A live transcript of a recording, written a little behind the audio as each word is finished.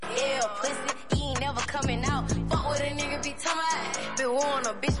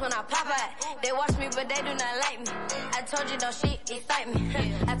a bitch when I pop out. They watch me, but they do not like me. I told you don't shit excite me.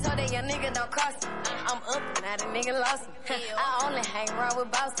 I told that young nigga don't cross me. I'm up, now the nigga lost me. I only hang around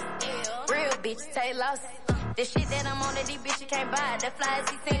with bosses. Real bitches take losses. The shit that I'm on that these bitches can't buy. The flies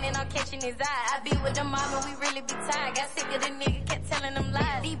he seen and I'm catching his eye. I be with the mom and we really be tired. Got sick of the nigga, kept telling them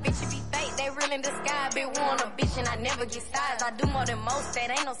lies. These bitches be fake, they real in disguise. Been warned a bitch and I never get size. I do more than most, that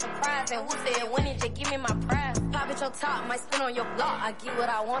ain't no surprise. And who said winning, just give me my prize. Pop at your top, might spin on your block. I get what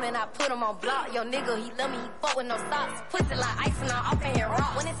I want and I put him on block. Yo nigga, he love me, he fuck with no socks. Pussy like ice and I'm off in here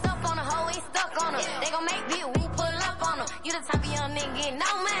rock. When it's up on the hoe, ain't stuck on her. They gon' make big, we pull up on her. You the type of young nigga getting no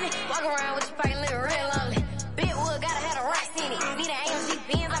money. Walk around with your pocket looking real lonely. Big wood, gotta have the racks in it. Need an AMG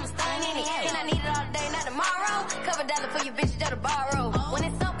Benz, I'm stun in it. And I need it all day, not tomorrow. Cover dollar for you bitches that borrow. When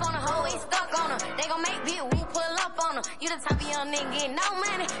it's up on the hoe, ain't stuck on her. They gon' make big, we pull up on her. You the type of young nigga getting no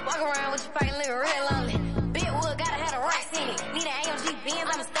money. Walk around with your pocket looking real lonely. Big wood, gotta have the racks in it. Need an AMG Benz,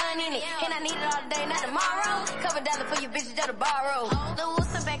 I'm stun in it. And I need it all day, not tomorrow. Cover dollar for you bitches that borrow. The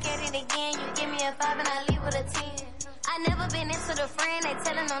woods are back at it again. You give me a 5 and I leave with a 10. I never been into the friend, they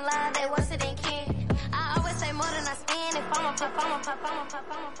telling them lies, they worse than kin. I always say more than I spend. If I'm a pop, I'm a pop, I'm a pop,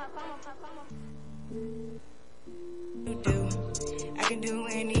 I'm a pop, I'm a pop, I'm a pop. Do. I can do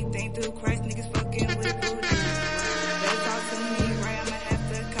anything through Christ, niggas fucking with voodoo. They talk to me, right? I'ma have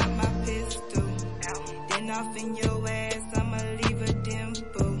to cock my pistol. Then off in your ass, I'ma leave a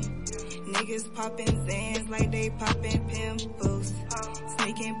dimple. Niggas poppin' Zans like they poppin' pimples.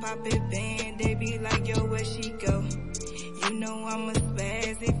 Sneaking poppin' band, they be like, yo, where she go? You know I'm a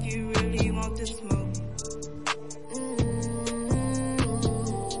spaz if you really want to smoke.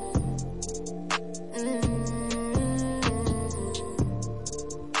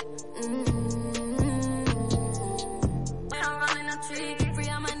 I'm rolling up tree, free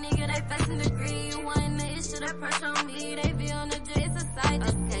on my nigga, they fashion degree. You want the issue, that pressure on me. They be on the J, it's a side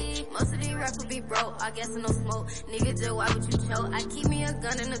to see. Most of these rappers be broke, I guess no smoke. Nigga, just why would you choke? I keep me a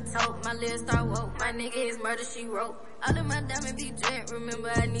gun in the tote, my lyrics start woke. My nigga is murder, she wrote. All of my diamond be drenched, remember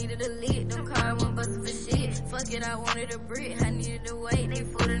I needed a lid. Them cars won't bust for shit. Fuck it, I wanted a brick, I needed to wait, they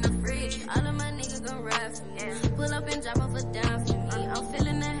food in the fridge. All of my niggas gon' ride for me. Pull up and drop off a dime for me. I'm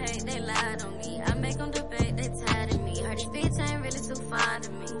feeling the hate, they lied on me. I make them debate, they tired of me. Heard this bitch ain't really too fond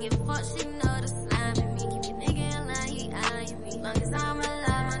of me. Give a fuck, she know the slime in me. Keep your nigga in line, he eyeing me. Long as I'm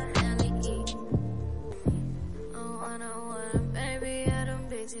alive, my family eat. Oh, one-on-one, baby, yeah, them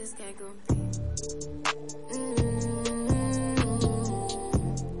bitches can't compete.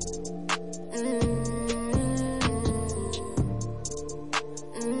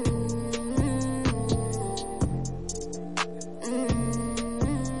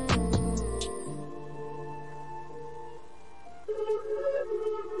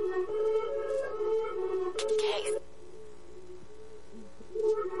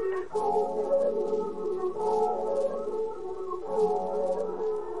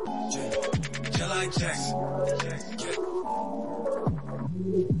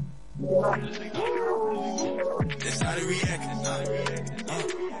 That's how they react.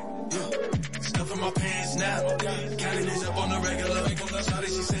 Stuff in my pants now. Counting this up on the regular. Shawty,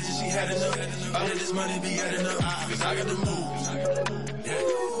 she said that she had enough. All of this money be adding up. Cause I got the moves. Yeah.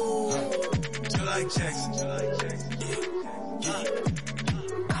 Just like Jackson.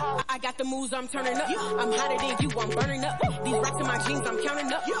 I got the moves, I'm turning up. I'm hotter than you, I'm burning up. These racks in my jeans, I'm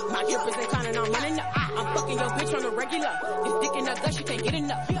counting up. My drip is inclining, I'm running up. I'm fucking your bitch on the regular. This dick in that gut, she can't get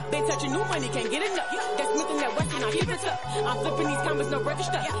enough. Been touching new money, can't get enough. That Smith and that West, and I keep it up. I'm flipping these comments, no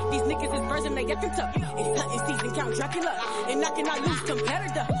register. These niggas is virgin, they yucking tough. It's hunting season, count Dracula. And I cannot lose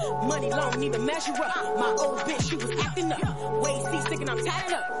competitor. Money long, need to measure up. My old bitch, she was acting up. Way sick and I'm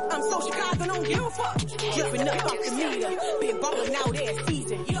tatted up. I'm so Chicago, don't give a fuck. Jumping up off the meter. Been balling out every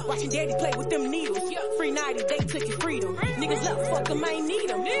season. Watching daddy play with them needles. Free 90, they took his freedom. Niggas left, fuck them, I ain't need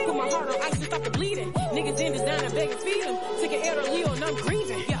them. Put my heart on ice and stop the bleeding. Niggas in designer, begging feed them. Took an air to Leo and I'm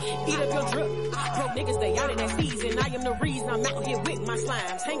grieving. Eat up your drip. Broke niggas, they out in that season. I am the reason I'm out here with my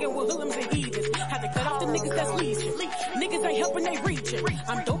slimes. Hanging with hoodlums and heathens. Had to cut off the niggas that's leasing. Niggas ain't helping, they reaching.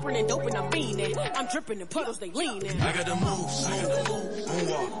 I'm doping and doping, I'm fiending. I'm dripping in puddles, they leaning. I got the moves,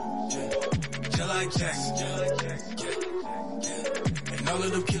 moonwalk. Just like Jackson. And all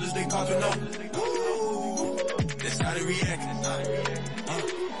of them killers, they popping up. That's how they react.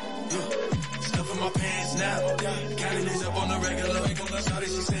 Stuff in my pants now. Counting this up on the regular. Shawty,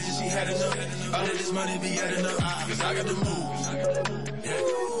 she said that she had enough. All of this money be adding up. Cause I got the moves. Yeah.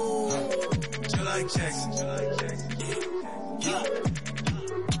 Just like Jackson.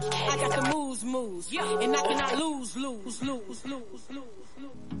 I got the moves. And I cannot lose.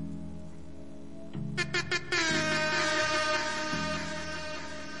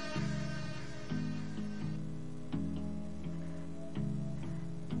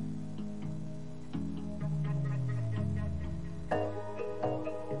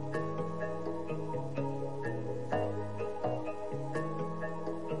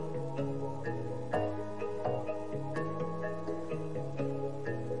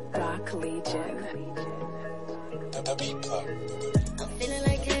 I'm feeling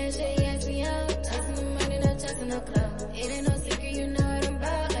like cash, yeah, he asked me out. Chasing the money, not chasing no clout. It ain't no secret, you know what I'm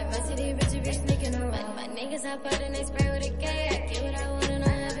about. Like my city, bitch, be sneaking around. My niggas hop out and they spray with a K. I get what I want and I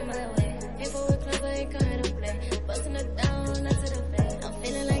have it my way. People with clothes, I ain't coming to play. Busting it down, not to the face. I'm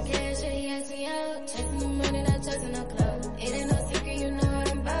feeling like cash, yeah, he asked me out. Chasing the money, not chasing no clout. It ain't no secret, you know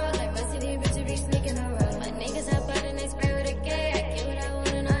what I'm about. Like my city, bitch, be sneaking around. My niggas hop out and they spray with a K. I get what I want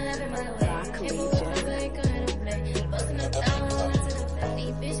and I have it my way. People with clothes, I ain't coming to play. Busting it down, not to the face.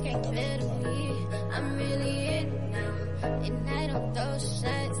 These bitch can't compare to me. I'm really it now. And I don't throw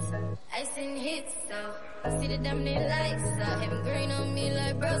shots. I send hits, so see the dominant lights, so having green on me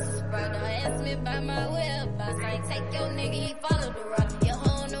like Brussels sprout. Don't ask me about my whereabouts. I ain't take your nigga, he follow the rock. Your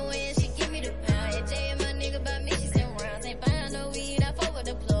hoe on the way and she give me the pound. Yeah, Jay and my nigga about me, she send rounds. Ain't buying no weed, I fuck with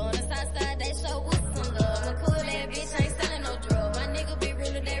the plug. On the south side, they show what's some love. I'm a cool ass bitch, I ain't selling no drugs. My nigga be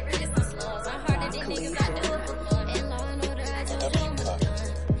ruling, they really some slugs. I'm hard that these niggas got to hook for fun. And law and order, I told you I'm done.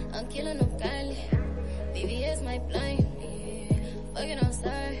 I'm killing them kindly. BBS might blind me. Fuck it, I'm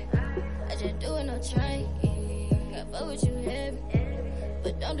sorry. I just do it, no trying. I fuck with you heavy,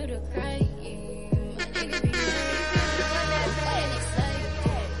 but don't do the crying. My nigga be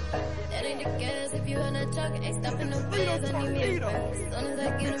that ain't the gas if you wanna talk. Ain't stopping no fans, I need me a break. As soon as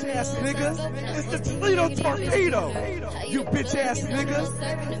I get Bitch ass nigga. It's the Toledo Torpedo. You bitch ass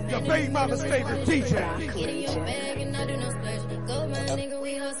nigga. Your baby mama's favorite DJ. Get in your bag and I do no splurge. Go my nigga,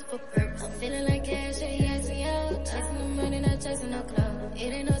 we hustle for purpose. I'm feeling like cash, yeah, he asked me out. Chasing the money, not chasing no clout.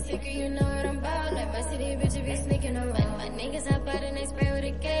 It ain't no secret, you know what I'm about. Like my city, bitch, be sneaking around. My niggas hop out and they spray with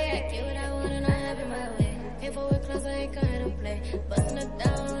a K. I get what I want and I have it my way. Painful with clothes, I ain't coming to play. Busting it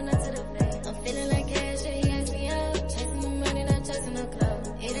down, not to the face. I'm feeling like cash, yeah, he asked me out. Chasing the money, not chasing no clout.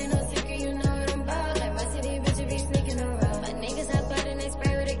 It ain't no secret, you know what I'm about. Like my city, bitch, be sneaking around. My niggas hop out and they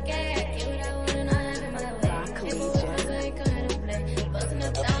spray with a K. I get what I want and I have it my way. Painful with clothes, I ain't coming to play. Busting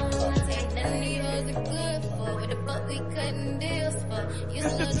it down, not to the face. None of these hoes are good for. What the fuck we cutting deals for?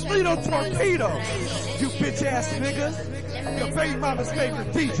 It's the Toledo Torpedo. You bitch ass nigga. Your baby mama's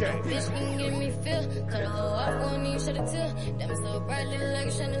favorite DJ. Bitch can give me feel. Cut a hoe off, won't even shed a tear. Them so bright, look like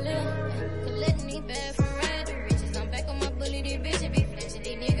a chandelier. Collecting these bad from ride to riches. I'm back on my bully, these bitches be flinching.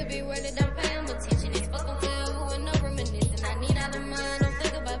 These niggas be worried that I'm paying attention. These fuck them forever with no reminiscing. I need out of mind, don't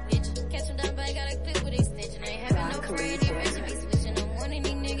think about pictures. Catch them down back, gotta click with extension. Ain't having no friend, these bitches be switching. I'm warning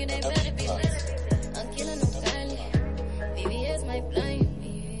these niggas, they better be listening. I'm killing them kindly. BBS might blind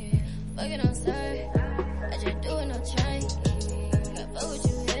me. Fuck it, I'm sorry. I just do it, no trying. I fuck with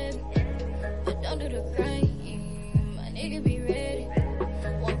you heavy, but don't do the crying. My nigga be ready.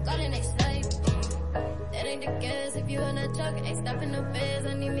 Won't call the next flight. That ain't the gas if you wanna talk. Ain't stopping no fans,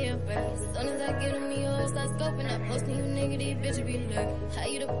 I need me a break. As soon as I get them, you all start scoping. I posting you nigga, these bitches be lurking. How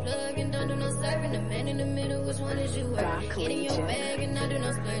you the plug and don't do no serving. The man in the middle, which one is you work? Get in your bag and I do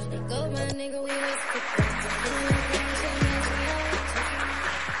no splurge. Go my nigga, we hustle for first.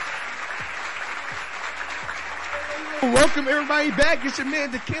 Welcome everybody back. It's your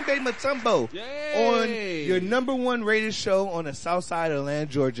man Dikembe Mutombo on your number one rated show on the south side of Atlanta,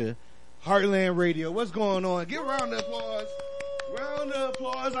 Georgia, Heartland Radio. What's going on? Give a round of applause. Round of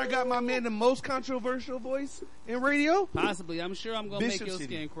applause. I got my man, the most controversial voice in radio. Possibly. I'm sure I'm going to make your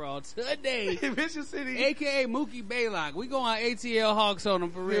skin crawl today. Bishop City. AKA Mookie Baylock. We go on ATL Hawks on him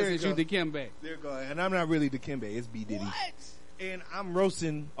for real since you Dikembe. There you go. And I'm not really Dikembe. It's B. Diddy. What? And I'm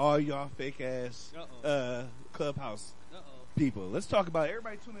roasting all y'all fake ass Clubhouse people. Let's talk about it.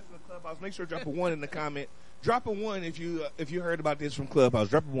 Everybody tune into the Clubhouse. Make sure to drop a 1 in the comment. Drop a 1 if you heard about this from Clubhouse.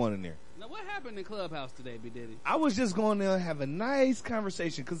 Drop a 1 in there. Now, what happened in Clubhouse today, B. Diddy? I was just going there and have a nice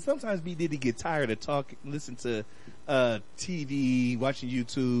conversation because sometimes B. Diddy get tired of talking, listen to TV, watching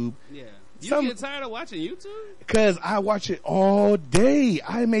YouTube. Yeah. You get tired of watching YouTube? Because I watch it all day.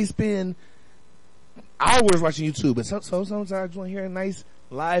 I may spend hours watching YouTube, but sometimes I just want to hear a nice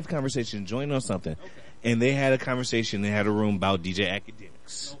live conversation, join on something. Okay. And they had a conversation, they had a room about DJ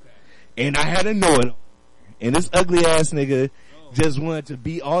Academics. Okay. And I had to know it. And this ugly ass nigga just wanted to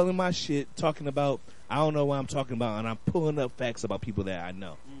be all in my shit, talking about, I don't know what I'm talking about, and I'm pulling up facts about people that I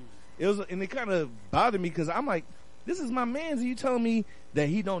know. And it kind of bothered me because I'm like, this is my man, and you telling me that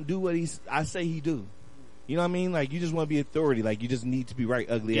he don't do what I say he do. You know what I mean? Like, you just want to be authority. Like, you just need to be right,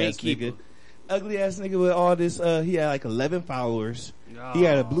 ugly ass nigga. Ugly ass nigga with all this, he had like 11 followers. Oh. He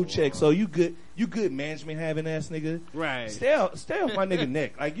had a blue check, so you good management having ass nigga. Right. Stay off my nigga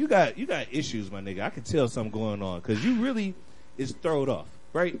neck. Like, you got issues, my nigga. I can tell something going on, cause you really is throwed off,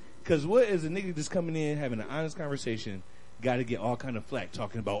 right? Cause what is a nigga just coming in, having an honest conversation, gotta get all kind of flack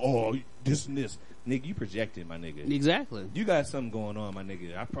talking about, oh, this and this. Nigga, you projecting, my nigga. Exactly. You got something going on, my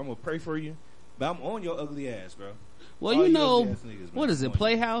nigga. I'm gonna pray for you. But I'm on your ugly ass, bro. Well, All you you know, ugly ass niggas, man. what is I'm it? on you.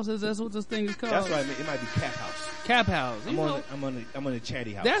 Playhouses? That's what this thing is called. That's what I mean. It might be Cap House. Cap House. You know, I'm on the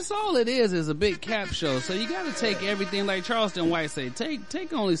chatty house. that's all it is a big cap show. So you got to take everything, like Charleston White say,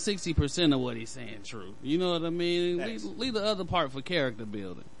 take only 60% of what he's saying true. You know what I mean? Facts. Leave the other part for character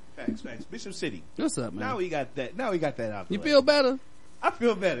building. Facts. Bishop City. What's up, man? Now we got that out the You way. feel better? I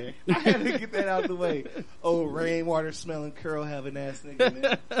feel better. I had to get that out the way. Oh, rainwater smelling, curl having ass nigga,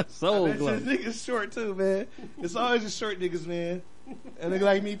 man. So I bet glow. this nigga's short too, man. It's always the short niggas, man. And nigga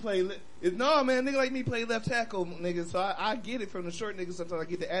like me play, nigga like me play left tackle, nigga. So I get it from the short niggas. Sometimes I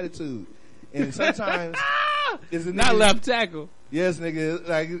get the attitude. And sometimes it's a Not nigga- left tackle. Yes, nigga.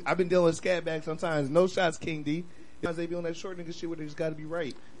 Like, I've been dealing with scat back sometimes. No shots, King D. Sometimes they be on that short nigga shit where they just gotta be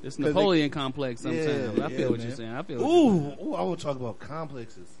right. It's 'Cause Napoleon complex sometimes. Yeah, I feel yeah, what man. you're saying. I feel what you're saying. Ooh, I want to talk about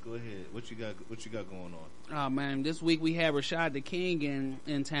complexes. Go ahead. What you got going on? Oh man, this week we had Rashad the King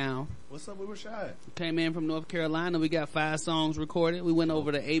in town. What's up with Rashad? Came in from North Carolina. We got 5 songs recorded. We went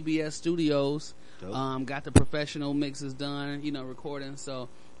over to ABS Studios. Dope. Got the professional mixes done, recording. So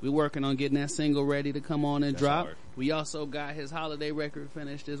we're working on getting that single ready to come on and That's drop. hard. We also got his holiday record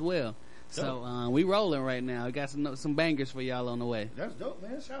finished as well. Dope. So we rolling right now. We got some bangers for y'all on the way. That's dope,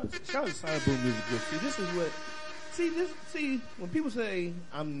 man. Shout out to Sonic Boom Music Group. See, this is what. See, when people say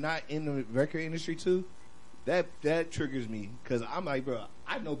I'm not in the record industry too, that triggers me because I'm like, bro,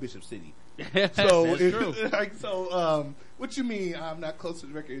 I know Bishop City. So, That's true. What you mean I'm not close to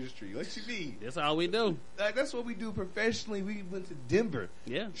the record industry? What you mean? That's all we do. Like, that's what we do professionally. We went to Denver,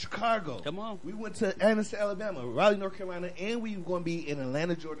 Yeah. Chicago. Come on. We went to Anniston, Alabama, Raleigh, North Carolina, and we going to be in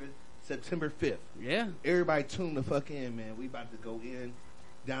Atlanta, Georgia, September 5th. Yeah. Everybody tune the fuck in, man. We about to go in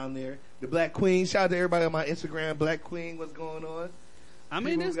down there. The Black Queen. Shout out to everybody on my Instagram. Black Queen, what's going on? I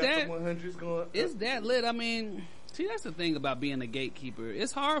mean, People it's got that. some 100s going. It's that lit. I mean, see, that's the thing about being a gatekeeper.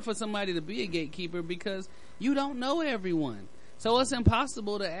 It's hard for somebody to be a gatekeeper because you don't know everyone. So it's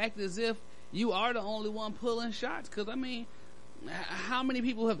impossible to act as if you are the only one pulling shots. Because, I mean, how many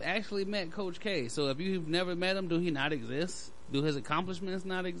people have actually met Coach K? So if you've never met him, do he not exist? Do his accomplishments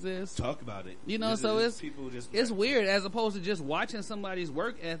not exist? Talk about it. So it's people just it's weird as opposed to just watching somebody's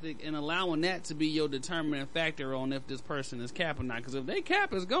work ethic and allowing that to be your determining factor on if this person is cap or not. Because if they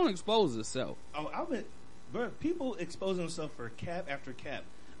cap, it's going to expose itself. Oh, bro, people expose themselves for cap after cap.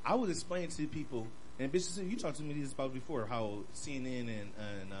 I would explain to people, and bitches, you talked to me this about before, how CNN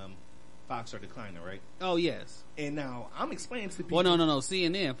and Fox are declining, right? Oh, yes. And now I'm explaining to people. Well, no.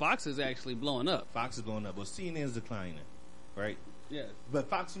 CNN. Fox is actually blowing up. Fox is blowing up, but CNN is declining, right? Yes. But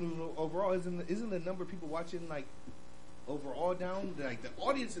Fox News overall isn't the number of people watching like overall down? Like the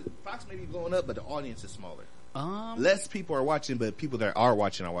audience, Fox may be blowing up, but the audience is smaller. Less people are watching, but people that are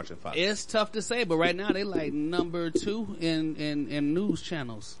watching Fox. It's tough to say, but right now they like number 2 in news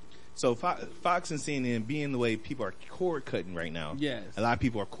channels. So Fox and CNN being the way people are cord cutting right now. Yes. A lot of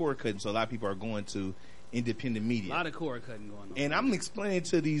people are cord cutting, so a lot of people are going to independent media. A lot of cord cutting going on. And I'm explaining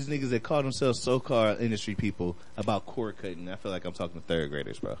to these niggas that call themselves so-called industry people about cord cutting. I feel like I'm talking to third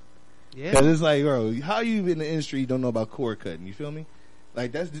graders, bro. Yeah. Because it's like, bro, how you in the industry you don't know about cord cutting? You feel me?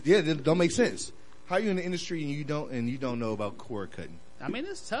 Like that don't make sense. How you in the industry and you don't know about cord cutting? I mean,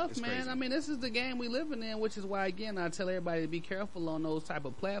 it's tough, It's man. crazy. I mean, this is the game we living in, which is why, again, I tell everybody to be careful on those type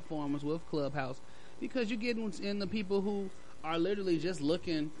of platforms with Clubhouse, because you get in the people who are literally just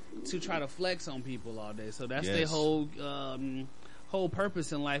looking to try to flex on people all day. So that's their Yes. whole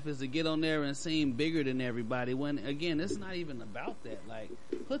purpose in life is to get on there and seem bigger than everybody. When again, it's not even about that. Like,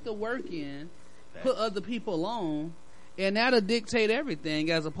 put the work in, put other people on, and that'll dictate everything,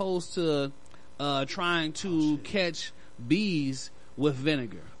 as opposed to trying to catch bees with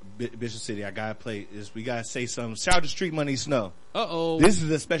vinegar. Bishop City, I gotta play this. We gotta say something. Shout out to Street Money Snow. Uh-oh. This is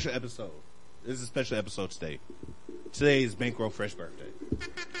a special episode. This is a special episode today. Today is Bankroll Fresh birthday.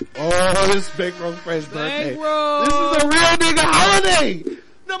 Oh, this is Bankroll Fresh birthday. Bankroll! This is a real nigga holiday.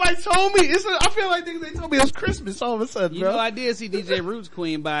 Nobody told me. I feel like they told me it was Christmas all of a sudden, You bro. know, I did see DJ Roots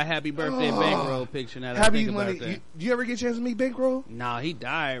Queen buy a happy birthday bankroll picture. Now that I Happy think about money. that. You ever get a chance to meet Bankroll? Nah, he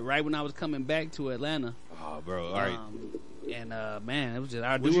died right when I was coming back to Atlanta. Oh, bro. All right. And man, it was just,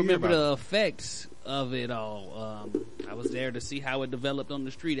 I What'd do you hear remember about the effects of it all. I was there to see how it developed on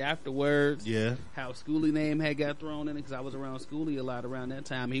the street afterwards. Yeah. How Schoolie name had got thrown in it, because I was around Schoolie a lot around that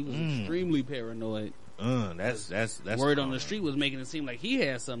time. He was extremely paranoid. That's Word on the street was making it seem like he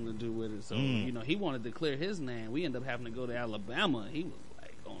had something to do with it. So, he wanted to clear his name. We ended up having to go to Alabama. He was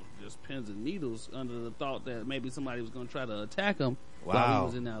like on just pins and needles under the thought that maybe somebody was going to try to attack him while Wow. he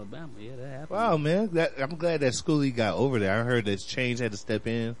was in Alabama. Yeah, that happened. Wow, man. I'm glad that Schoolie got over there. I heard that Change had to step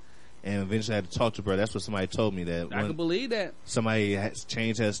in And eventually I had to talk to bro. That's what somebody told me that. I can believe that. Somebody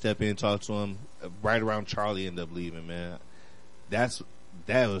Change had to step in and talk to him right around Charlie ended up leaving, man. That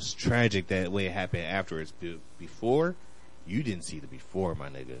was tragic that way it happened afterwards. Before, you didn't see the before, my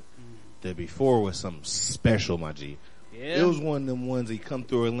nigga. The before was something special, my G. Yeah. It was one of them ones he come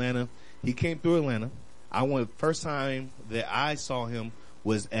through Atlanta. He came through Atlanta. First time that I saw him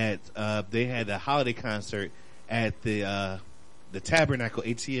was at, they had a holiday concert at the Tabernacle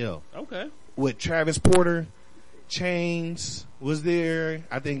ATL. Okay. With Travis Porter, Chains was there.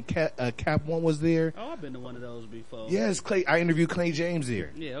 I think Cap One was there. Oh, I've been to one of those before. Yes, Clay. I interviewed Clay James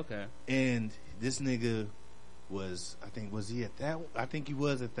there. Yeah, okay. And this nigga was he at that one? I think he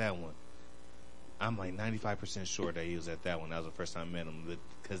was at that one. I'm like 95% sure that he was at that one. That was the first time I met him.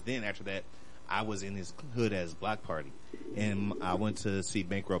 Because then after that, I was in his hood as Block Party. And I went to see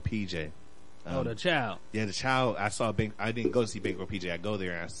Bankroll PJ. The Child. Yeah, the Child. I didn't go to see Bankroll PJ. I go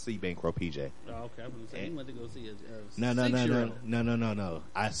there and I see Bankroll PJ. Oh, okay. I was going to say, you went to go see a No.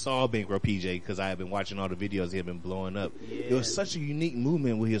 I saw Bankroll PJ because I had been watching all the videos he had been blowing up. Yeah. It was such a unique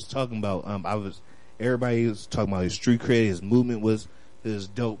movement when he was talking about, everybody was talking about his street cred. His movement was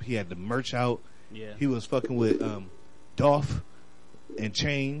dope. He had the merch out. Yeah. He was fucking with, Dolph and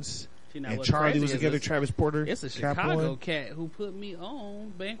Chains. And Charlie was together, Travis Porter. It's a Chicago cat who put me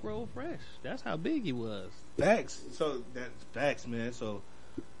on Bankroll Fresh. That's how big he was. Facts. So that's facts, man. So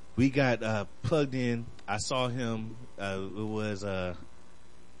we got plugged in. I saw him. I think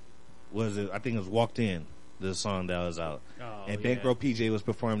it was Walked In, the song that was out. Oh, and Bankroll PJ was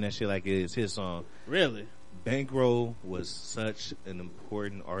performing that shit like it's his song. Really? Bankroll was such an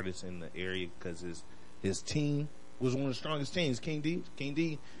important artist in the area because his team was one of the strongest teams. King D,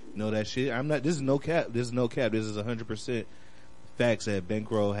 know that shit. This is no cap. This is 100% facts that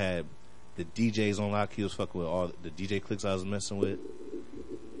Bankroll had the DJs on lock. He was fucking with all the DJ clicks I was messing with.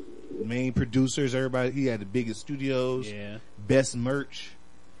 Main producers, everybody. He had the biggest studios. Yeah. Best merch.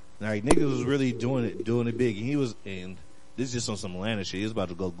 Like niggas was really doing it big. And this is just on some Atlanta shit. He was about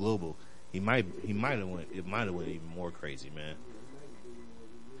to go global. It might have went even more crazy, man.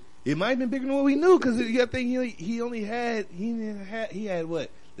 It might have been bigger than what we knew because I think he had what,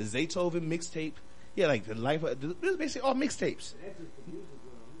 the Zaytoven mixtape. Yeah, like the life. This is basically all mixtapes.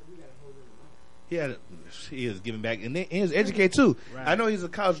 He is giving back, and then he was educated too. Right. I know he's a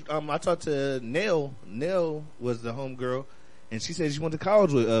college. I talked to Nell. Nell was the homegirl, and she said she went to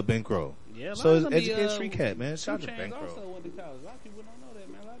college with Bankroll. Yeah, so it's educated street cat, man. Shout out to Bankroll. Also went to college. A lot of people don't know that,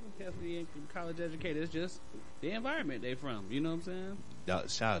 man. A lot of them cats ain't college educated. It's just the environment they from. You know what I'm saying?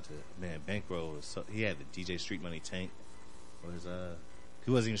 Shout out to Bankroll. He had the DJ Street Money Tank. He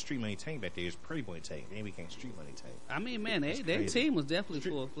wasn't even Street Money Tank back there. He was Pretty Boy Tank. Then he became Street Money Tank. I mean, man, their team was definitely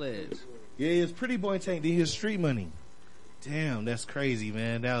full fledged. Yeah, he was Pretty Boy Tank. Then he was Street Money. Damn, that's crazy,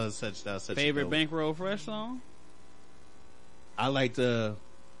 man. That was such favorite Bankroll Fresh song. I liked the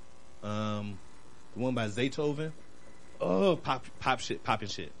one by Zaytoven. Oh, popping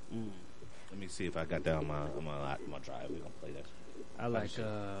shit. Let me see if I got that on my drive. We're gonna play that. I like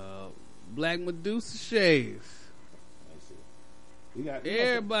Black Medusa Shades. We got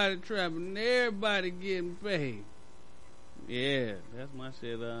everybody trapping, everybody getting paid. Yeah, that's my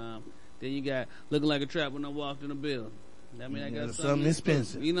shit. Then you got Looking Like a Trap When I Walked in the Building. That mean I got something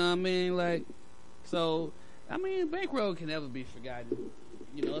expensive. You know what I mean? Like, so I mean, Bankroll can never be forgotten.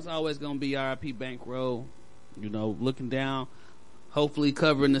 You know, it's always gonna be R.I.P. Bankroll. You know, looking down, hopefully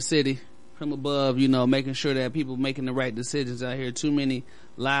covering the city from above. You know, making sure that people making the right decisions out here. Too many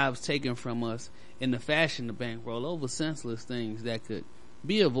lives taken from us in the fashion of Bankroll over senseless things that could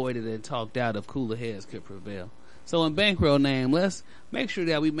be avoided and talked out if cooler heads could prevail. So in Bankroll name, let's make sure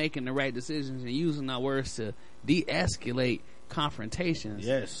that we making the right decisions and using our words to de-escalate confrontations,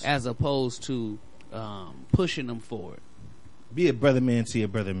 yes, as opposed to pushing them forward. Be a brother man to your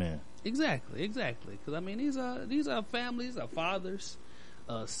brother man. Exactly. Because I mean, these are families, are fathers,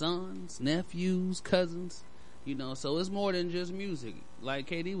 sons, nephews, cousins. You know, so it's more than just music. Like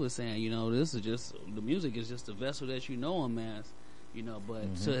KD was saying, you know, the music is just a vessel that you know him as. You know,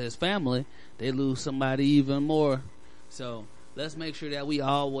 but to his family, they lose somebody even more. So let's make sure that we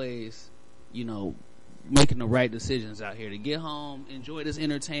always, you know, making the right decisions out here to get home, enjoy this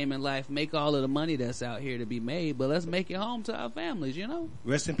entertainment life, make all of the money that's out here to be made, but let's make it home to our families, you know?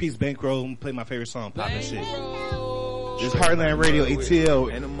 Rest in peace, Bankroll. Play my favorite song, Poppin' Shit. This Heartland Radio ATL.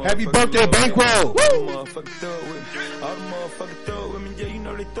 Happy birthday, Bankroll! Woo! All the motherfuckers throw it with me, yeah, you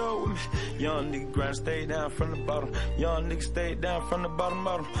know they throw it with me. Young nigga grind, stay down from the bottom. Young nigga stay down from the bottom.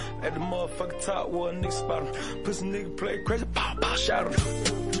 At the motherfucking top, where a nigga spot him. Pussy nigga play crazy, pow, pow, shout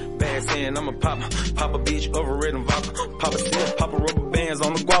him. Bad ass in, I'ma pop a bitch over red and vodka. Pop a still, pop a rubber bands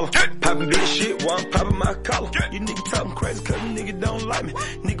on the guala. Poppin' bitch shit while I'm poppin' my collar. You nigga talkin' crazy cause you nigga don't like me.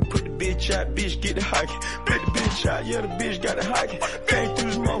 Nigga put the bitch out, bitch get the hiking. Put the bitch out, yeah the bitch got the hiking. Came through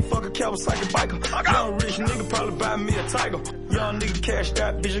this motherfucker, Kawasaki biker. Young rich nigga probably buy me a tiger. Young nigga cashed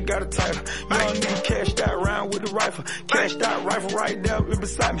out, bitch I got a title. Young nigga cashed out round with the rifle. Cashed out rifle right there right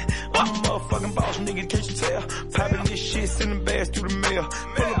beside me. I'm a motherfucking boss nigga, can't you tell? Poppin' this shit, sending bags through the mail.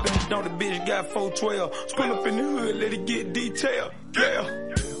 Pull up in the door, the bitch got 412. Pull up in the hood, let it get detailed.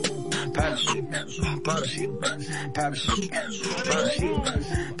 Yeah. Pop shit, pop shit, pop shit, pop shit, pop shit, pop shit,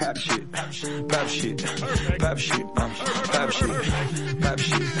 pop shit, pop shit, pop shit, pop shit, pop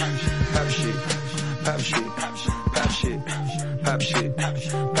shit, pop shit, pop shit, pop shit,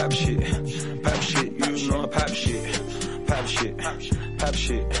 pop shit, pop shit, you know pop shit, pop shit, pop shit, pop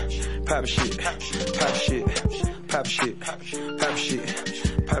shit, pop shit, pop shit, pop shit,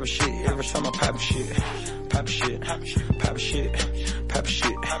 pop shit, every time I pop shit. Pop shit, pop shit, pop shit, pop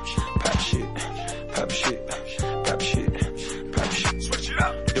shit, pop shit, pop shit, pop shit. Switch it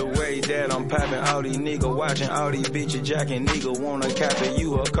up. The way that I'm popping, all these niggas watching, all these bitches jacking, nigga wanna cap it.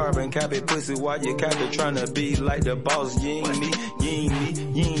 You a carbon copy pussy while you cap it, tryna be like the boss. You ain't me, you ain't me,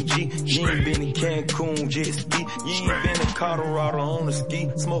 you ain't G, you ain't been in Cancun jet ski, you ain't been in Colorado on the ski,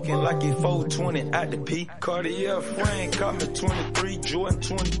 smoking like it 420 at the P. Cartier Frank caught me 23, Jordan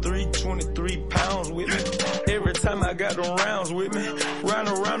 23 pounds with me. Every time I got them rounds with me, round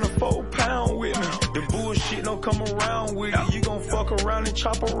around the 4 pound with me. The bullshit don't come around with it. You gon' fuck around and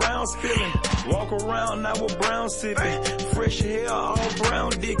chop around spilling. Walk around now with brown sipping. Fresh hair all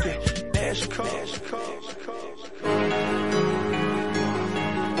brown dicky. Ash car.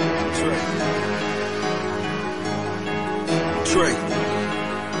 Trey.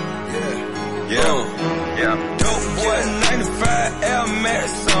 Yeah. Dope boy, 95 Air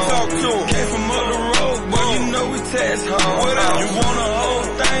Max on. Talk to him. Came from up the road, boy, you know we tax home. What else? You want a whole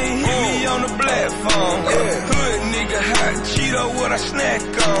thing? Hit me on the platform. Hood nigga, hot Cheeto, what I snack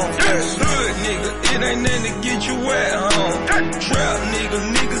on. Hood nigga, it ain't nothing to get you wet home. Trap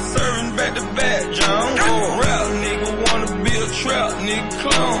nigga serving back to back, John. Rap nigga wanna be a trap nigga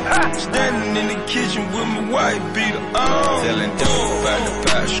clone. Standing in the kitchen with my white beater on. Telling dope about the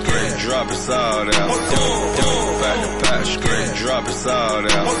pot straight, drop us all out. Dope about the pot straight, drop us all out.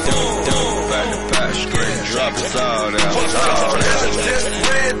 Dope about the pot straight, drop us all out. Just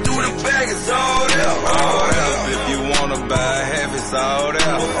ran through the bag, it's all out. If you wanna buy half, it's all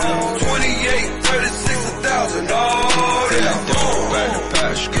out. 28, 36, 1,000, all out. Dope about the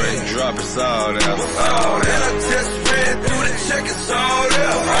pot straight, drop us all out. And I just ran through the check, it's all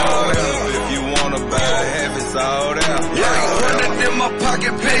out. If you wanna buy half, it's all out. Running in my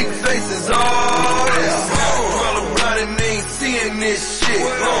pocket, big faces, all out. Well, I'm running, ain't seeing this shit.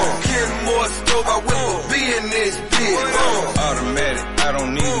 Getting more scope, I will be in this bitch. Automatic, I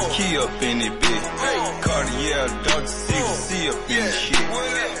don't need a key up in it, bitch. Cartier, Dr. C up in this shit.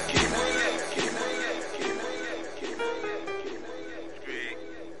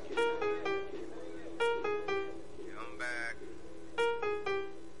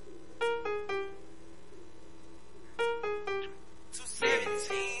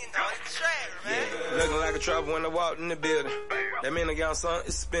 Trouble when I walked in the building. That mean I got something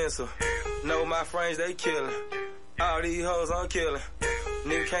expensive. Know my friends, they killin'. All these hoes I'm killin'.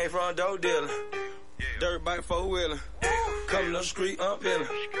 Nigga came from dope dealing. Dirt bike 4-wheeler. Come to the street, I'm peeling.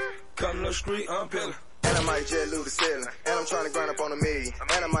 Come to the street, I'm peeling. And I might jet loot the ceiling. And I'm trying to grind up on a million.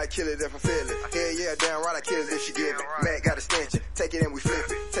 And I might kill it if I feel it. Hell yeah, damn right I kill it if she give it. Mac got a stench. Take it and we flip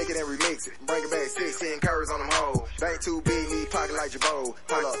it. Take it and remix it. Bring it back 16 curves on them hoes. Bank too big, need pocket like Jabot.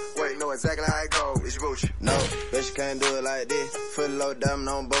 Hold up, wait, know exactly how it go. It's Gucci. No, bet you can't do it like this. Foot low diamond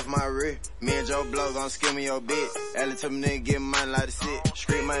on both my rear. Me and Joe Blow gon' skill me your bitch. Ellie told me nigga get money like the shit.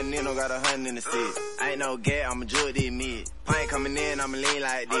 Street money Nino got 100 in the seat. Ain't no gap, I'ma jug this mid. Pint coming in, I'ma lean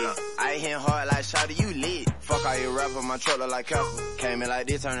like this. I ain't hitting hard like shawty, you lit. Fuck all you rapper, my truck look like Casper. Came in like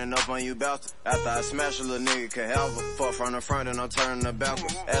this, turning up on you bastard. After I smash a little nigga can help her. Fuck from the front and I'm turning the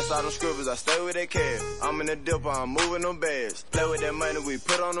backwards. Ask all them scribbles, I stay with that cash. I'm in the dipper, I'm moving them bags. Play with that money, we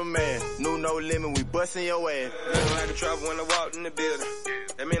put on the man. New no limit, we bustin' your ass. Looking like a trouble when I walked in the building.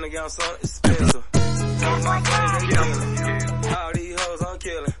 That mean I got something expensive. All these hoes I'm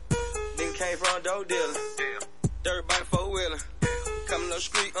killing. Nigga came from dope dealing. Dirt bike 4-wheeler. Coming up the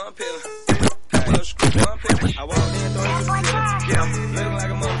street, I'm peeling. Coming up the street, I'm peeling. I walked in, throwing some looking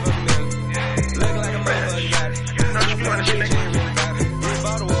like a motherfucking million. Looking like a motherfucking got it.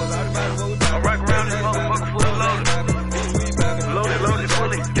 I rock around this motherfucker full loaded. Loaded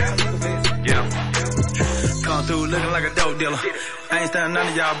fully. Yeah. Come through looking like a dope dealer. I ain't standing none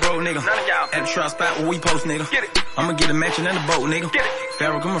of y'all broke, nigga. At the trap spot where we post, nigga. I'ma get a mansion and a boat, nigga.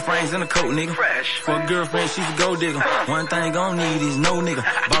 Farrakhan frames and a coat, nigga. For a girlfriend, she's a gold digger. One thing gon' need is no nigga.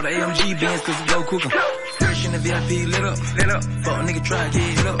 Bought an AMG Benz cause it go cooker. Fresh in the VIP, lit up. Fuck a nigga try to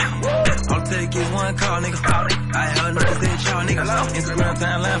get hit up. All it take is one call, nigga. I heard niggas said y'all niggas. Instagram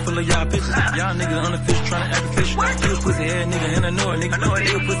timeline full of y'all pictures. Y'all niggas unofficial trying to act official. You a pussy head nigga and I know it, nigga.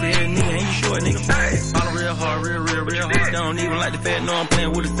 You a pussy head nigga and you short, nigga. Ballin' real hard, real hard. Don't even like the fat, know I'm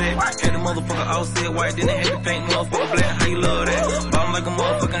playing with a set. Had the motherfucker all said white, then they had to paint motherfucker black. How you love that? Ballin' like a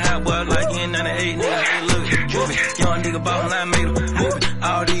motherfucking hot boy, like you in 98, nigga. Hey, look, juvie. Young nigga ballin', I made him move it.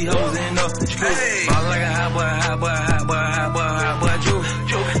 All these hoes in up, ballin' like a hot boy,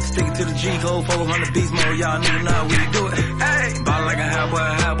 juvie. Stickin' to the G code, 400 beast mode, y'all nigga know how we do it. Ballin' like a hot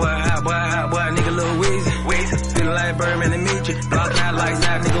boy, nigga Lil Weezy. Feelin' like Birdman and Meet you. Block out lights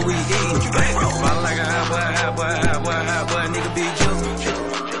out, nigga, we eat. Ballin' like a hot boy, nigga be juicy.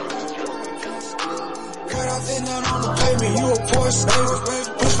 Cut off and down on the pavement, you a Porsche, baby.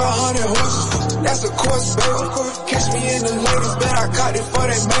 Push 500 horses, that's a course, baby. Catch me in the ladies, bet I caught it before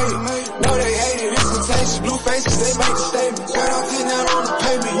they made it. No, they hate it, it's contagious. Blue faces, they make a statement. Cut off and down on the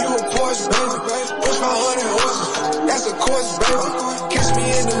pavement, you a Porsche, baby. Push 500 horses, that's a course, baby. Catch me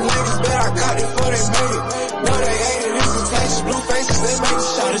in the ladies, bet I caught it before they made it. No, they hate it, it's contagious. Blue faces, they make a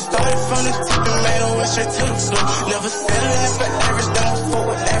shot. It started from the tip and made it went straight to the floor. Never settle in for average, don't fuck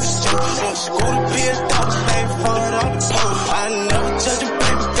with average Joe. Went to school to be a doctor, baby, for it on the pole. I never judge a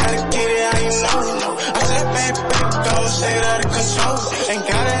baby, gotta get it how you know. I said, baby, go shake it out of control. Ain't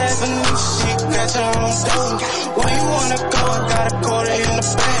gotta have some new shit, got your own stove. Where you wanna go, I got a quarter in the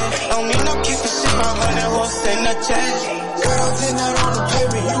bag. Don't need no kick of shit, 500 horses in the chain. Cut off and out on the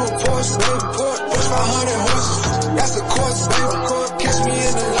pavement, you a Porsche, baby. Push 500 horses, that's a course, baby. Catch me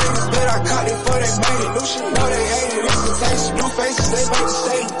in the ladies, bet I caught it before they made it. New shit, no they hate it, it's contagious. Blue faces, they make a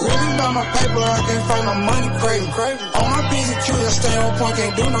statement. Really about my paper, I can't find my money craving. On my P's and Q's, I stay on point,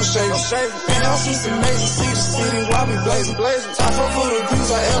 can't do no shaving. Penthouse is amazing, see the city while we blazing. Top up for the views,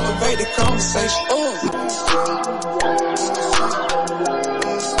 I elevate the conversation.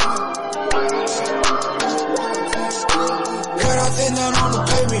 Cut off and down on the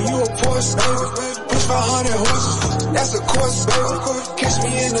pavement, you a Porsche, baby. Push 500 horses, that's a course, baby. Catch me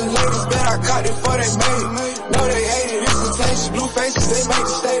in the ladies, bet I caught it before they made it. No, they hate it, it's contagious. Blue faces, they make a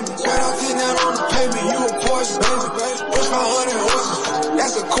statement. Cut off and down on the pavement, you a Porsche, baby. Push 500 horses,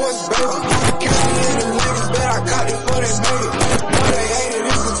 that's a course, baby. Catch me in the ladies, bet I caught it before they made it. No, they hate it,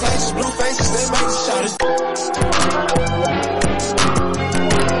 it's contagious. Blue faces, they make a shot.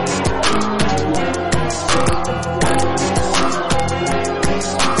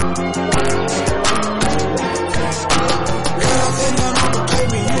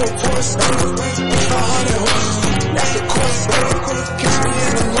 That's a course, baby. Catch me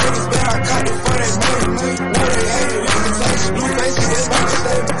in the ladies, bet I caught it before they made it. No, they hate it, it's contagious. Blue faces, they make a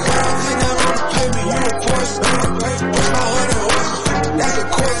statement. Cut off and down on the pavement, you a Porsche, baby. Push 500 horses, that's a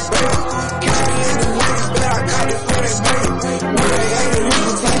course, baby. Catch me in the ladies, bet I caught it before they made it. No, they hate it, it's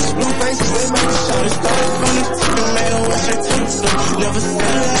contagious. Blue faces, they make a shot. It started from the tip and made it went straight to the floor. Never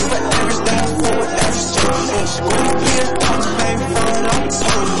settle in for average, don't fuck with average Joe. Went to school to be a doctor, baby, for it on the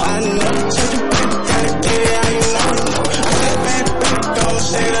pole. I never judge a baby, gotta get it how you know. I said, baby, go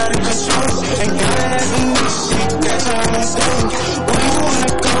shake it out of control. Ain't gotta have a new shit, got your own stove. Where you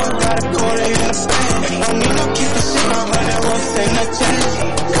wanna go, I got a quarter in the bag. Don't need no kick of shit, 500 horses in the chain.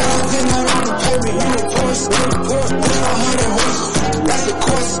 Cut off and out on the pavement, you a Porsche, baby. Push 500 horses, that's a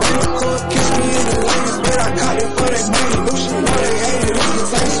course, baby. Catch me in the ladies, bet I caught it before they made it. New shit, no they hate it, it's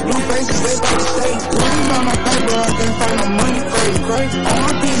contagious. Blue faces, they make a statement. Really about my paper, I can't find my money craving. On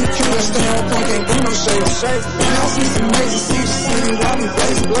my P's and Q's, I stay on point, can't do no shaving. Penthouse is amazing, see the city while we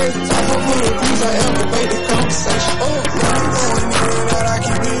blazing. Top up for the views, I elevate the conversation. Money going in and out, I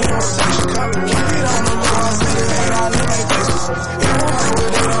keep it in rotation. Keep it on the low, I see the hate all in their faces. It won't hurt, but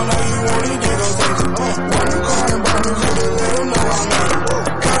they don't know you want it, they gon' take it. One car and burn me, let them know I made it.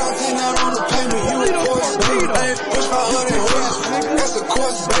 Cut off and out on the pavement, you a Porsche, baby. Push 500 horses, that's a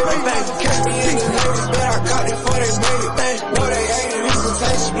course, baby. Catch me in the ladies, bet I caught it before they made it. No, they hate it, it's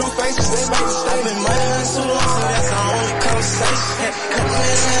contagious. Blue faces, they make a statement. I've been money too long, so that's the only conversation. Cut me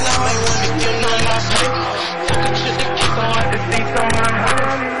in, I might want to give no my paper. Talking shit to keep on like the seats on my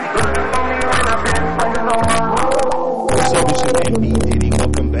head. Looking for me right now, been playing on my road. What's up, it's your man B Diddy.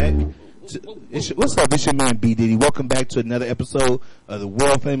 Welcome back. What's up, it's your man B Diddy. Welcome back to another episode of the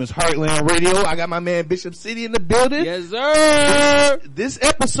world famous Heartland Radio. I got my man Bishop City in the building. Yes, sir. This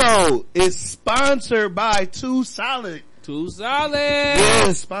episode is sponsored by Too Solid. Too Solid.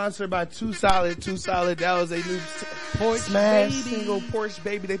 Yeah, sponsored by Too Solid. Too Solid. That was a new Porch smash Baby. single, Porch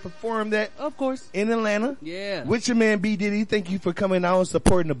Baby. They performed that Of course. in Atlanta. Yeah. With your man B Diddy. Thank you for coming out and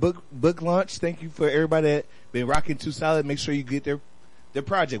supporting the book launch. Thank you for everybody that been rocking Too Solid. Make sure you get their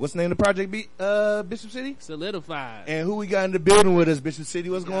project. What's the name of the project? Bishop City. Solidified. And who we got in the building with us? Bishop City.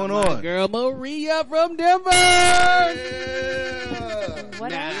 What's going My on? girl Maria from Denver.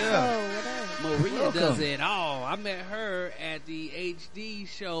 What Nah. up? Oh, what up? Maria Welcome. does it all. I met her at the HD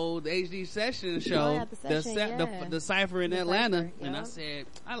show, the HD session show, yeah, the session, yeah. the Cypher in The Atlanta. Cypher, And I yeah. said,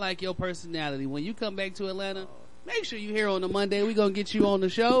 I like your personality. When you come back to Atlanta, make sure you here on the Monday. We're going to get you on the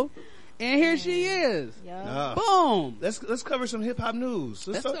show. And here she is. Yeah. Boom. Let's cover some hip hop news.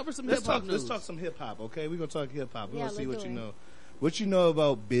 Let's cover some hip-hop news. Let's talk some hip hop. Okay, we're gonna talk hip hop. We're Yeah, gonna see let's what do you it. know. What you know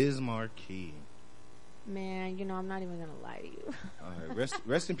about Biz Markie? Man, I'm not even gonna lie to you. All right,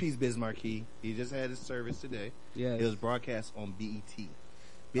 rest in peace, Biz Markie. He just had his service today. Yes. It was broadcast on BET.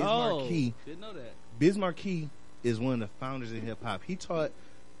 Biz Oh, Markie. didn't know that. Biz Markie is one of the founders of hip hop. He taught.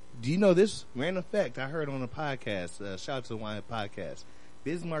 Do you know this random fact? I heard on a podcast. Shout out to the Wine Podcast.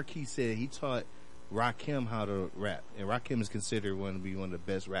 Biz Markie said he taught Rakim how to rap, and Rakim is considered one of the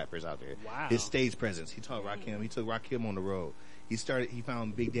best rappers out there. Wow. His stage presence. He taught Rakim. He took Rakim on the road. He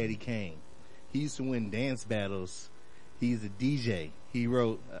found Big Daddy Kane. He used to win dance battles. He's a DJ. He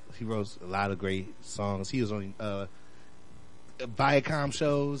wrote a lot of great songs. He was on Viacom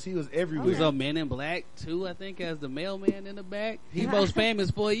shows. He was everywhere. He was on Men in Black too, I think, as the mailman in the back. He most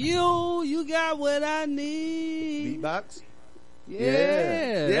famous for you got what I need. Beatbox. Yeah.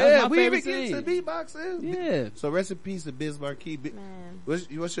 Yeah. That's my We even favorite get to scene. beatboxing. Yeah. So rest in peace to Biz Markie. Man. What's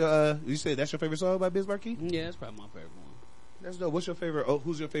your you said that's your favorite song by Biz Markie? Yeah, that's probably my favorite one. That's dope. What's your favorite?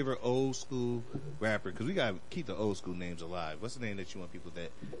 Who's your favorite old school rapper? Because we gotta keep the old school names alive. What's the name that you want people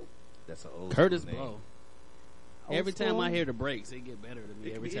that's an old Curtis school name? Blow. Old Every time school? I hear the breaks, it get better to me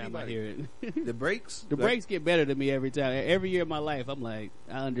It every could be time I anybody. hear it. The breaks. The breaks get better to me every time. Every year of my life, I'm like,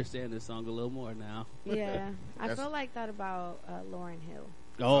 I understand this song a little more now. Yeah. I That's- feel like that about Lauryn Hill.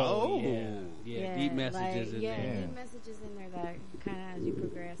 Oh. Yeah. Deep messages in yeah, there. deep messages in there that kind of, as you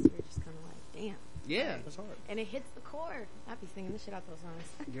progress, you're just kind of like, damn. Yeah. That's hard. And it hits the core. I be singing the shit out those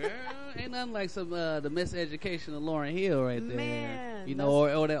songs. Girl, ain't nothing like some the miseducation of Lauryn Hill right there. Man, You know,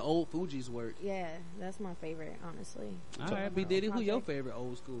 or that old Fuji's work. Yeah, that's my favorite, honestly. All right, B Diddy, who your favorite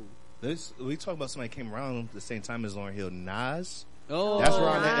old school? We talk about somebody came around the same time as Lauryn Hill. Nas. Oh, That's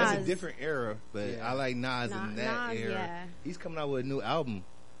around that. That's a Nas. different era, but Yeah. I like Nas in that Nas, era. yeah. He's coming out with a new album.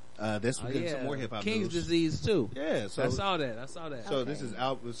 That's Oh, getting some more hip hop King's news. Disease too. Yeah, so I saw that. So Okay. this is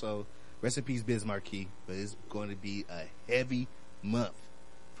album. So rest in peace, Biz Markie. But it's going to be a heavy month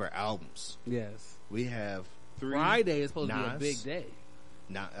for albums. Yes. We have 3. Friday is supposed to be a Nas. big day.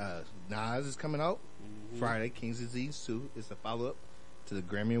 Nas is coming out Mm-hmm. Friday. King's Disease 2 is a follow up to the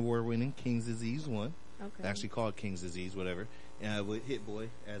Grammy Award winning King's Disease 1. Okay. Actually called King's Disease, whatever. With Hit Boy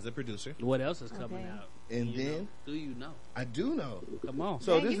as a producer. What else is coming Okay. out? And Do you then know? Do you know? I do know. Come on.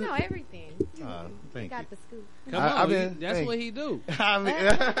 So Man, this you is know everything. You thank got you. the scoop. Come I on. mean, That's thank what you. he do.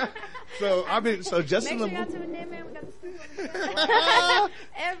 I mean, so Justin Make sure y'all Lamar. tune in, man. We got the scoop.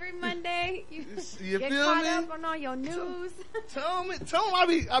 Every Monday, you get feel caught me? up on all your news. Tell them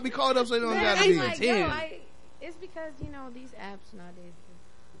I be caught up so they don't Man, gotta it's be. like, yo, 10. it's because, these apps nowadays,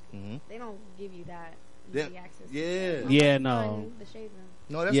 Mhm. they don't give you that Yeah. easy access. Yeah. Yeah, It's no. on the shade room.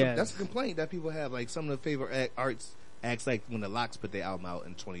 No, that's Yes. that's a complaint that people have. Like some of the favorite arts acts, like when the Lox put their album out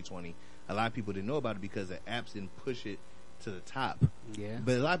in 2020, a lot of people didn't know about it because the apps didn't push it to the top. Yeah.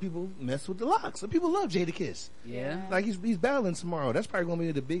 But a lot of people mess with the Lox. Some people love Jadakiss. Yeah. Like he's battling tomorrow. That's probably going to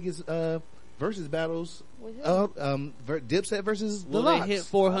be the biggest versus battles. With who? Dipset versus the Will Lox. they hit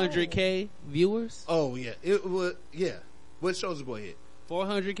 400K viewers? Oh yeah, it would. Yeah, what Soulja Boy hit?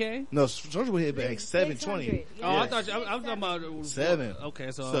 400K? No, Soulja Boy hit like 720. 600, yeah. Oh, I thought I was talking about 7.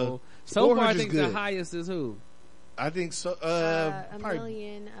 Okay, so So, so far I 400 is think the good. highest is who? I think so. A Probably,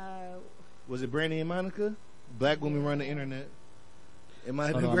 million. was it Brandy and Monica? Black women run the internet. It might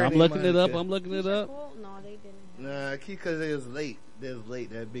have Hold been on, Brandy I'm looking and it up. Monica. I'm looking it Keisha up. Cole? No, they didn't. Have Nah, because it was late. It was late.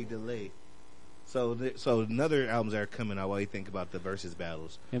 That big delay. So another albums that are coming out while you think about the versus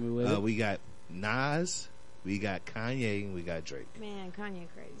battles. Hit me with it. We got Nas, we got Kanye, and we got Drake. Man, Kanye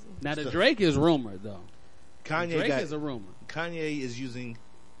crazy. Now the Drake is rumored though. Kanye Drake got is a rumor. Kanye is using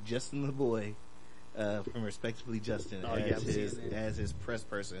Justin the Boy from Respectably Justin Oh, yeah, as I've his seen that. as his press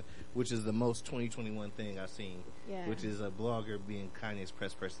person, which is the most 2021 thing I've seen. Yeah. Which is a blogger being Kanye's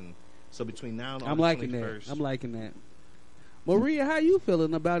press person. So between now and I'm the liking 21st, that. I'm liking that. Maria, how you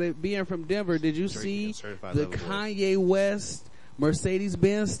feeling about it being from Denver? Did you Drake see being certified the lover boy. Kanye West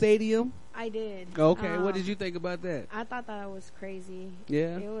Mercedes-Benz Stadium? I did. Okay, what did you think about that? I thought that was crazy.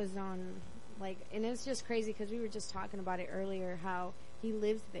 Yeah. It was on, like, and it's just crazy because we were just talking about it earlier, how he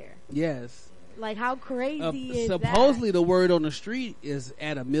lives there. Yes. Like, how crazy is supposedly that? the word on the street is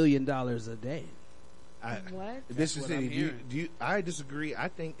at $1 million a day. What? This is what I'm do you, I disagree. I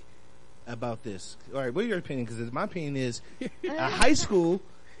think about this. All right, what's your opinion? Because my opinion is, at high school,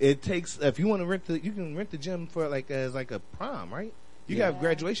 it takes, if you want to you can rent the gym for as a prom, right? You got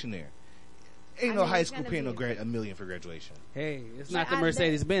graduation there. Ain't no high school paying $1 million for graduation. Hey, it's not the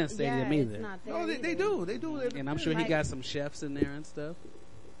Mercedes-Benz Stadium either. It's not No, there they do. They do it. And I'm sure he got some chefs in there and stuff.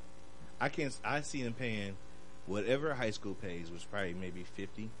 I see them paying whatever high school pays, was probably maybe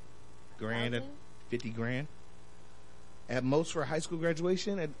 50 grand, 50 grand at most for a high school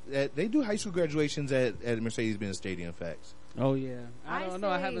graduation. They do high school graduations at Mercedes-Benz Stadium. Facts. Oh yeah, I don't know.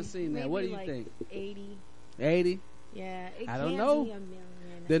 I haven't seen that. What do you think? 80. Yeah, I don't know. Be $1 million.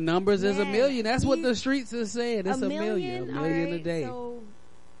 The numbers is $1 million. That's what the streets is saying. It's $1 million. $1 million right, a day. So,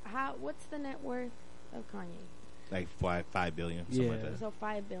 what's the net worth of Kanye? Like $5 billion, something like that. So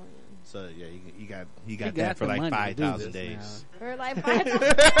 $5 billion. So yeah, he got that for like 5,000 days. For like 5,000.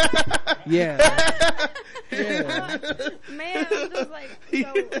 Yeah. Man, I'm just like,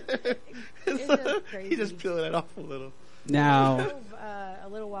 it's just crazy. He just peeling it off a little. Now, we drove, a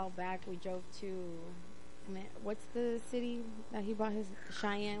little while back, we drove to, what's the city that he bought his,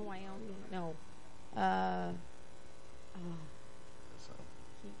 Cheyenne, Wyoming? No.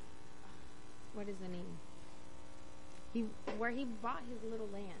 What is the name? Where he bought his little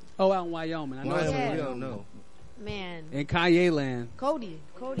land. Oh, out in Wyoming. I know. We don't know. Man. In Kanye land. Cody.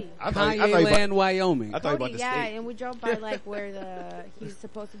 Kanye land, Wyoming. I thought about the state. And we drove by like where he's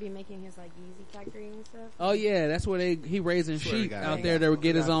supposed to be making his like Yeezy factory and stuff. Oh yeah, that's where he raising sheep out there to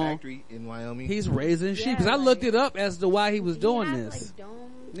get his own factory in Wyoming. He's raising sheep because I looked it up as to why he was doing this. Like,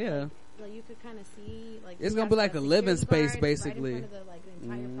 domes, yeah. Like you could kind of see like it's gonna be like a living space basically. Right in front of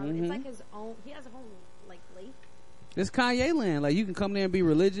the entire property. It's like his own. He has a whole like lake. It's Kanye land. Like you can come there and be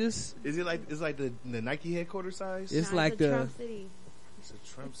religious. Is it like it's like the Nike headquarters size? It's like the Trump City. It's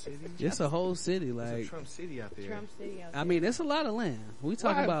a Trump City. It's a whole city. Like it's a Trump City out there. Trump City out there. I mean, it's a lot of land. We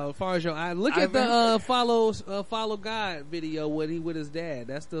talk about as far as your eye. Look at the follow God video with his dad.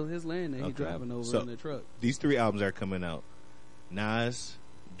 That's still his land that he's driving over in the truck. These 3 albums are coming out. Nas,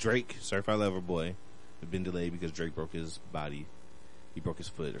 Drake, Certified Lover Boy have been delayed because Drake broke his body. He broke his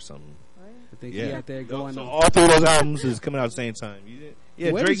foot or something. I think he out there going. So all 3 of those albums is coming out at the same time. You did?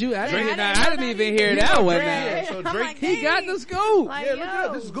 Yeah, Where Drake. Did you? I didn't even hear that one. Yeah, so Drake, he got the scoop. Like, yeah, look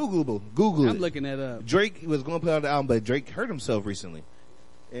up. This is Googleable. Google it. I'm looking that up. Drake was going to put out the album, but Drake hurt himself recently.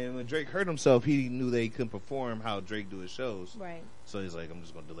 And when Drake hurt himself, he knew they couldn't perform how Drake do his shows. Right. So he's like, I'm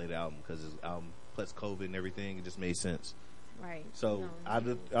just going to delay the album because his album plus COVID and everything, it just made sense. Right. So out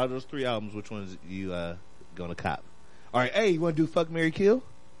of those 3 albums, which ones you going to cop? All right, hey, you want to do Fuck, Marry, Kill?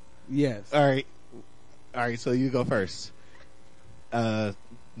 Yes. All right. So you go first.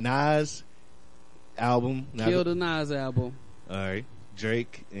 Nas album. Kill the Nas album. All right.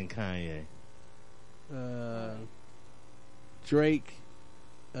 Drake and Kanye. Drake.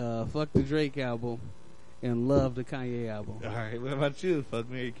 Fuck the Drake album, and love the Kanye album. All right. What about you? Fuck,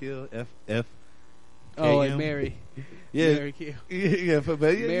 Marry, Kill. F. Oh, and Mary. Yeah. Mary Kill. Yeah, but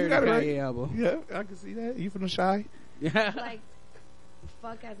Mary you got the it Kanye right. album. Yeah, I can see that. You from the Shy? Yeah. Like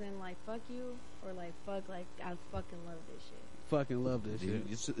fuck as in like fuck you, or like fuck like I fucking love this shit. Fucking love this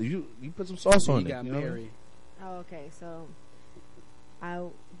shit. You put some sauce on it. He got you know? Mary. Oh, okay. So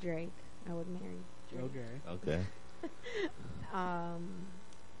Drake. I would marry Drake. Okay.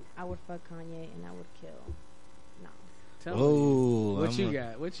 I would fuck Kanye and I would kill Nas. Tell me.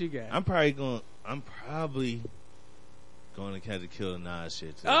 What you got? I'm probably going to catch a kill the Nas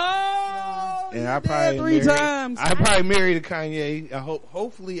shit too. Oh, and I probably 3 times. I probably marry the Kanye.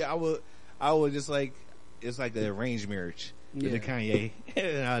 Hopefully I would just like it's like an arranged marriage with the Kanye,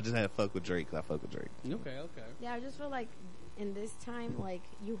 and I just have to fuck with Drake. I fuck with Drake. Okay. Yeah, I just feel like in this time, like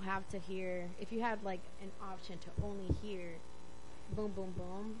you have to hear if you had like an option to only hear boom, boom,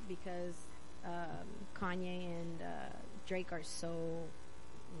 boom, because Kanye and Drake are so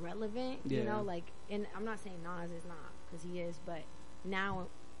relevant. Yeah. You know, like, and I'm not saying Nas is not, because he is, but now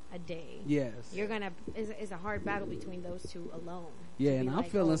a day, yes, you're gonna it's a hard battle between those 2 alone. Yeah, and I'm like,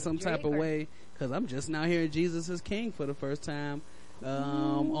 feeling some Drake type of way because I'm just now hearing Jesus is King for the first time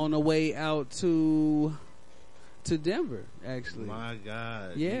on the way out to Denver. Actually, my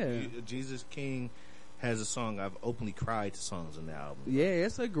God, yeah, Jesus King has a song. I've openly cried to songs on the album. Yeah,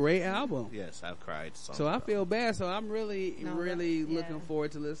 it's a great album. Yes, I've cried to songs. So I feel bad. So I'm really looking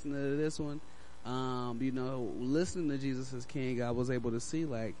forward to listening to this one. Listening to Jesus is King, I was able to see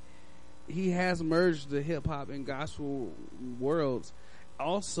like he has merged the hip hop and gospel worlds,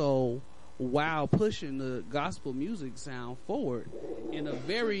 also while pushing the gospel music sound forward in a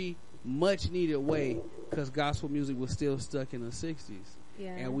very much needed way, because gospel music was still stuck in the 60s.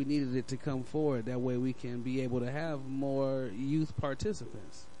 Yeah. And we needed it to come forward. That way we can be able to have more youth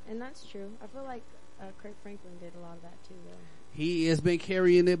participants. And that's true. I feel like Kirk Franklin did a lot of that too, though. He has been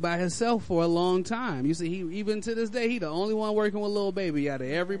carrying it by himself for a long time. You see, he even to this day, he the only one working with Lil Baby out of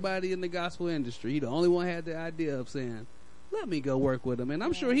everybody in the gospel industry. He the only one had the idea of saying, let me go work with him. And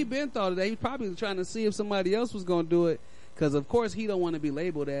I'm sure he been thought of that. He was probably trying to see if somebody else was going to do it, because of course he don't want to be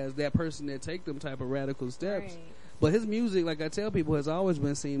labeled as that person that take them type of radical steps. Right. But his music, like I tell people, has always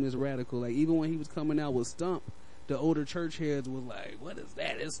been seen as radical. Like even when he was coming out with Stump, the older church heads was like, what is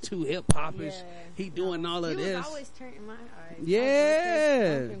that? It's too hip hopish. Yeah. He doing all of He this. was always turning my eyes.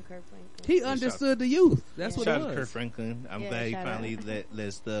 Yeah. Kirk Franklin. He understood the youth. That's what it Shout out was. to Kirk Franklin. I'm Yeah, glad he shout finally out. let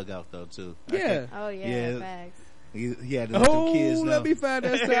his thug out though too. Yeah. Oh, yeah, Yeah. facts. He had to let them kids know. Let me find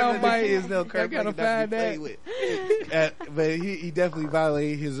that Let them sound bite. kids know I Kirk gotta Franklin not to find be that. played with. But he definitely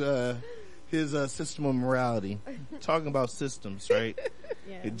violated his system of morality. Talking about systems, right?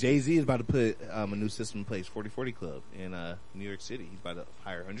 Yeah. Jay-Z is about to put a new system in place, 40/40 Club in New York City. He's about to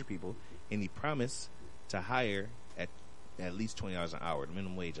hire 100 people, and he promised to hire at least $20 an hour. The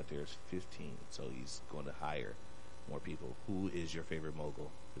minimum wage up there is 15, so he's going to hire more people. Who is your favorite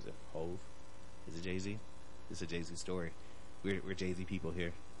mogul? Is it Hove? Is it Jay-Z? It's a Jay-Z story. We're Jay-Z people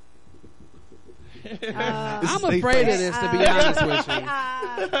here. I'm afraid of this, to be honest with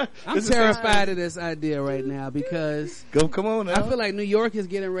you. I'm terrified of this idea right now because come on now. I feel like New York is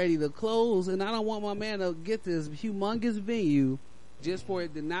getting ready to close, and I don't want my man to get this humongous venue just for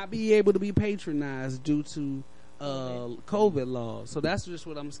it to not be able to be patronized due to COVID laws. So that's just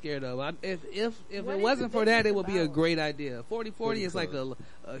what I'm scared of. If it wasn't for that, it would be a great idea. 40/40 is like a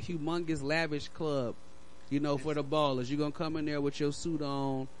humongous lavish club, you know, for the ballers. You're gonna come in there with your suit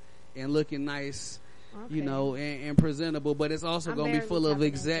on and looking nice, you know, and presentable, but it's also going to be full of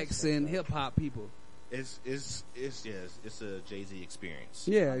execs and hip hop people. It's a Jay-Z experience.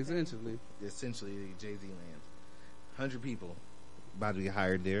 Yeah, essentially Jay-Z land. 100 people about to be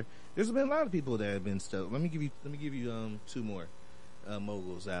hired there. There's been a lot of people that have been stuck. Let me give you two more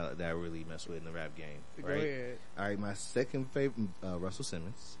moguls that I really mess with in the rap game. Right? Go ahead. All right, my second favorite, Russell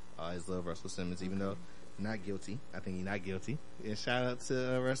Simmons. I always love Russell Simmons, even though not guilty. I think he's not guilty. And shout out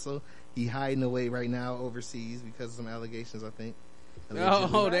to Russell. He hiding away right now overseas because of some allegations, I think.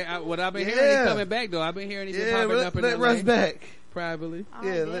 What I've been hearing, he's coming back though. I've been hearing he's been popping up in let LA. Russ back. Privately. Oh,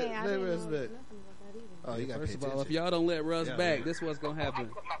 Yeah, dang, I let didn't Russ know back. nothing about that either. Oh, you got First of all, if y'all don't let Russ back, this is what's gonna happen.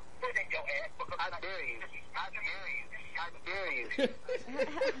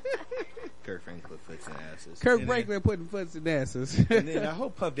 Kirk Franklin foots and asses. Kirk Franklin putting foots and asses. And then I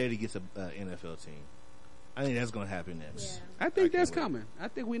hope Puff Daddy gets a NFL team. I think that's going to happen next. I think that's can't wait. coming. I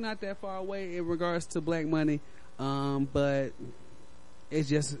think we're not that far away in regards to Black money, but it's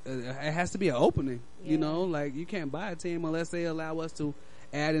just it has to be an opening. You know, like you can't buy a team unless they allow us to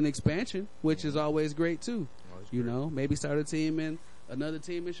add an expansion, which is always great too. You know, maybe start a team in another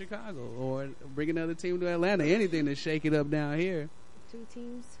team in Chicago or bring another team to Atlanta. Anything to shake it up down here. 2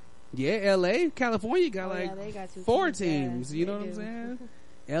 teams. Yeah, L.A., California got they got 2 4 teams. teams. Yeah, You know they what I'm do. saying?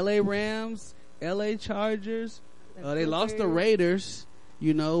 L.A. Rams, L.A. Chargers. The They lost the Clippers. Raiders,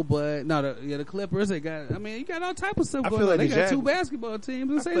 you know, but no, the Clippers. They got. I mean, you got all type of stuff I going feel on. like They the got 2 Jag- basketball teams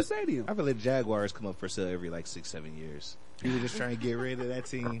in the same stadium. I feel like Jaguars come up for sale every like 6-7 years. People just trying to get rid of that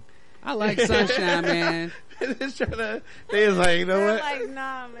team. I like Sunshine, man. Just trying to. They was like, you know They're what? like,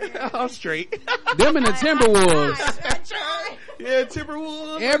 nah, man. I'm straight. Them and the Timberwolves. Yeah,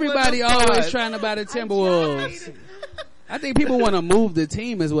 Timberwolves. Everybody Like, always trying to buy the Timberwolves. I think people want to move the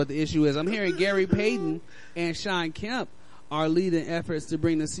team is what the issue is. I'm hearing Gary Payton and Sean Kemp are leading efforts to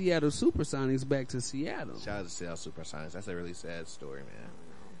bring the Seattle Supersonics back to Seattle. Shout out to Seattle Supersonics. That's a really sad story, man.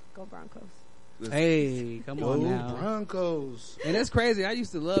 Go Broncos. Hey, come on now. Broncos. And that's crazy. I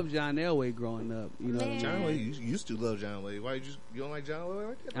used to love John Elway growing up. You know what I mean? John Wayne, you used to love John Wayne. Why you don't like John Wayne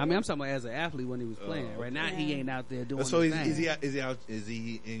like that? I mean, I'm talking about as an athlete when he was playing. Right now, he ain't out there doing. So his is thing.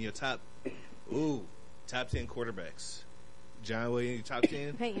 he in your top 10 quarterbacks? John Wayne in your top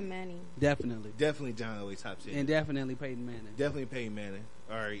 10? Peyton Manning. Definitely, Definitely John Wayne top 10. and definitely Peyton Manning. Definitely Peyton Manning.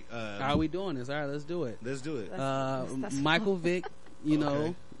 All right. How are we doing this? All right, let's do it. Let's do it. That's Michael Vick, you know,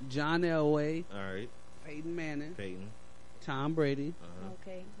 Okay. John Elway, All right. Peyton Manning, Peyton. Tom Brady.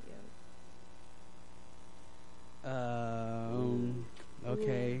 Okay.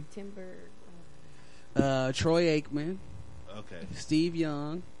 Okay. Timber. Troy Aikman, Okay. Steve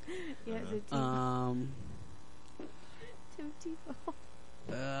Young. Yeah, the team. Um, Tim Tebow.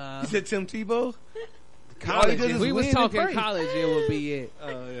 You said Tim Tebow? College. All he If does we is was win and talking pray. college, it would be it.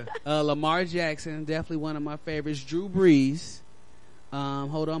 Lamar Jackson, definitely one of my favorites. Drew Brees.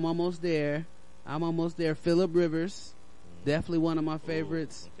 Hold on, I'm almost there. Phillip Rivers, definitely one of my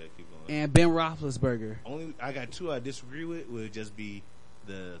favorites. Okay, keep going. And Ben Roethlisberger. Only I got two I disagree with would just be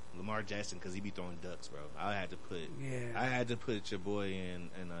the Lamar Jackson because he be throwing ducks, bro. I had to put your boy in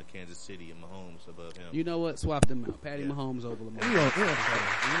Kansas City and Mahomes above him. You know what? Swap them out. Patty Mahomes over Lamar. You know the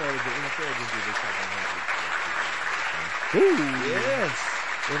NFL just did this Ooh. Yes.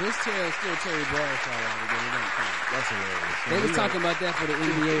 Well, this chair is still Terry Bradshaw out again. It don't count. That's hilarious. They was talking about that for the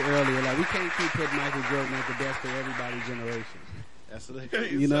NBA earlier. Like, we can't keep putting Michael Jordan at the best for everybody's generation. That's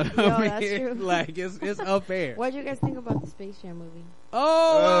hilarious. You know what Yo, I mean? that's true. Like, it's unfair. What did you guys think about the Space Jam movie?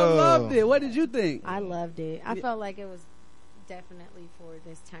 Oh, I loved it. What did you think? I loved it. I felt like it was definitely for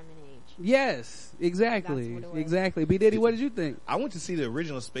this time and age. Yes, exactly. That's what it was. Exactly. B. Diddy, what did you think? I went to see the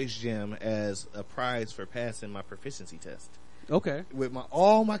original Space Jam as a prize for passing my proficiency test. Okay. With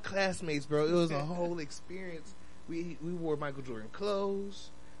all my classmates, bro. It was a whole experience. We wore Michael Jordan clothes.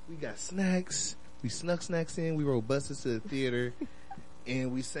 We got snacks. We snuck snacks in. We rode buses to the theater.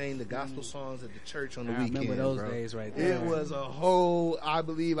 And we sang the gospel songs at the church on the weekend. Remember those bro. days right there. It was a whole I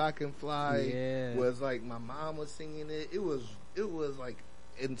Believe I Can Fly. Yeah. Was like my mom was singing it. It was like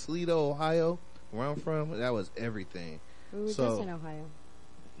in Toledo, Ohio, where I'm from. That was everything. We were So- just in Ohio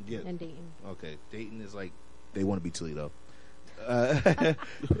Yeah. and Dayton. Okay. Dayton is like they want to be Toledo. And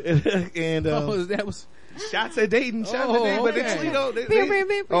that was shots at Dayton, but okay. in Toledo.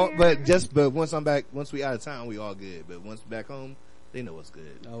 But once we out of town, we all good. But once back home, they know what's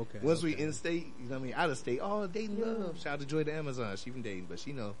good. Okay. Once we in state, you know what I mean, out of state, Dayton love. Shout out to Joy to Amazon. She from Dayton, but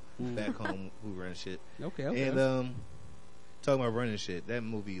she know back home who run shit. Okay. And talking about running shit, that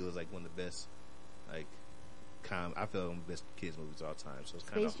movie was like one of the best, like, I feel one of the best kids movies of all time. So it's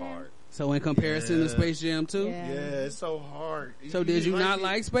kind of Space Jam? hard. So in comparison to Space Jam 2? Yeah. Yeah, it's so hard. So did you not it,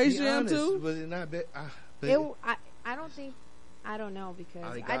 like Space be Jam honest, 2? Was it not bad? I don't know because I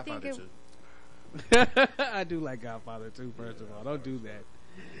like I think Godfather it. 2. I do like Godfather 2, first of all. Don't do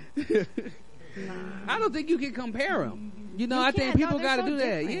that. I don't think you can compare them. You know, You I think can't. No, people they're got to so do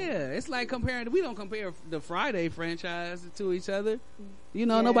that. different. Yeah, it's like comparing. We don't compare the Friday franchise to each other. You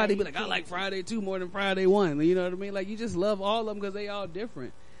know, Yeah, nobody be you like, I can't. like Friday 2 more than Friday 1. You know what I mean? Like, you just love all of them because they all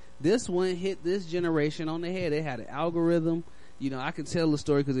different. This one hit this generation on the head. It had an algorithm. You know, I can tell the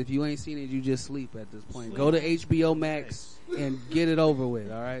story because if you ain't seen it, you just sleep at this point. Go to HBO Max and get it over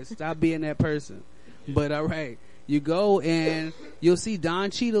with, all right? Stop being that person. But, all right, you go and you'll see Don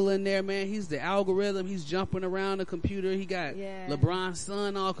Cheadle in there, man. He's the algorithm. He's jumping around the computer. He got LeBron's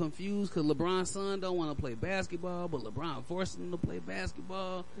son all confused because LeBron's son don't want to play basketball, but LeBron forced him to play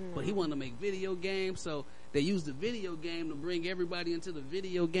basketball. But he wanted to make video games, so they used the video game to bring everybody into the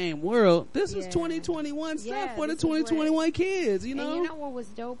video game world. This is 2021 stuff for the 2021 kids, you know? And you know what was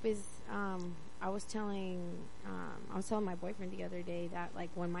dope is I was telling my boyfriend the other day that like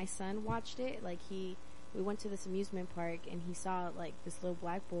when my son watched it, like we went to this amusement park and he saw like this little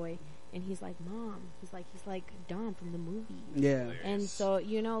black boy and he's like, Mom, he's like Dom from the movie. Yeah. And so,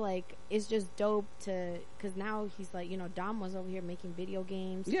 you know, like it's just dope cause now he's like, you know, Dom was over here making video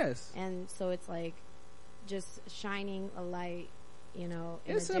games. Yes. And so it's like just shining a light, you know,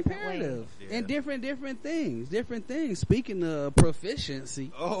 in It's a different imperative. way. And different things. Speaking of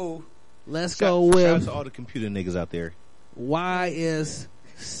proficiency. Let's go Shout out with to all the computer niggas out there. why is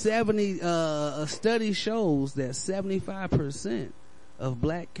 70 a study shows that 75% of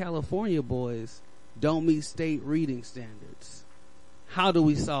black California boys don't meet state reading standards. How do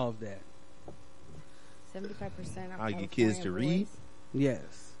we solve that? 75% of How you get kids to read?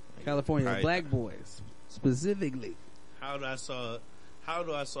 Yes. California All right. black boys specifically. How do I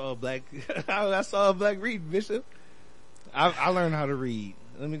solve black reading, Bishop? I learned how to read.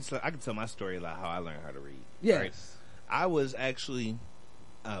 I can tell my story about how I learned how to read. Yes. Right? I was actually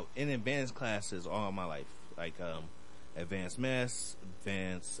in advanced classes all my life, like advanced math,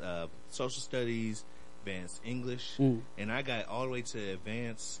 advanced social studies, advanced English, and I got all the way to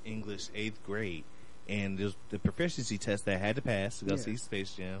advanced English 8th grade. And there's the proficiency test that I had to pass to go see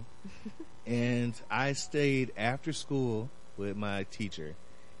Space Jam. And I stayed after school with my teacher,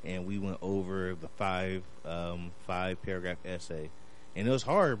 and we went over the five paragraph essay. And it was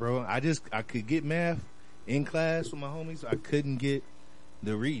hard, bro. I could get math in class with my homies. I couldn't get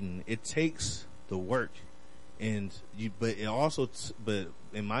the reading. It takes the work, but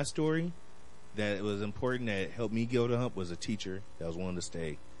in my story, that it was important that helped me get over the hump was a teacher that was willing to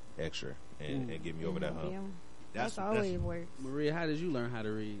stay extra and get me over that hump. Yeah. That's always works. Maria, how did you learn how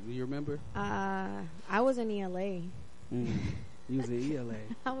to read? Do you remember? I was in ELA. You was in ELA.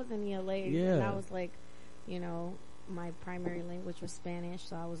 I was in ELA. Yeah. And I was like, you know, my primary language was Spanish,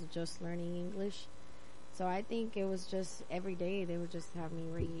 so I was just learning English. So I think it was just every day they would just have me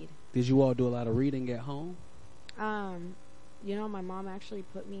read. Did you all do a lot of reading at home? You know, my mom actually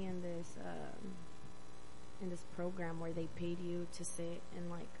put me in this program where they paid you to sit and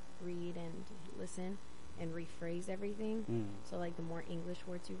like read and listen and rephrase everything. So like the more English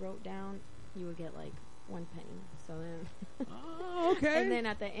words you wrote down, you would get like 1 penny. So then Oh, okay. and then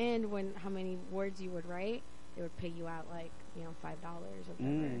at the end, when how many words you would write, they would pay you out like, you know, $5 or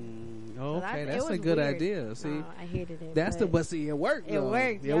whatever. Okay, it that's a was good weird. idea. See, No, I hated it. that's but see, it worked. It though.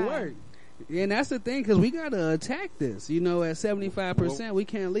 worked, It yeah. worked. And that's the thing, because we gotta attack this. You know, at 75%, we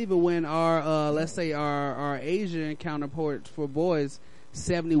can't leave it when our let's say our Asian counterparts for boys,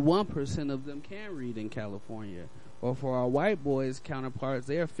 71% of them can read in California, or for our white boys counterparts,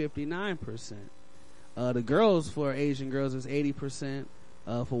 they are 59%. The girls for Asian girls is 80%.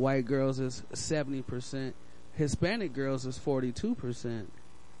 For white girls is 70%. Hispanic girls is 42%.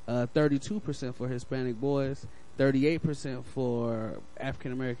 32% for Hispanic boys. 38% for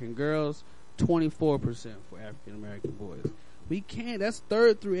African American girls. 24% for African American boys. We can't. That's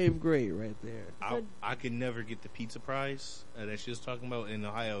 3rd through 8th grade right there. I could never get the pizza prize that she was talking about. In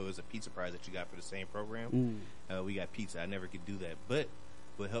Ohio, it was a pizza prize that you got for the same program. We got pizza. I never could do that. But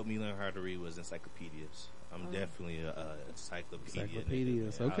what helped me learn how to read was encyclopedias. I'm definitely a encyclopedia.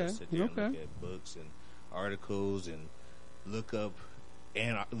 Encyclopedias, nigga. okay. I would sit there and Okay. look at books and articles and look up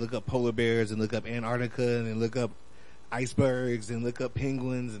polar bears and look up Antarctica and then look up icebergs and look up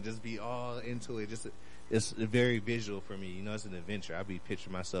penguins and just be all into it. It's very visual for me. You know, it's an adventure. I be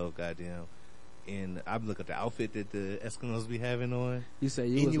picturing myself, goddamn, and I look at the outfit that the Eskimos be having on. You say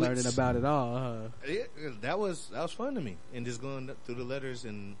you was learning about it all, huh? That was fun to me, and just going through the letters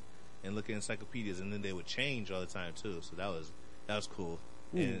and looking at encyclopedias, and then they would change all the time too. So that was cool.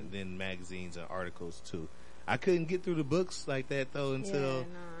 And then magazines and articles too. I couldn't get through the books like that though until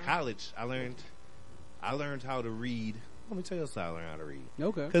college. I learned how to read. Let me tell you how I learned how to read.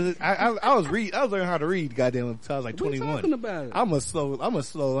 Okay. Because I was learning how to read, goddamn, until I was like 21. What talking about it? I'm a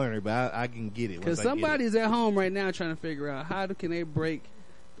slow learner, but I can get it. Because somebody's at home right now trying to figure out how can they break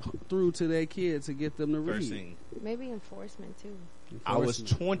through to their kids to get them to read. First thing, Maybe enforcement too. I was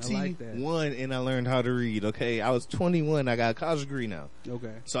 21 and I learned how to read. Okay, I was 21. I got a college degree now.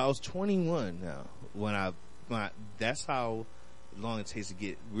 Okay. So I was 21 now when that's how long it takes to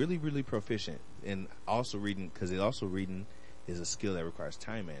get really, really proficient. And also reading, because reading is a skill that requires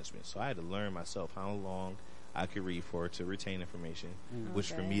time management. So I had to learn myself how long I could read for to retain information,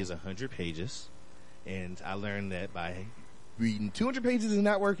 which for me is 100 pages. And I learned that by reading 200 pages and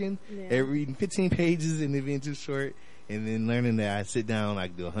not working, and reading 15 pages and it being too short, and then learning that I sit down, I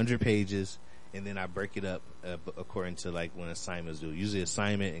do 100 pages, and then I break it up according to like when assignments do. Usually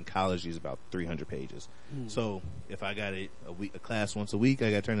assignment in college is about 300 pages. So if I got a class once a week, I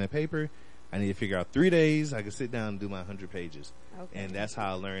got to turn in a paper. I need to figure out 3 days. I can sit down and do my 100 pages. Okay. And that's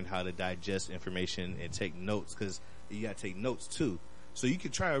how I learned how to digest information and take notes, because you got to take notes too. So you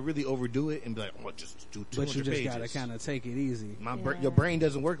could try to really overdo it and be like, oh, just do 200 pages. But you just got to kind of take it easy. Your brain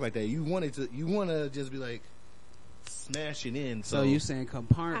doesn't work like that. You want to just be like, smash it in. So you saying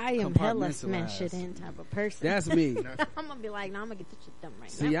I am hella smash it in type of person. That's me. I'm gonna be like, no, I'm gonna get this shit done right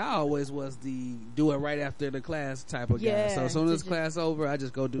See, now. I always was the do it right after the class type of guy. So as soon as class over, I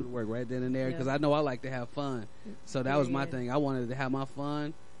just go do the work right then and there, because I know I like to have fun. So that was my thing. I wanted to have my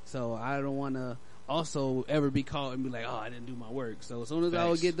fun. So I don't want to also ever be caught and be like, oh, I didn't do my work. So as soon as I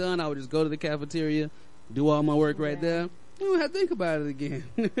would get done, I would just go to the cafeteria, do all my work right there. You don't have to think about it again.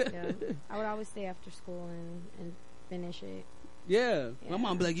 I would always stay after school and finish it. Yeah. My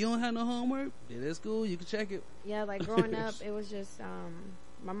mom be like, you don't have no homework? Did at school, you can check it. Yeah, like growing up, it was just,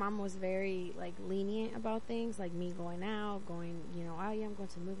 my mom was very like lenient about things, like me going out, you know, oh yeah, I'm going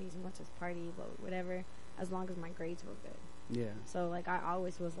to the movies, I'm going to this party, but whatever, as long as my grades were good. Yeah. So like I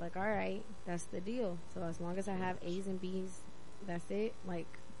always was like, all right, that's the deal. So as long as I have A's and B's, that's it. Like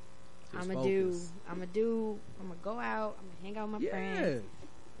I'm gonna go out, I'm gonna hang out with my friends.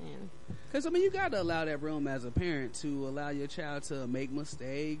 Because, I mean, you got to allow that room as a parent to allow your child to make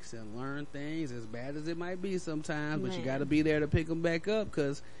mistakes and learn things, as bad as it might be sometimes. But you got to be there to pick them back up,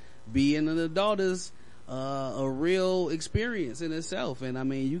 because being an adult is a real experience in itself. And, I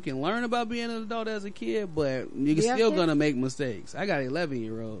mean, you can learn about being an adult as a kid, but you're still going to make mistakes. I got an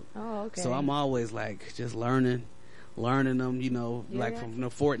 11-year-old. Oh, okay. So I'm always, like, just learning them, you know, from the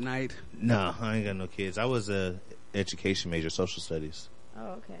Fortnite. No, I ain't got no kids. I was a education major, social studies.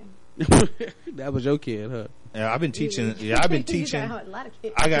 Oh, okay. That was your kid, huh? Yeah, I've been teaching. Yeah, I've been teaching. You got a lot of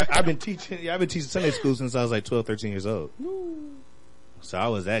kids. I've been teaching. Yeah, I've been teaching Sunday school since I was like 12, 13 years old. So I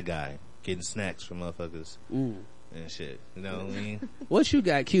was that guy getting snacks from motherfuckers and shit. You know what I mean? What you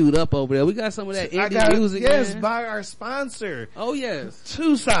got queued up over there? We got some of that indie music. Yes, man. by our sponsor. Oh yes,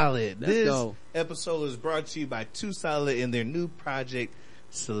 Too Solid. Let's This go. episode is brought to you by Too Solid and their new project,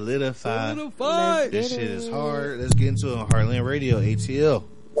 Solidify. Solidified. This shit is hard. Let's get into it on Heartland Radio, ATL.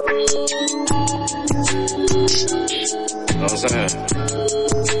 You know what I'm saying?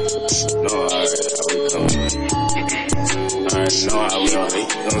 No, alright, how we coming? Alright, know how we are, you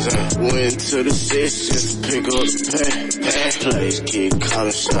know what I'm saying? Went to the six just to pick up the pen. Plays kid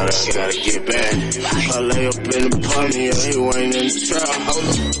calling shot, I gotta get back. I lay up in the party, yeah, he ain't in the trap.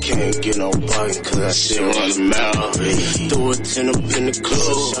 Can't get no bargain cause I shit run the mouth. Threw a 10 up in the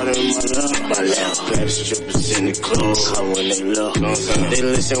club, shot in my lap. Bad strippers in the club, come when they look. Know what I'm saying? They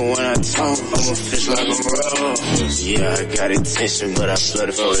listen when I talk, I'm a fish like a roll. Yeah, I got attention, but I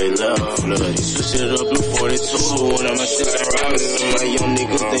flooded before they love. Switch it up in 42 when I'm a shit like Robinson. My young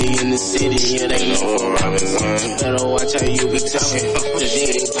niggas, they in the city, yeah, they know for Robinson. Better watch how you be talking, cause you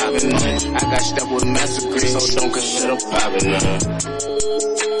ain't poppin' nothing. I got stuck with massacre, so don't consider poppin'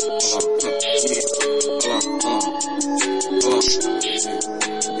 nothing.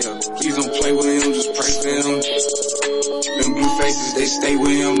 Please don't play with him, just pray for him. Them blue faces, they stay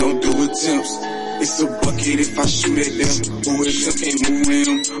with him, don't do attempts. It's a bucket if I shoot at them. Who is him, can't move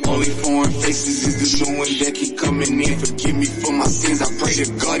him. Only foreign faces is the new one that keep coming in. Forgive me for my sins, I pray to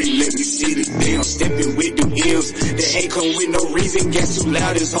God he let me see the day I'm stepping with them M's. The hate come with no reason, gas too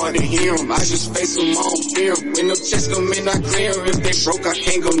loud, it's hard to hear them. I just face them, I don't fear them. When them chests come in, I clear them. If they broke, I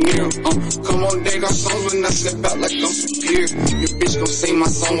can't go near them. Come on, they got songs when I step out like I'm superior. Your bitch gon' sing my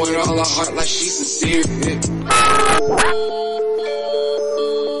song with all her heart like she's sincere.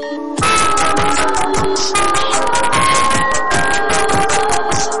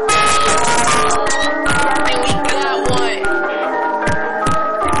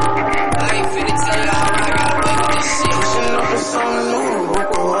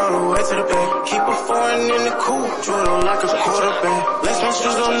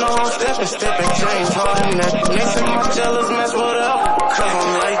 Stepping James Harden that makes my jealous mess whatever, cause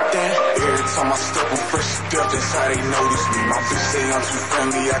I'm like that. Every time I step on fresh step, that's how they notice me. My bitch say I'm too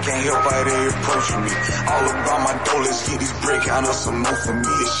friendly, I can't help how they approaching me. All about my dough, let's get this break out of some more for me.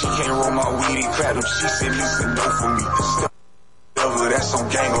 If she can't roll my weed and crack them, she said listen, no for me. Step over, that's some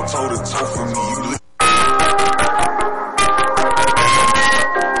gang, go toe to toe for me.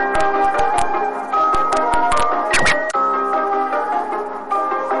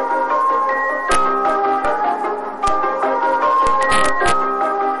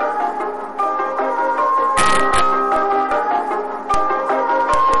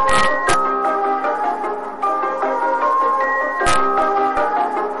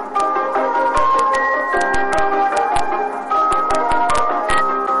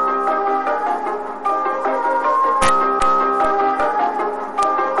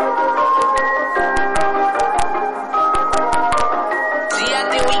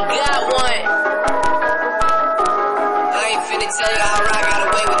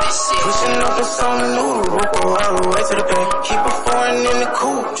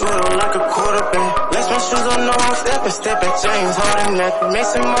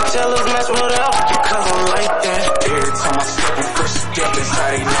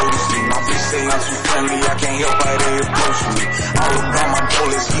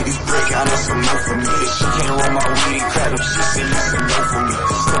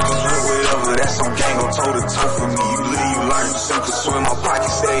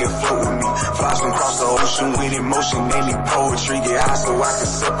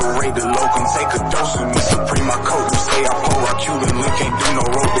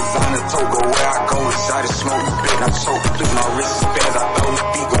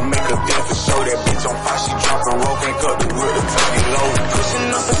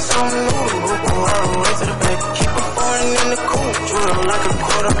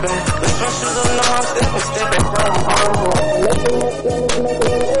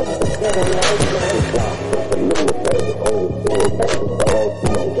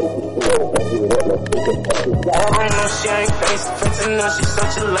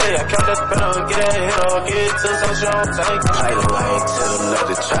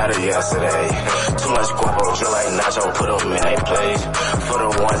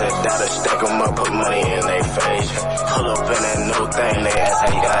 You pull up in that new thing, they ask how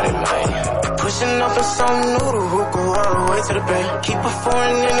you got it, man. Pushing up in some noodle who go all the way to the bank. Keep a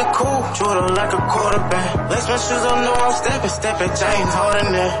foreign in the cool, Jordan like a quarterback. Lace my shoes on, know I'm stepping James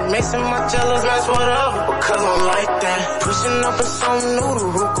Harden there. Mixing my jealous mess, whatever, because I'm like that. Pushing up in some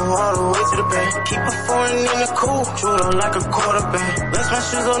noodle who go all the way to the bank. Keep a foreign in the cool, Jordan like a quarterback. Lace my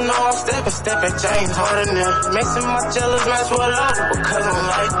shoes on, know I'm stepping James Harden there. Mixing my jealous mess, whatever, because I'm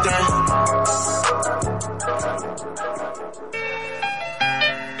like that.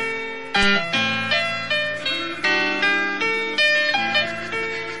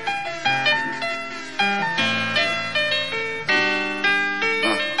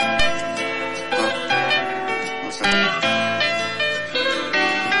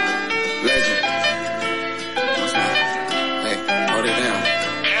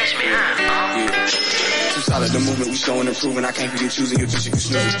 The movement we showing improving. I can't forget choosing you just you can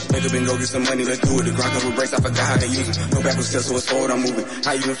snooze. Wake up and go get some money, let's do it. The grind cover breaks, I forgot how to use it. No backwards step, so it's forward, I'm moving.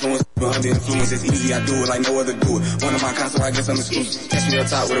 How you influence, but under influence, it's easy, I do it like no other do it. One of my concerts, I guess I'm exclusive. Catch me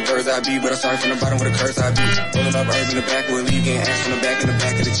up top with a bird's eye view, but I started from the bottom with a curse I be. Rolling up herbs in the back with a lead, getting ass from the back in the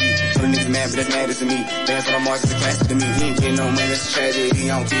back of the Jeep. Some niggas mad, but that's mad as to me. Dance on the march is a classic to me. He ain't getting no money, that's a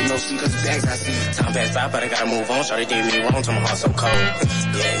tragedy. I don't keep no sleep, cause the bags I see. Time passed by, but I gotta move on. Shawty did me wrong, till my heart so cold.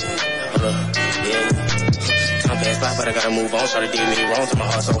 Yeah, hold up, yeah. Time passed by, but I gotta move on. Shawty did me wrong, till my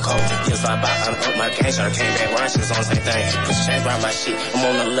heart so cold. Years fly by, I'm up my game. Shawty came back round, she was on the same thing. Push the chains around my shit, I'm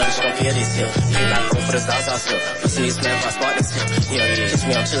on the level, she gon' peel this hill. Pay by four for the sauce, I'll slip. Listen to these smells, I spark this hill. Yeah, kiss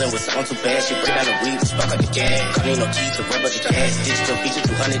me, I'm chillin' with something too bad. She break down the weed, spark like the gas. Call me no keys to rub up the gas. Digital feature,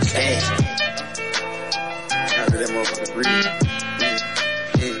 200 cash. After that motherfucker breathe.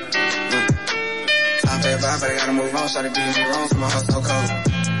 Time passed by, but I gotta move on. Shawty did me wrong, so my heart so cold.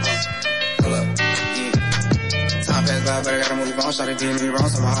 Hold up. Time passed by, but I gotta move on. Shawty did me wrong,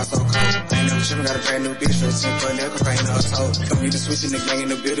 so my heart so cold. I ain't never trippin', got a brand new bitch, so it's simple, nigga, cocaine in her toe. Don't be the switching the gang in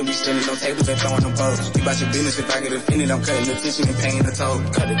the building, we standing on tables and throwing them bows. Keep out your business, if I get offended, I'm cutting the attention and paying the toll.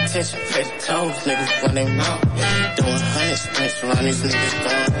 Cut attention, pay the tolls, niggas run their mouth. Doing hundred sprints around these niggas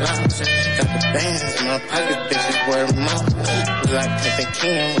throwing loud. Got the bands in my pocket, bitches word of mouth. Like Pippin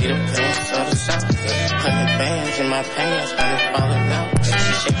King, we the pimps of the south. 100 bands in my pants, I'm falling out. She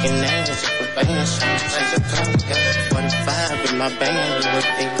shaking ass, just for bands, trying to change the color. 45 in my band, we look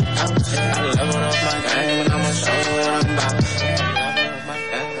deep out. I leveled up my game and I'ma show you what I'm about. Leveled up my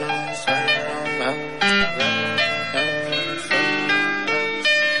game and I'ma show you what I'm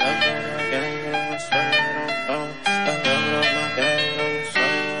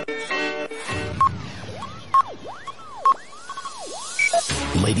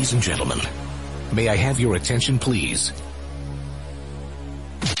about. Ladies and gentlemen, may I have your attention, please?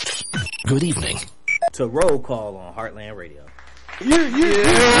 Good evening. To Roll Call on Heartland Radio. Welcome back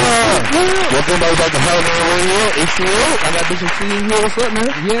to Heartland Radio. It's you. I got Bishop C in here. What's up, man?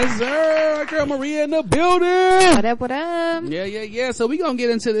 Yes, sir. Girl Maria in the building. What up, what up? Yeah. So we gonna get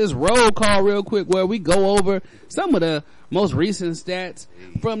into this roll call real quick where we go over some of the most recent stats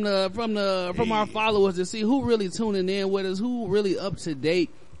from our followers to see who really tuning in with us, who really up to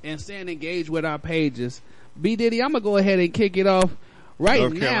date and staying engaged with our pages. B Diddy, I'm gonna go ahead and kick it off right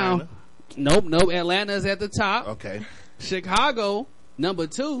North now. Carolina. Nope. Atlanta's at the top. Okay. Chicago, number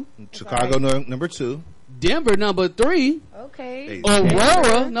 2. Chicago, number 2. Denver, number 3. Okay.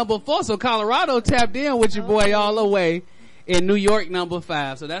 Aurora, number 4. So Colorado tapped in with your boy all the way. In New York, number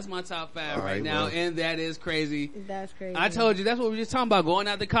 5. So that's my top 5 right now. Well. And that is crazy. That's crazy. I told you, that's what we were just talking about. Going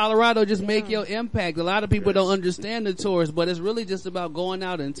out to Colorado, just make your impact. A lot of people don't understand the tours, but it's really just about going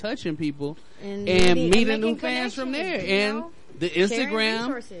out and touching people and meeting new fans from there. And the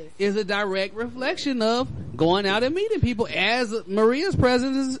Instagram is a direct reflection of going out and meeting people, as Maria's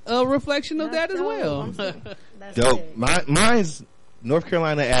presence is a reflection of that as well. Dope. Mine's North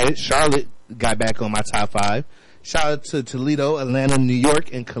Carolina added. Charlotte got back on my top 5. Shout out to Toledo, Atlanta, New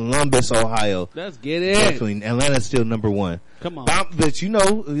York, and Columbus, Ohio. Let's get it. Definitely. Atlanta's still number 1. Come on. But you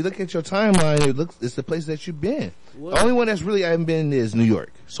know, if you look at your timeline, it's the place that you've been. What? The only one that's really I haven't been is New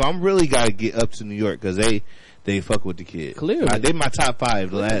York. So I'm really got to get up to New York because they fuck with the kid. Clearly. They my top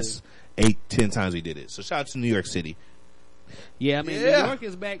 5 the last 8-10 times we did it. So shout out to New York City. Yeah, I mean, New York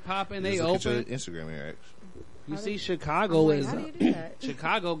is back popping. They Look open. at your Instagram here, actually. You see Chicago is, how do you do that?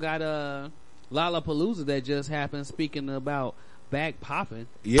 Chicago got Lollapalooza that just happened. Speaking about back popping.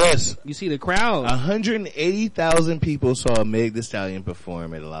 Yes. You see the crowd. 180,000 people saw Meg Thee Stallion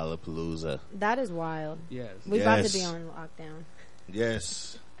perform at Lollapalooza. That is wild. Yes. We're about to be on lockdown.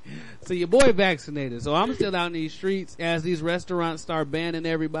 Yes. So your boy vaccinated. So I'm still out in these streets as these restaurants start banning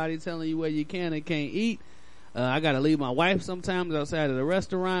everybody, telling you where you can and can't eat. I gotta leave my wife sometimes outside of the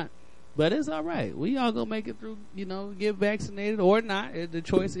restaurant. But it's all right. We all gonna make it through, get vaccinated or not. The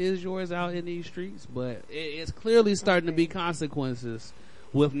choice is yours out in these streets. But it's clearly starting to be consequences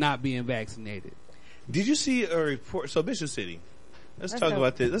with not being vaccinated. Did you see a report? So Bishop City. Let's talk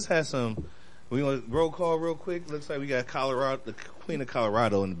about this. Let's have some. We want to roll call real quick. Looks like we got the Queen of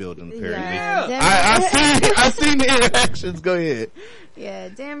Colorado in the building. Apparently, I seen the interactions. Go ahead. Yeah,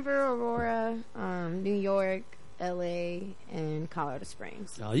 Denver, Aurora, New York, LA, and Colorado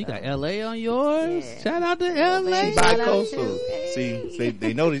Springs. Oh, you got LA on yours? Yeah. Shout out to LA. She bi-coastal. See,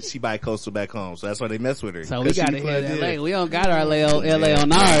 they know that she bi-coastal back home, so that's why they mess with her. So we got to hit LA. We don't got our LA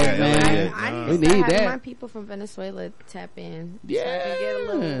on ours, man. We need that. My people from Venezuela tap in. Yeah. So I can get a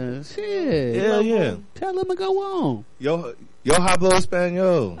little, shit. Hell yeah. Tell them to go on. Yo hablo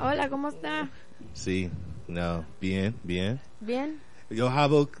español. Hola, ¿cómo está? Sí. No. Bien. Bien. Yo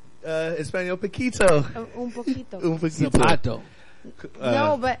hablo español poquito. Un poquito. Un poquito. Zapato.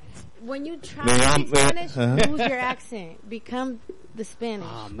 No, but when you try to speak Spanish, lose your accent. Become the Spanish.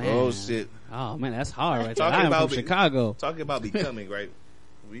 Oh, man. Oh, shit. Oh, man, that's hard right there. Talking about from Chicago. Talking about becoming, right?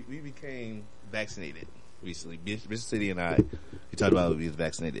 We became vaccinated recently. Bishop City and I, we talked about being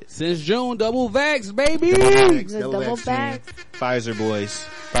vaccinated. Since June, double vax, baby. Double vax. Pfizer boys.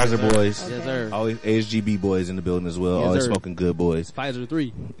 Okay. Yes, sir. Always ASGB boys in the building as well. Yes, always sir. smoking good boys. Pfizer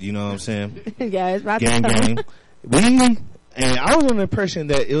 3. You know what I'm saying? Yeah, it's about gang. And I was under the impression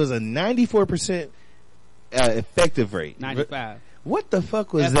that it was a 94% effective rate. 95. What the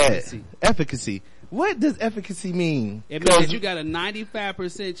fuck was Efficacy. that? Efficacy. What does efficacy mean? It means that you got a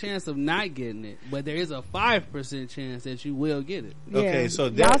 95% chance of not getting it, but there is a 5% chance that you will get it. Yeah. Okay, so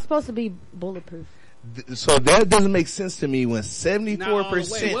y'all supposed to be bulletproof. So that doesn't make sense to me when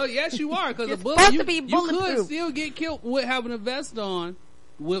 74%. Well, yes, you are, because a bullet, supposed you to be could bulletproof. still get killed with having a vest on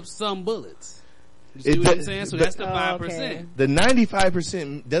with some bullets. You see what I'm saying? So that's the 5%. Okay. The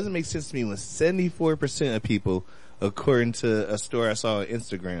 95% doesn't make sense to me when 74% of people, according to a story I saw on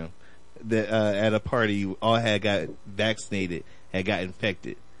Instagram, that at a party all had got vaccinated, had got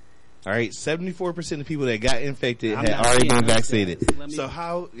infected. All right, 74% of people that got infected had already been vaccinated. So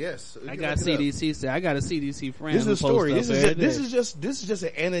how? Yes, I got CDC. I got a CDC friend. This is a story. This is just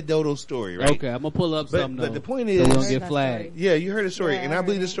an anecdotal story, right? Okay, I'm gonna pull up something. But the point is, we don't get flagged. Yeah, you heard the story, Yeah, and I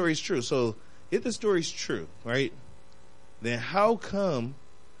believe the story is true. So if the story's true, right, then how come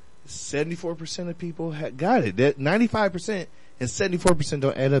 74% of people got it? That 95% and 74%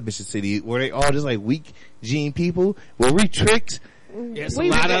 don't add up, Bishop City. Were they all just like weak gene people? Were we tricked? Yes, Did a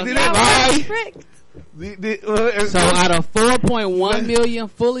lot of. they lie? Tricked. So out of 4.1 million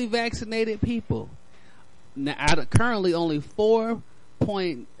fully vaccinated people, now out of currently only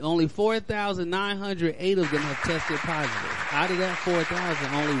 4,908 of them have tested positive. Out of that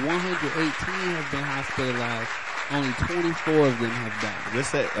 4,000, only 118 have been hospitalized. Only 24 of them have died.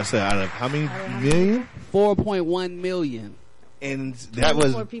 What's that? I said out of how many million? 4.1 million. And that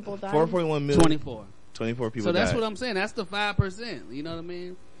was 4.1 million. 24. 24 people So that's died. what I'm saying. That's the 5%. You know what I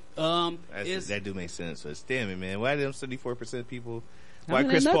mean? That do make sense. So damn it, man. Why them 74% people? I Why mean,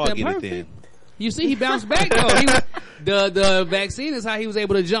 Chris ain't Paul nothing get perfect. it then? You see, he bounced back though. The vaccine is how he was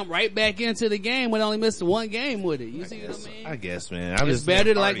able to jump right back into the game when only missed one game with it. You see what I mean? I guess, man. It's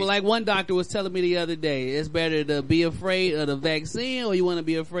better, like one doctor was telling me the other day, it's better to be afraid of the vaccine or you want to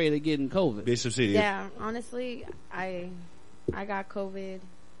be afraid of getting COVID. Bishop City. Yeah, honestly, I got COVID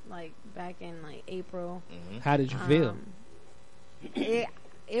like back in like April. How did you feel?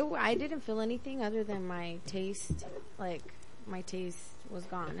 I didn't feel anything other than my taste. Like my taste was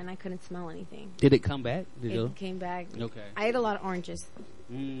gone and I couldn't smell anything. Did it come back? It came back. Okay. I ate a lot of oranges.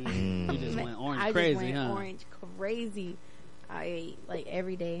 You just went orange I crazy, just went huh? orange crazy. I ate like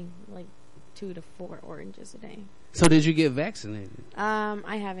every day, like 2 to 4 oranges a day. So did you get vaccinated?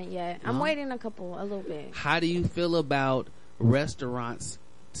 I haven't yet. I'm waiting a little bit. How do you feel about restaurants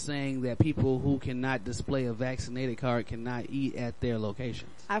saying that people who cannot display a vaccinated card cannot eat at their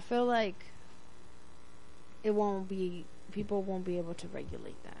locations? I feel like people won't be able to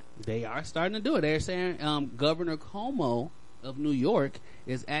regulate that. They are starting to do it. They're saying Governor Cuomo of New York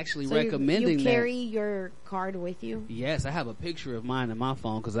is actually recommending you carry your card with you. Yes, I have a picture of mine in my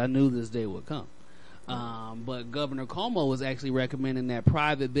phone because I knew this day would come. But Governor Cuomo was actually recommending that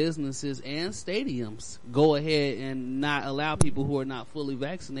private businesses and stadiums go ahead and not allow people who are not fully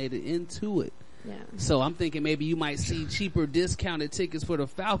vaccinated into it. Yeah. So I'm thinking maybe you might see cheaper discounted tickets for the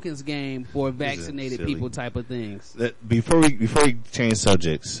Falcons game for vaccinated people type of things. Before we change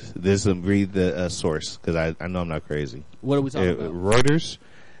subjects, read the source because I know I'm not crazy. What are we talking about?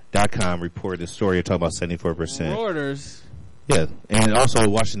 Reuters.com reported a story talking about 74%. Reuters. Yeah, and also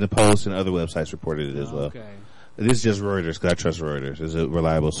Washington Post and other websites reported it as well. Okay. This is just Reuters, because I trust Reuters. It's a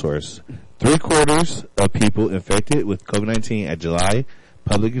reliable source. 3/4 of people infected with COVID-19 at July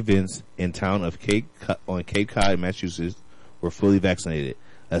public events in town of Cape Cod, Massachusetts, were fully vaccinated.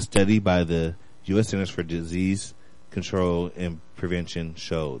 A study by the U.S. Centers for Disease Control and Prevention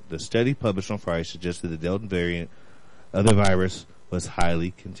showed. The study published on Friday suggested the Delta variant of the virus was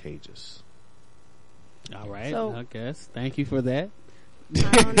highly contagious. All right, I guess. Thank you for that. Now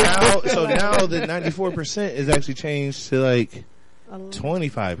the 94% is actually changed to like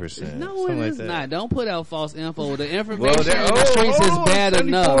 25%. No, it is not. Don't put out false info. The information Well, in the streets is bad 74.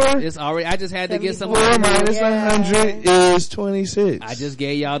 enough. It's already. I just had to get some. 4 minus 100 is 26. I just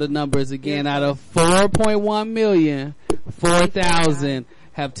gave y'all the numbers again. Out of 4.1 million, 4,000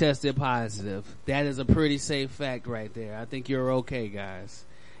 have tested positive. That is a pretty safe fact right there. I think you're okay, guys.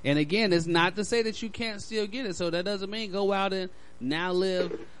 And again, it's not to say that you can't still get it. So that doesn't mean go out and now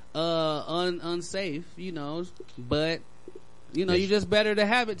live unsafe, you know. But you know, you're just better to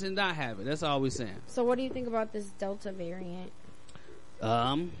have it than not have it. That's all we're saying. So what do you think about this Delta variant?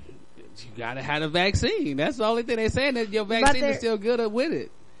 You gotta have a vaccine. That's the only thing they're saying, that your vaccine is still good with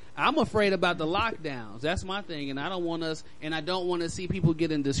it. I'm afraid about the lockdowns. That's my thing, and I don't want to see people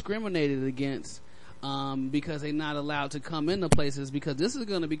getting discriminated against because they're not allowed to come into places, because this is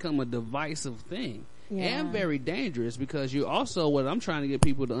going to become a divisive thing. And very dangerous, because you also, what I'm trying to get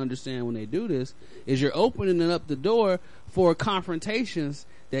people to understand when they do this, is you're opening up the door for confrontations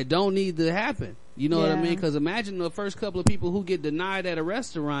that don't need to happen. You know what I mean? Because imagine the first couple of people who get denied at a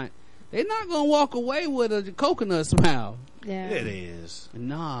restaurant, they're not going to walk away with a coconut smile. Yeah. It is.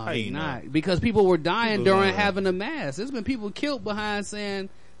 No, it's not. Because people were dying during having a mask. There's been people killed behind saying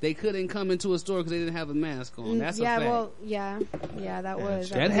they couldn't come into a store because they didn't have a mask on. That's a fact. That was.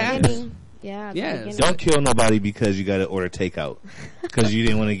 That happens. Yeah. Don't kill nobody because you got to order takeout because you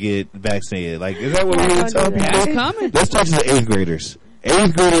didn't want to get vaccinated. Like, is that what we were telling people? Let's talk to the 8th graders.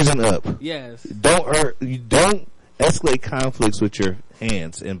 8th graders and up. Yes. Don't escalate conflicts with your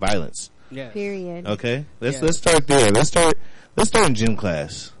hands and violence. Yes. Period. Okay. Let's start there. Let's start in gym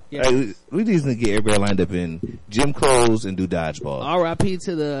class. Yes. Like, we need to get everybody lined up in gym clothes and do dodgeball. R.I.P.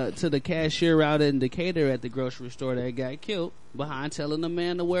 to the cashier out in Decatur at the grocery store that got killed behind telling the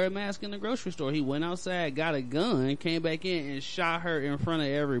man to wear a mask in the grocery store. He went outside, got a gun, came back in and shot her in front of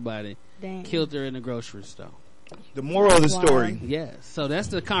everybody. Dang. Killed her in the grocery store. The moral of the story. Yes. So that's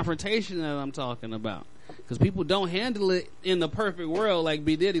the confrontation that I'm talking about. Because people don't handle it in the perfect world like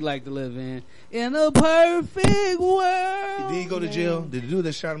B. Diddy like to live in. In a perfect world. Did he go to jail? Did the dude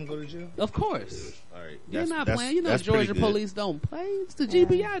that shot him go to jail? Of course. All right. You're not playing. You know Georgia police don't play. It's the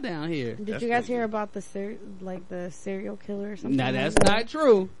GBI down here. Did you guys hear about the serial killer or something? Now that's not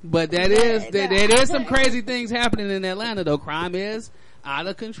true. But there is some crazy things happening in Atlanta though. Crime is out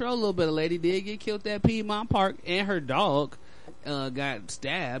of control a little bit. A lady did get killed at Piedmont Park, and her dog got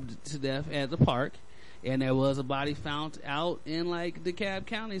stabbed to death at the park. And there was a body found out in like DeKalb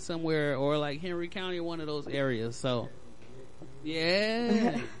County somewhere, or like Henry County, or one of those areas. So,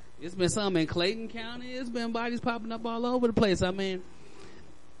 yeah, it's been some in Clayton County. It's been bodies popping up all over the place. I mean,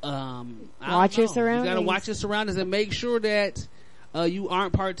 watch your surroundings. You gotta watch your surroundings and make sure that you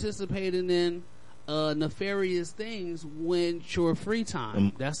aren't participating in nefarious things when your free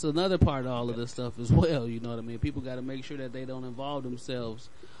time. That's another part of all of this stuff as well. You know what I mean? People got to make sure that they don't involve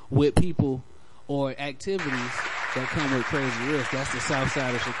themselves with people or activities that come with crazy risk. That's the south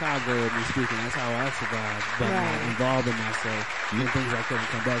side of Chicago of me speaking. That's how I survived by involving myself in things I couldn't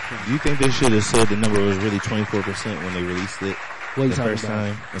come back from. Do you think they should have said the number was really 24% when they released it the first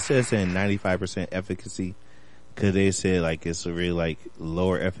time? Instead of saying 95% efficacy, because they said like it's a really like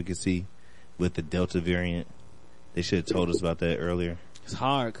lower efficacy with the Delta variant. They should have told us about that earlier. It's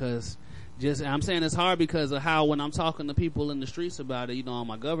hard because I'm saying it's hard because of how when I'm talking to people in the streets about it, you know, on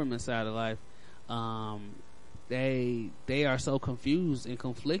my government side of life, they are so confused and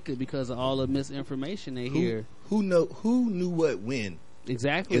conflicted because of all the misinformation they hear. Who knew what when?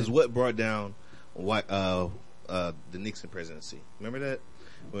 Exactly. Is what brought down the Nixon presidency. Remember that?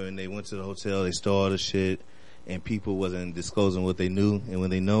 When they went to the hotel, they stole all the shit, and people wasn't disclosing what they knew, and when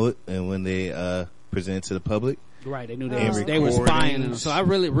they know it, and when they presented to the public. Right, they knew they were spying. So I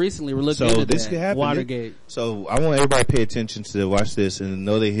really recently looked into this that. Could happen. Watergate. So I want everybody to pay attention to watch this and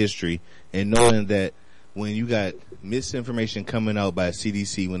know their history, and knowing that when you got misinformation coming out by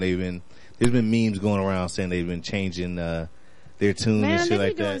CDC, when there's been memes going around saying they've been changing their tune and shit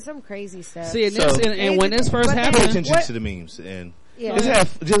like that. Doing some crazy stuff. See, and when this first happened, pay attention to the memes and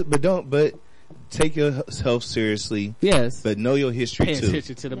but take yourself seriously. Yes. But know your history Pay too.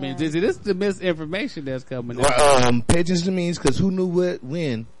 attention to the memes. This is the misinformation that's coming out. Pay attention to memes because who knew what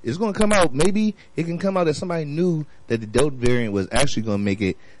when it's going to come out. Maybe it can come out that somebody knew that the Delta variant was actually going to make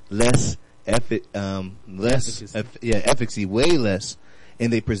it less efficacy, way less,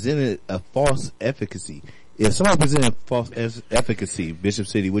 and they presented a false efficacy. If somebody presented false efficacy, Bishop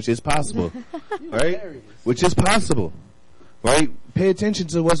City, which is possible, right? Which is possible, right? Pay attention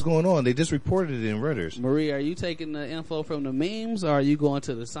to what's going on. They just reported it in Reuters. Marie, are you taking the info from the memes, or are you going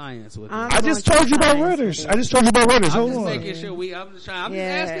to the science with it? I just told you about Reuters. Hold I'm just on. making sure I'm just asking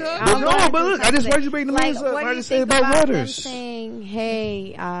her. No, but look, I just heard you bring the memes up. What do I you just said think about about them Reuters. saying,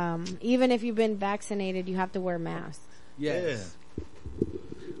 hey, even if you've been vaccinated, you have to wear masks? Yes.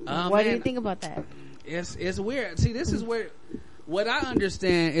 What do you think about that? It's weird. See, this is where what I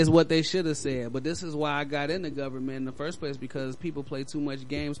understand is what they should have said, but this is why I got into government in the first place, because people play too much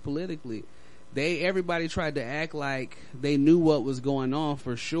games politically. Everybody tried to act like they knew what was going on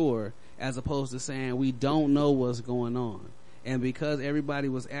for sure, as opposed to saying we don't know what's going on. And because everybody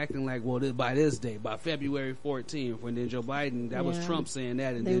was acting like, well, by this day, by February 14th, when then Joe Biden, that was Trump saying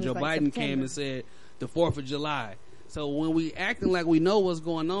that, and then Joe Biden came and said the 4th of July. So when we acting like we know what's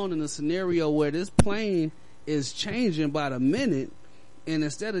going on in a scenario where this plane is changing by the minute, and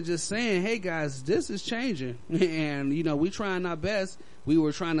instead of just saying, hey guys, this is changing, and we trying our best, we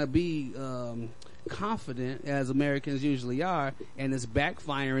were trying to be confident, as Americans usually are, and it's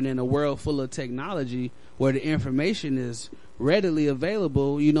backfiring in a world full of technology where the information is readily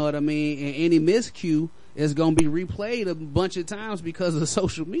available, you know what I mean, and any miscue is going to be replayed a bunch of times because of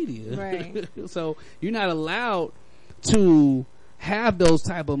social media. Right. So you're not allowed to have those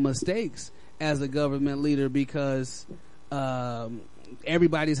type of mistakes as a government leader, because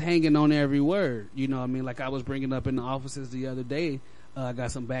everybody's hanging on every word. You know what I mean? Like I was bringing up in the offices the other day, I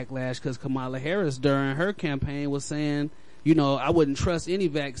got some backlash because Kamala Harris during her campaign was saying, I wouldn't trust any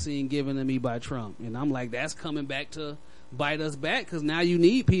vaccine given to me by Trump. And I'm like, that's coming back to bite us back, because now you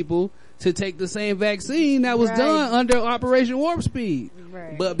need people to take the same vaccine that was done under Operation Warp Speed.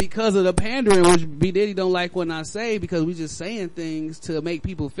 Right. But because of the pandering, which B. Diddy don't like when I say, because we just saying things to make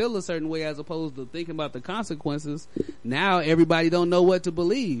people feel a certain way as opposed to thinking about the consequences, now everybody don't know what to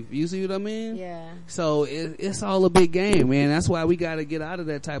believe. You see what I mean? Yeah. So it's all a big game, man. That's why we got to get out of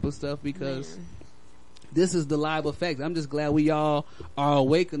that type of stuff, because this is the live effect. I'm just glad we all are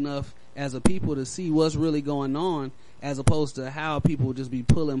awake enough as a people to see what's really going on, as opposed to how people just be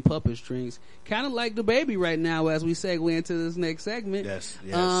pulling puppet strings, kind of like the baby right now. As we segue into this next segment, yes.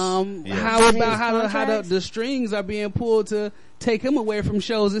 How about how the strings are being pulled to take him away from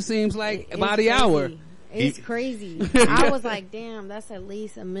shows? It seems like by the hour. It's crazy. I was like, damn, that's at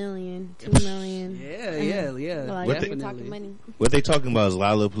least $1 million, $2 million. Yeah. Like, Definitely. money. What they talking about is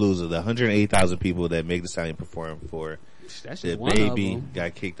Lollapalooza, the 108,000 people that Meg Thee Stallion performed for. The baby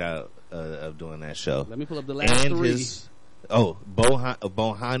got kicked out of doing that show. Let me pull up the last three.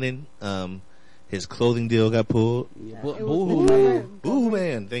 Bohannon, his clothing deal got pulled. Yeah. Boohoo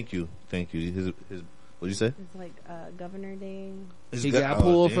man. Thank you. His what'd you say? It's like Governor Day. He got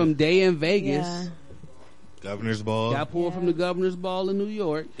pulled from Day in Vegas. Yeah. Governor's Ball. Got pulled from the Governor's Ball in New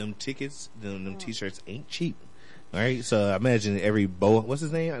York. Them tickets, them t-shirts ain't cheap. All right, so I imagine every what's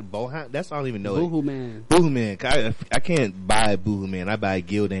his name? Bohan. That's I don't even know. Boohoo Man. Boohoo Man. I can't buy Boohoo Man. I buy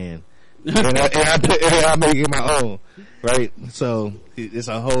Gildan. and I make it my own, right? So it's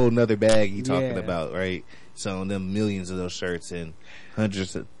a whole nother bag you talking about, right? So them millions of those shirts and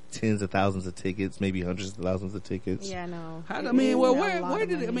tens of thousands of tickets, maybe hundreds of thousands of tickets. Yeah, no. Where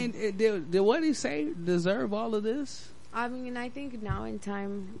did it? I mean, did what he say deserve all of this? I mean, I think now in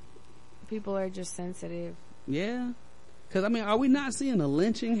time, people are just sensitive. Yeah. Because, I mean, are we not seeing a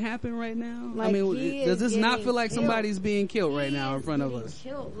lynching happen right now? Like, I mean, does this not feel like somebody's being killed right now in front of us?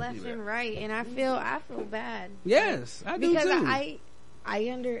 Killed left and right, and I feel bad. Yes, I do because too.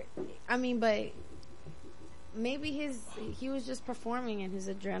 But maybe he was just performing and his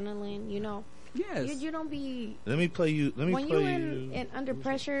adrenaline, Yes. You don't be. Let me play you. When you're under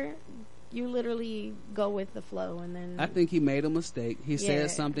pressure, you literally go with the flow, and then I think he made a mistake. He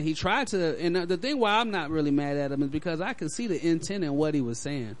said something. He tried to, and the thing why I'm not really mad at him is because I can see the intent in what he was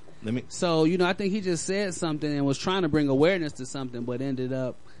saying. So I think he just said something and was trying to bring awareness to something, but ended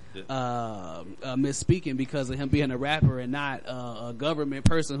up misspeaking because of him being a rapper and not a government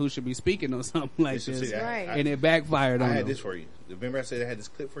person who should be speaking on something like this. And it backfired on him. I had this for you. Remember I said I had this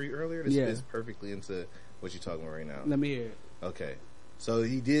clip for you earlier? This fits perfectly into what you're talking about right now. Let me hear it. Okay. So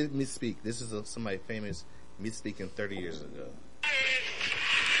he did misspeak. This is somebody famous misspeaking 30 years ago.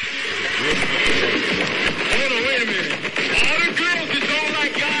 Hold on, wait a minute. All the girls that don't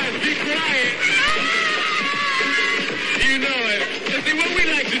like guys, be quiet. You know it. So see, what we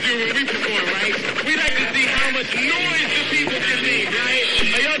like to do when we perform, right? We like to see how much noise the people can make, right?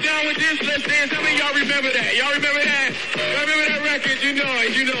 Are y'all down with this? Let's dance. How many of y'all remember that? Y'all remember that? Y'all remember that record? You know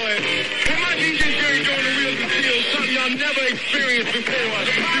it. You know it. Well, my DJ Jerry doing the Wheels and Steel, something y'all never experienced before.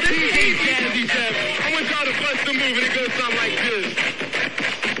 DJ Jazzy Jeff. I want y'all to bust the move and it goes something like this.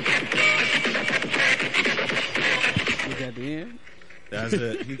 Is that the end? That's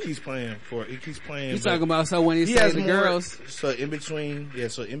it. He keeps playing. You talking about so when he says the girls? So in between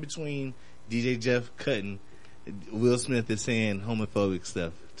DJ Jeff cutting, Will Smith is saying homophobic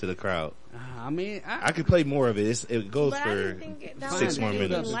stuff to the crowd. I mean, I could play more of it. It goes But I for didn't think that 6 more was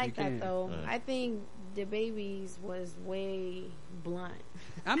minutes. like that though. I think the babies was way blunt.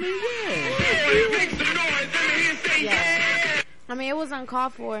 I mean, yeah. I mean, it was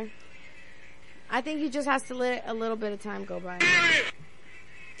uncalled for. I think he just has to let a little bit of time go by.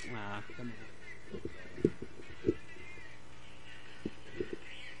 Nah, come on.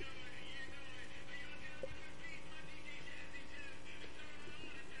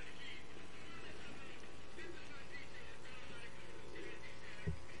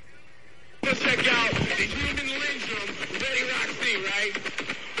 Let's check out the Human Lindrum, Betty Roxy, right?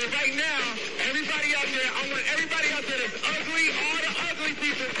 But right now, everybody out there, I want everybody out there that's ugly, all the ugly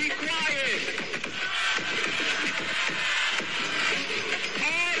people, be quiet.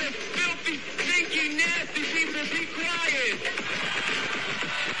 All the filthy, stinky, nasty people, be quiet.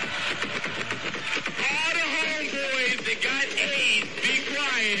 All the homeboys that got AIDS, be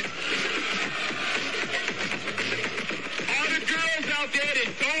quiet. All the girls out there that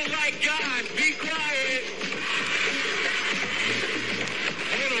don't like God, be quiet.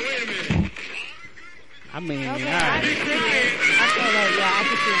 Hold on, wait a minute. I mean, Okay, all right. I feel like, yeah, I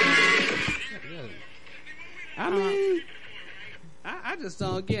can see I mean, I just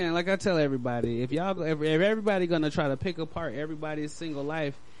don't. Again, like I tell everybody, if everybody gonna try to pick apart everybody's single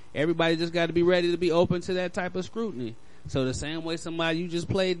life, everybody just got to be ready to be open to that type of scrutiny. So the same way somebody you just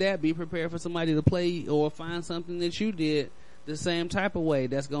played that, be prepared for somebody to play or find something that you did the same type of way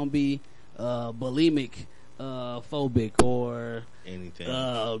that's gonna be bulimic, phobic, or anything.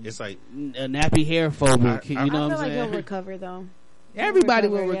 It's like nappy hair phobic. You know I what feel I'm like saying? he'll recover though. Everybody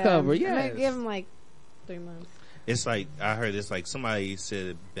will recover. Yeah. Yes. I might give him like 3 months. It's like I heard. It's like somebody said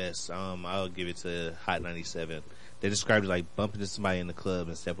it best. I'll give it to Hot 97. They described it like bumping into somebody in the club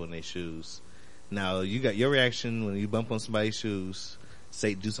and step on their shoes. Now you got your reaction when you bump on somebody's shoes,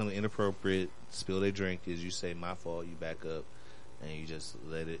 do something inappropriate, spill their drink, is you say my fault, you back up, and you just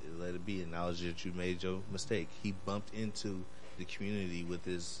let it be. Acknowledge that you made your mistake. He bumped into the community with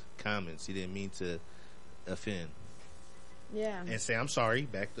his comments. He didn't mean to offend. Yeah. And say I'm sorry,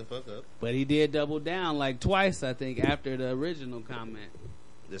 back the fuck up. But he did double down like twice, I think, after the original comment.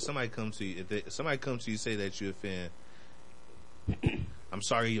 If somebody comes to you, say that you offend, I'm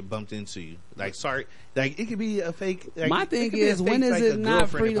sorry you bumped into you. Like sorry, like it could be a fake. Like, my thing is, when is it not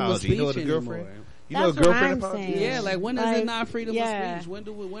freedom of speech anymore? You know, a girlfriend apology? Yeah, like when is it not freedom of speech?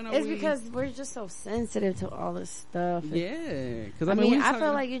 When are it's we? because we're just so sensitive to all this stuff. Yeah, because I mean, I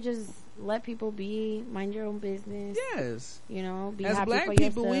feel like you just let people be, mind your own business. Yes, you know, be as happy black for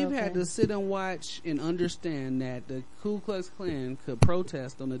people, yourself we've had to sit and watch and understand that the Ku Klux Klan could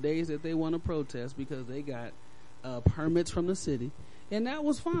protest on the days that they want to protest because they got permits from the city. And that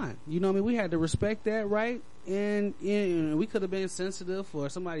was fine. You know what I mean? We had to respect that, right? And we could have been sensitive for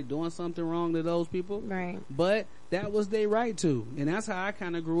somebody doing something wrong to those people. Right. But that was their right to. And that's how I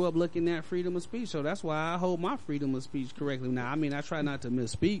kind of grew up looking at freedom of speech. So that's why I hold my freedom of speech correctly. Now, I mean, I try not to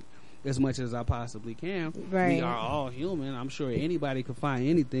misspeak as much as I possibly can. Right. We are all human. I'm sure anybody could find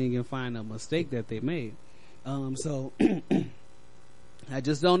anything and find a mistake that they made. So I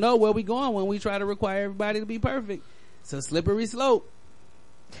just don't know where we going when we try to require everybody to be perfect. It's a slippery slope.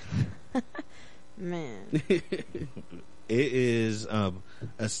 Man. It is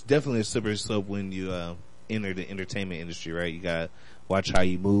definitely a slippery slope when you enter the entertainment industry, right? You got to watch how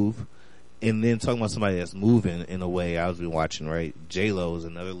you move. And then talking about somebody that's moving in a way I've been watching, right? J-Lo is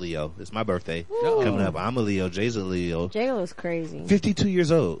another Leo. It's my birthday coming up. I'm a Leo. Jay's a Leo. J-Lo's crazy. 52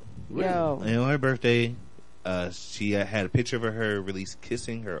 years old. Yo. And on her birthday, she had a picture of her released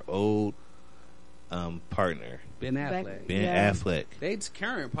kissing her old partner. Ben Affleck. Affleck. They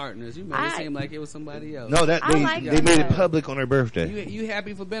current partners. You made it seem like it was somebody else. No, they made it public on her birthday. You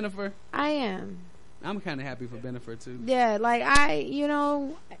happy for Bennifer? I am. I'm kind of happy for Bennifer too. Yeah, like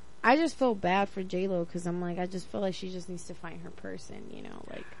I just feel bad for J-Lo because I'm like, I just feel like she just needs to find her person,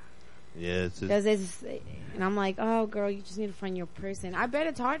 like. Yeah, it's because it's, and I'm like, oh girl, you just need to find your person. I bet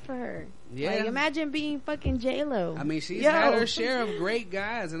it's hard for her. Yeah. Like, imagine being fucking J-Lo. I mean, she's had her share of great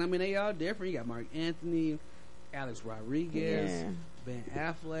guys, and I mean, they all different. You got Mark Anthony, Alex Rodriguez, Ben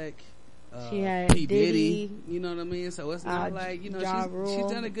Affleck, she had P. Diddy. Diddy. You know what I mean? So it's not like, you know,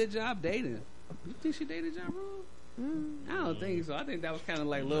 she's done a good job dating. You think she dated Ja Rule? I don't think so. I think that was kind of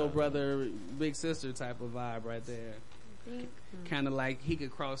like little brother, big sister type of vibe right there. Kind of like he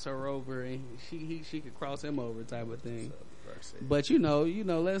could cross her over and she could cross him over type of thing. But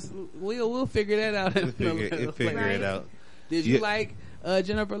we'll figure that out. Figure it out. Did you like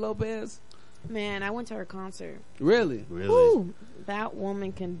Jennifer Lopez? Man, I went to her concert. Really? Ooh, that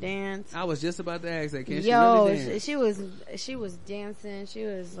woman can dance. I was just about to ask that. Can she really dance? She was dancing. She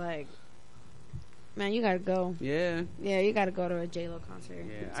was like, man, you gotta go. Yeah, you gotta go to a J-Lo concert.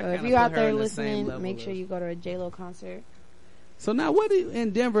 Yeah, so if you out there listening, make sure you go to a J-Lo concert. So now, what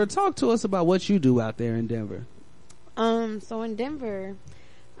in Denver? Talk to us about what you do out there in Denver. So in Denver,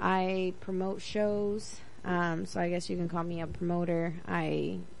 I promote shows. So I guess you can call me a promoter.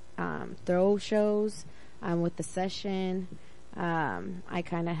 I throw shows. I'm with the session. I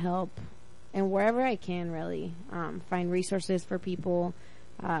kind of help, and wherever I can, really find resources for people.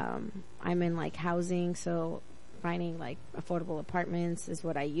 I'm in like housing, so finding like affordable apartments is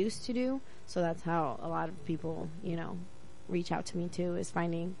what I used to do. So that's how a lot of people, reach out to me too, is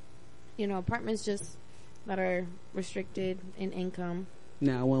finding, apartments just that are restricted in income.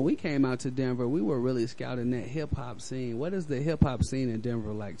 Now, when we came out to Denver, we were really scouting that hip hop scene. What is the hip hop scene in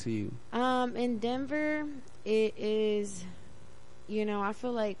Denver like to you? In Denver, it is, I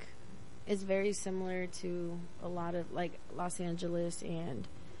feel like it's very similar to a lot of like Los Angeles and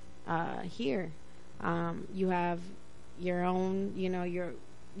here. You have your own,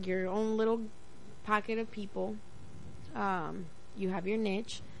 your own little pocket of people. You have your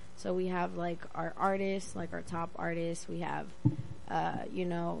niche. So we have like our artists, like our top artists. We have,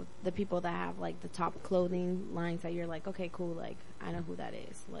 the people that have like the top clothing lines that you're like, okay, cool. Like I know who that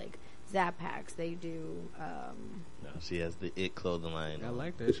is. Like Zappaks, they do. No, she has the It clothing line. I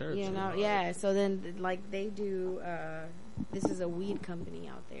like that shirt. Yeah. So then, like they do. This is a weed company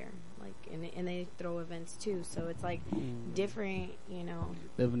out there. Like, and they throw events too. So it's like different.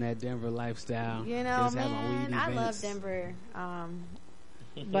 Living that Denver lifestyle. Man, I love Denver.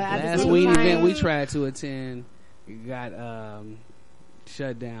 But last weed event we tried to attend got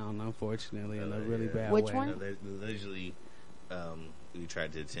shut down, unfortunately, in a really bad way. Which one? Allegedly, we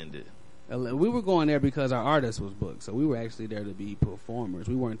tried to attend it. We were going there because our artist was booked, so we were actually there to be performers.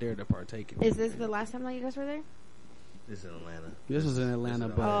 We weren't there to partake in it. Is this the last time that you guys were there? This is in Atlanta. This was in Atlanta,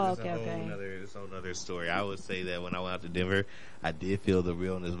 but okay. It's a whole other story. I would say that when I went out to Denver, I did feel the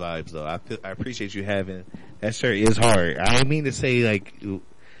realness vibes, though. I appreciate you having that shirt. Is hard. I didn't mean to say like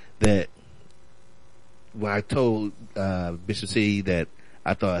that. When I told Bishop City that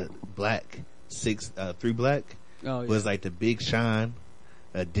I thought Three Black was like the Big Sean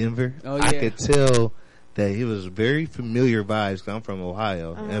Denver, I could tell that it was very familiar vibes. Cause I'm from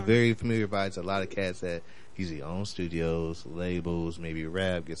Ohio, and very familiar vibes. A lot of cats that usually own studios, labels, maybe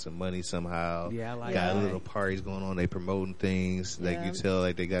rap, get some money somehow. Yeah, I like got that. little parties going on. They promoting things. Yeah. Like you tell,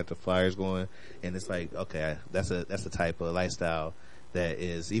 like they got the flyers going, and it's like, okay, that's the type of lifestyle that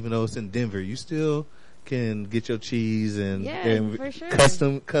is. Even though it's in Denver, you still can get your cheese and for sure.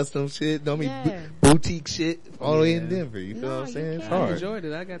 custom shit. Don't mean boutique shit all the way in Denver. You feel what I'm saying? It's hard. I enjoyed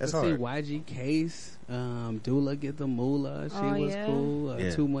it. I got to see YG Case, Dula Get the Moolah. She was cool.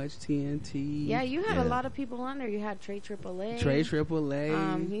 Too Much TNT. Yeah, you had a lot of people on there. You had Trey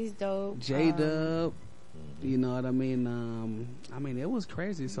AAA. He's dope. J-Dub. You know what I mean? It was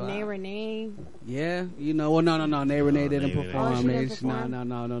crazy. So Nay Renee. Yeah, no. Nay Renee didn't perform. She didn't perform?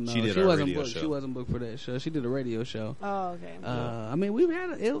 No. She wasn't booked. She wasn't booked for that show. She did a radio show. Oh, okay. We've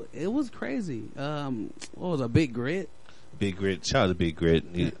had it was crazy. What was a Big Grit? Big Grit. Shout out to Big Grit.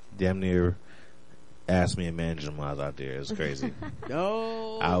 He damn near asked me and managed him while I was out there. It was crazy.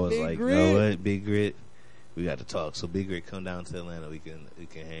 I was Big like, Grit. you know what, Big Grit? We got to talk. So Big Grit, come down to Atlanta. We can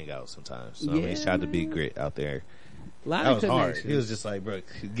hang out sometimes. So shout out to Big Grit out there. That was hard. He was just like, bro,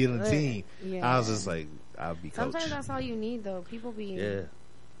 get on the team. Yeah. I was just like, I'll be coach. Sometimes that's all you need, though. People they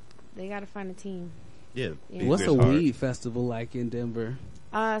got to find a team. Yeah. What's a weed festival like in Denver?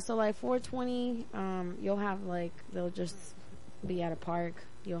 So like 420, you'll have like, they'll just be at a park.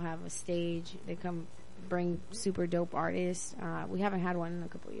 You'll have a stage. They come bring super dope artists. We haven't had one in a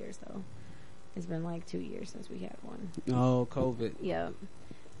couple of years, though. It's been like 2 years since we had one. Oh, COVID. Yeah.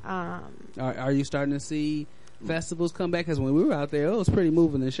 Are you starting to see festivals come back? Because when we were out there, it was pretty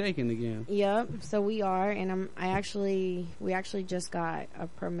moving and shaking again. Yep. So we are, and we actually just got a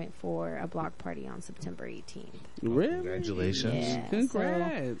permit for a block party on September 18th. Really? Congratulations! Yeah,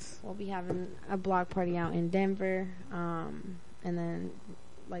 Congrats! So we'll be having a block party out in Denver, and then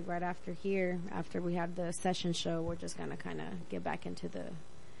like right after here, after we have the session show, we're just gonna kind of get back into the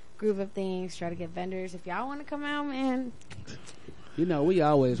groove of things. Try to get vendors. If y'all want to come out, man. You know, we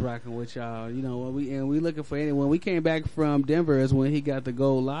always rocking with y'all. You know, we looking for anyone. We came back from Denver is when he got the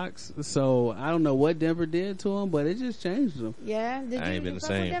gold locks. So I don't know what Denver did to him, but it just changed him. Yeah, did I ain't been the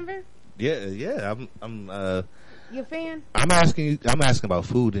same. Denver? Yeah. I'm You a fan? I'm asking about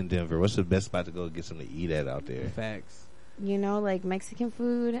food in Denver. What's the best spot to go get something to eat at out there? Facts. You know, like Mexican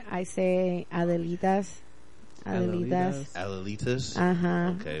food, I say Adelitas. Adelitas?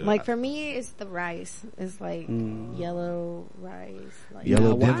 Uh-huh. Okay. Like for me, it's the rice. It's like yellow rice. Like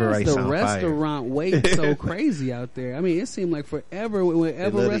Yellow now, Denver why rice is the on restaurant fire. wait so crazy out there? I mean, it seemed like forever.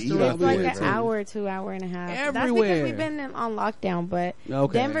 Whenever love to eat restaurant out we there. went like an to. hour to hour and a half. That's Everywhere. because we've been on lockdown, but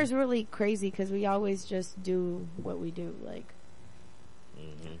Okay. Denver's really crazy because we always just do what we do. Like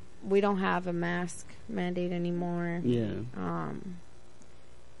we don't have a mask mandate anymore. Yeah.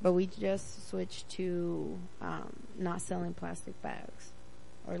 But we just switched to not selling plastic bags,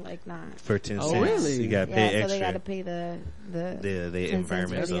 or like not For 10 Oh, cents. really? You got to yeah, pay so extra. they got to pay the the 10 cents for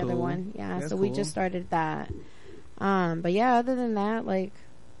environment. the other cool. one. Yeah, That's so we cool. just started that. But yeah, other than that, like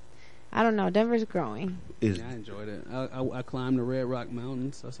I don't know, Denver's growing. Is I enjoyed it. I climbed the Red Rock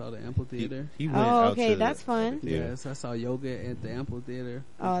Mountains. I saw the amphitheater. he went Oh, out okay, to that's the fun. amphitheater. Yes, I saw yoga at the amphitheater.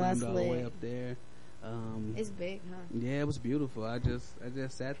 Oh, I that's climbed all the way lit. up there. It's big, huh? Yeah, it was beautiful. I just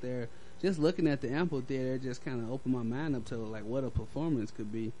sat there, just looking at the amphitheater. It just kind of opened my mind up to like what a performance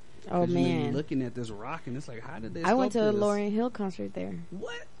could be. Oh 'Cause, you know, man, you're looking at this rock, and it's like, how did they? I went to a sculpt this? Lauryn Hill concert there.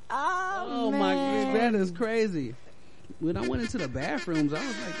 What? Oh, my man. goodness, that is crazy. When I went into the bathrooms, I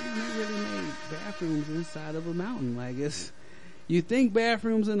was like, damn, they really made bathrooms inside of a mountain. Like it's, you think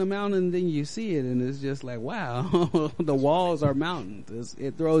bathrooms in a mountain, then you see it, and it's just like, wow, the walls are mountains.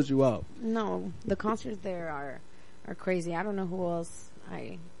 It throws you off. No, the concerts there are crazy. I don't know who else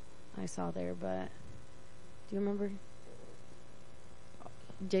I saw there, but do you remember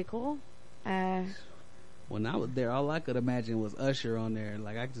J. Cole? When I was there, all I could imagine was Usher on there.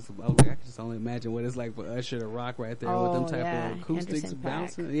 Like I could just only imagine what it's like for Usher to rock right there with them type yeah, of acoustics Anderson .Paak.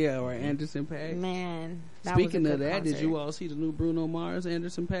 bouncing. Yeah, or Anderson .Paak. Man, that Speaking was a of good that, did concert. you all see the new Bruno Mars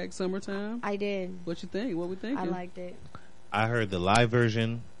Anderson .Paak Summertime? I did. What you think? What we thinking? I liked it. I heard the live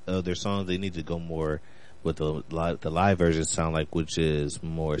version of their song. They need to go more with the live version sound like, which is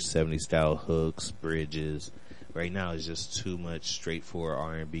more 70s style hooks, bridges. Right now it's just too much straightforward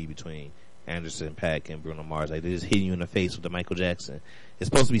R&B between Anderson .Paak and Bruno Mars. Like they're just hitting you in the face with the Michael Jackson. It's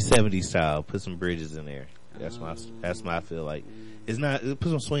supposed to be 70s style. Put some bridges in there. That's my I feel like. It's not, put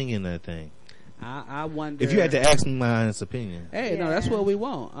some swing in that thing. I wonder If you had to ask me my honest opinion. Hey, no, that's what we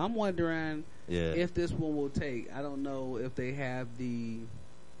want. I'm wondering Yeah. if this one will take. I don't know if they have the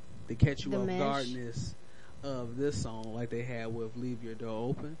catch you The off mesh. guardness of this song like they had with Leave Your Door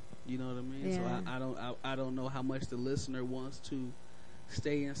Open. You know what I mean? Yeah. So I don't know how much the listener wants to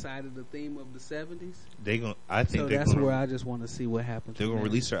stay inside of the theme of the 70s. I think So they're that's gonna, where I just want to see what happens. they're from gonna there.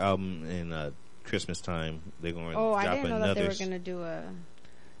 release their album in Christmas time. They're gonna Oh, drop I didn't know that another. they were gonna do a.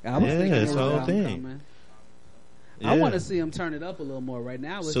 I was Yeah, thinking it's it the was whole an thing. upcoming. Yeah. I want to see them turn it up a little more. Right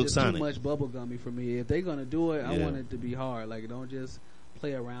now, it's Silk just Sonic. too much bubblegummy for me. If they're gonna do it, I Yeah. want it to be hard. Like, don't just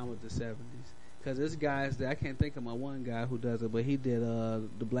play around with the 70s. Because there's guys that I can't think of my one guy who does it, but he did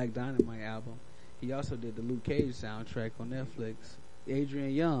the Black Dynamite album. He also did the Luke Cage soundtrack on Netflix. Adrian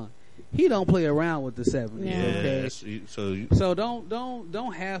Young. He don't play around with the 70s. Yeah. Okay. So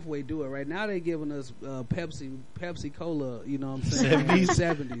don't halfway do it. Right now they're giving us Pepsi Cola. You know what I'm saying?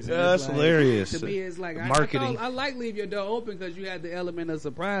 70s. Yeah, that's hilarious. To me, it's like Marketing. I like Leave Your Door Open because you had the element of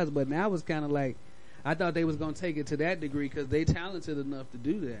surprise, but now it's kind of like I thought they was gonna take it to that degree because they talented enough to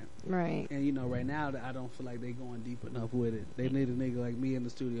do that. Right. And you know, right now I don't feel like they going deep enough with it. They need a nigga like me in the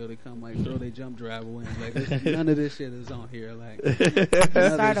studio to come like throw their jump drive away. Like none of this shit is on here. Like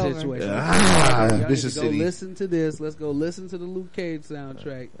Start over. situation. Ah, Y'all this need is to go city. listen to this. Let's go listen to the Luke Cage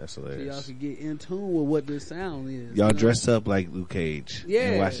soundtrack. That's So y'all hilarious. can get in tune with what this sound is. Y'all you know? dress up like Luke Cage Yeah.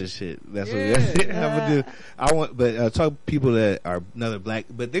 and watch this shit. That's Yeah. what I'm gonna do. I want, but talk people that are another black,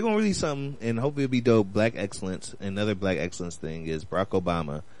 but they're gonna release something, and hopefully it'll be dope. Black excellence. Another black excellence thing is Barack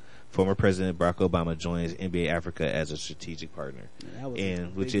Obama, former President Barack Obama, joins NBA Africa as a strategic partner, That was a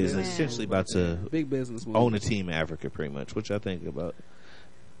and which big is business essentially move about right there. to Big business move. own a team in Africa, pretty much. Which I think about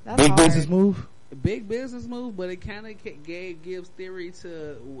That's big hard. business move. big business move, but it kind of gives theory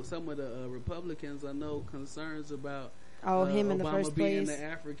to some of the Republicans. I know concerns about him in the Obama first being place. the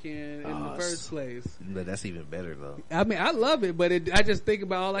African in the first place. But that's even better though. I mean, I love it, but I just think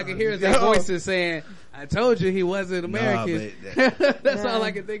about all I can hear is their voices saying, "I told you he wasn't American." That's all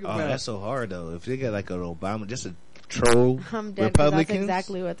I can think about. That's so hard though. If they get like an Obama, just a troll I'm dead, 'cause Republicans. that's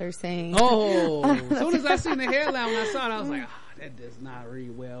exactly what they're saying. Oh, as soon as I seen the headline when I saw it, I was like, that does not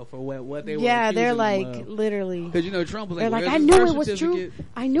read well for what they were. Yeah, they're accusing like him of. literally. Because Trump was they're like, I knew it was true.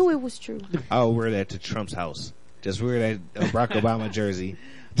 I knew it was true. I'll wear that to Trump's house. Just wear that Barack Obama jersey.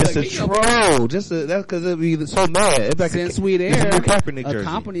 Just a troll. That's because it'd be so mad. It's like Since we there, Kaepernick a jersey.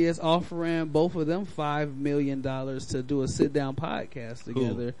 company is offering both of them $5 million to do a sit down podcast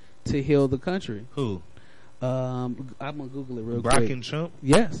together to heal the country. Who? I'm gonna Google it real quick. Brock and Trump?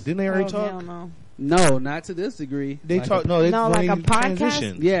 Yes. Didn't they already talk? Hell no. No, not to this degree. They like talk. like a podcast.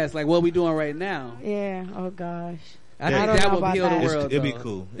 Transition. Yes, like what we doing right now. Yeah. Oh gosh. I don't think that know would about heal the that. world. It'd be though.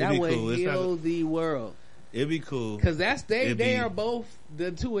 cool. That would heal the world. It'd be cool. Because they are both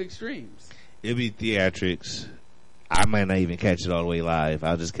the two extremes. It'd be theatrics. I might not even catch it all the way live.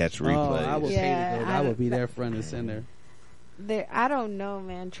 I'll just catch replays. Oh, I would pay to go. I would be there front and center. I don't know,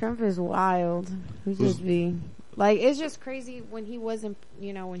 man. Trump is wild. He just be like, it's just crazy when he wasn't,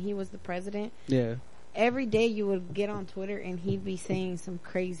 when he was the president. Yeah. Every day you would get on Twitter and he'd be saying some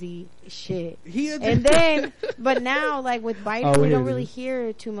crazy shit. And then, but now, like with Biden, we don't really is.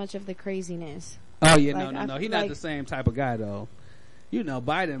 hear too much of the craziness. Oh yeah, Like, no. I He's feel not the same type of guy though.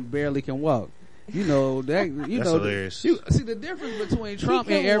 Biden barely can walk. That. That's hilarious. See the difference between Trump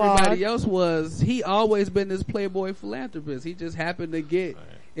He and can everybody walk. else was he always been this playboy philanthropist. He just happened to get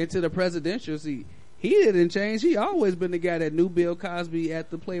into the presidential seat. He didn't change. He always been the guy that knew Bill Cosby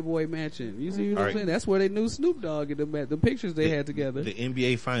at the Playboy Mansion. You see what I'm saying? That's where they knew Snoop Dogg in the pictures they had together. The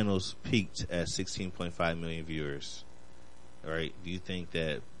NBA Finals peaked at 16.5 million viewers. All right. Do you think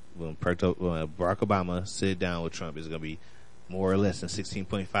that when Barack Obama sit down with Trump, is going to be more or less than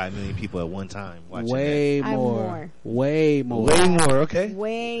 16.5 million people at one time watching Way that? more. Way more. Okay.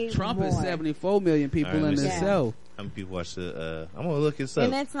 Way Trump more. is 74 million people in itself. How many people watch the? I'm gonna look this up.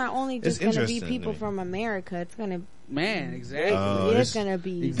 And that's not only just going to be people from America. It's going to exactly. It's going to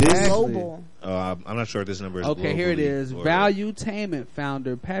be global. I'm not sure if this number is okay. Here it is. or- Valuetainment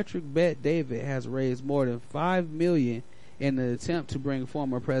founder Patrick Bet-David has raised more than $5 million in an attempt to bring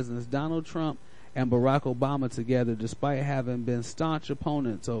former presidents Donald Trump and Barack Obama together, despite having been staunch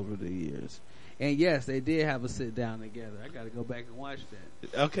opponents over the years. And yes, they did have a sit down together. I got to go back and watch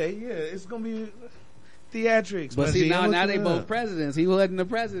that. Okay, yeah, it's gonna be theatrics. But see, now they looking both up. presidents. He wasn't the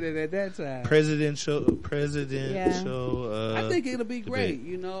president at that time. Presidential. I think it'll be great.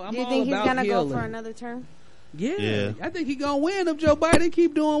 debate. I'm Do you all think he's about going to go healing. for another term? Yeah, I think he gonna win if Joe Biden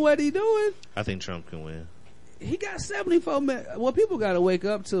keep doing what he doing. I think Trump can win. He got 74 million. What people got to wake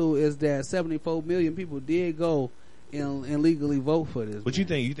up to is that 74 million people did go and legally vote for this. What you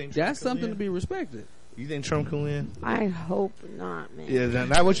think? You think that's Trump can something win? to be respected? You think Trump can win? I hope not, man. Yeah,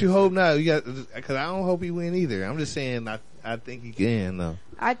 not what you hope now. You got because I don't hope he win either. I'm just saying I think he can though.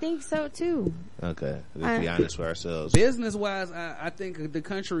 I think so too. Okay, let's be honest with ourselves. Business wise, I think the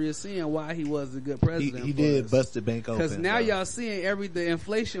country is seeing why he was a good president. He did bust the bank open. Because now y'all seeing the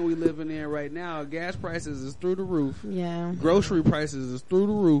inflation we living in right now. Gas prices is through the roof. Yeah. Grocery prices is through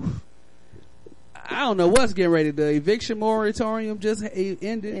the roof. I don't know what's getting ready. The eviction moratorium just ended.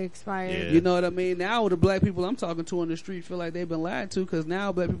 It expired. Yeah. You know what I mean? Now the black people I'm talking to on the street feel like they've been lied to because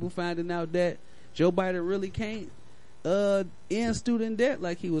now black people finding out that Joe Biden really can't end student debt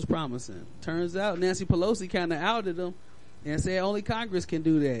like he was promising. Turns out Nancy Pelosi kind of outed him and said only Congress can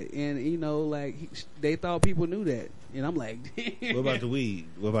do that. And they thought people knew that. And I'm like, what about the weed?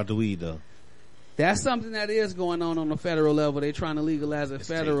 What about the weed though? That's something that is going on the federal level. They're trying to legalize it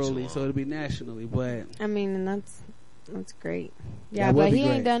federally so it'll be nationally. But I mean, and that's great. Yeah, That would but be he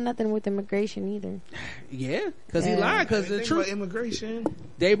great. ain't done nothing with immigration either. yeah, because he lied. Because the truth, immigration.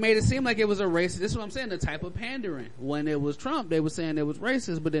 they made it seem like it was a racist. This is what I'm saying. The type of pandering. When it was Trump, they were saying it was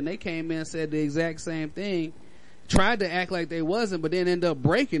racist, but then they came in and said the exact same thing. Tried to act like they wasn't, but then ended up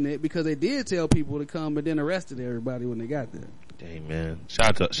breaking it because they did tell people to come, but then arrested everybody when they got there. Dang man!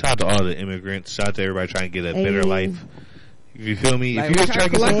 Shout out to all the immigrants. Shout out to everybody trying to get a better life. You feel me? Like, if you're trying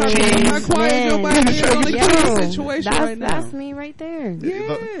to get some cheese, quiet Joe Biden is on the cheese situation right now. That's me right there.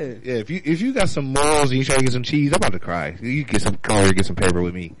 Yeah. If you got some morals and you try to get some cheese, I'm about to cry. You get some color, get some paper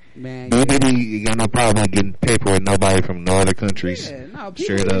with me. Man, you got no problem getting paper with nobody from no other countries. Yeah, no,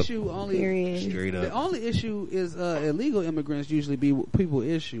 people Straight up. issue only. Straight up. The only issue is illegal immigrants usually be people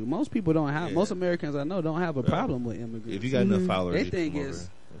issue. Most people don't have. Most Americans I know don't have a problem with immigrants. If you got enough followers, they you think come it's over.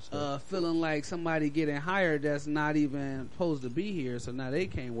 feeling like somebody getting hired that's not even supposed to be here, so now they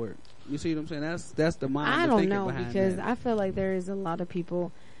can't work. You see what I'm saying? That's the mind. I don't know, behind because that. I feel like there is a lot of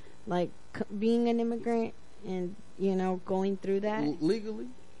people like being an immigrant and going through that legally.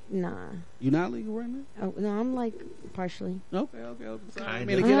 Nah, you're not legal right now. Oh no, I'm like partially. Okay. Sorry, I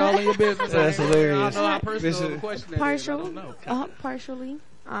mean to get all in your business. That's hilarious. I don't know how personal the question partial, is. I don't know. Partially.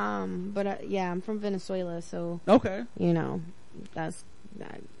 But yeah, I'm from Venezuela, so okay. That's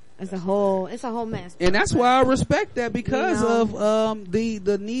it's a whole mess. And that's why I respect that, because of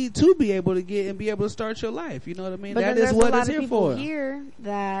the need to be able to get and be able to start your life. You know what I mean? But that then is what there's it's a lot here of people for. Here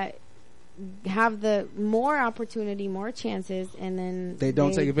that have the more opportunity, more chances, and then they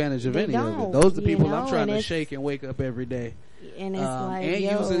don't take advantage of any of it. Those are the people I'm trying to shake and wake up every day. And it's like, and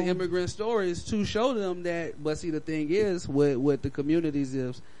using immigrant stories to show them that. But see, the thing is, with the communities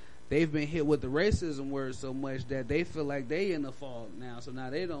is they've been hit with the racism word so much that they feel like they in the fog now. So now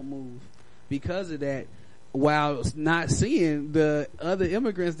they don't move because of that, while not seeing the other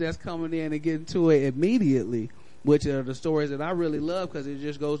immigrants that's coming in and getting to it immediately, which are the stories that I really love, because it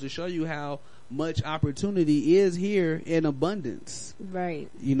just goes to show you how much opportunity is here in abundance. Right.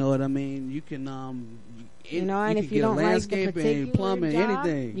 You know what I mean? You can, and if you don't like the particular plumbing, job,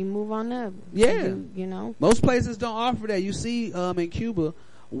 anything, you move on up. Yeah. Most places don't offer that. You see, in Cuba,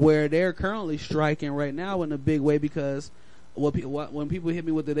 where they're currently striking right now in a big way, because when people hit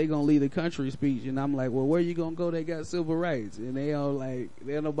me with the "they gonna leave the country" speech, and I'm like, well, where you gonna go? They got civil rights, and they all like,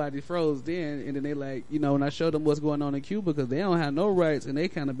 there nobody froze then, and then they like, when I show them what's going on in Cuba, because they don't have no rights, and they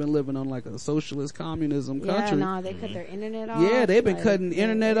kind of been living on like a socialist communism country. Yeah, no, they cut their internet off. Yeah, they've been cutting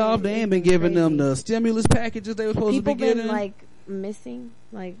internet off. They ain't been giving them the stimulus packages they were supposed to be getting. People been like missing,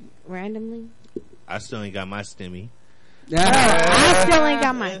 like randomly. I still ain't got my stimmy. I still ain't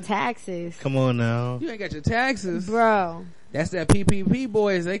got my taxes. Come on now. You ain't got your taxes, bro. That's that PPP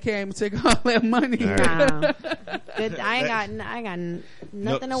boys. They came to take all that money. Nah. I ain't got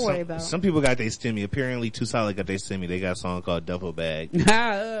nothing to worry about. Some people got their stimmy. Apparently, Too Solid got their stimmy. They got a song called Duffel Bag.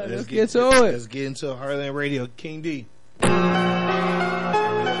 Let's get to it. Let's get into Heartland Radio. King D.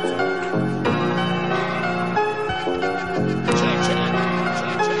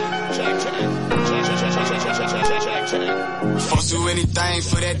 Force do anything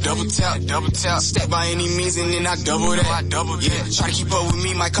for that double tap. Step by any means and then I double that. Yeah, try to keep up with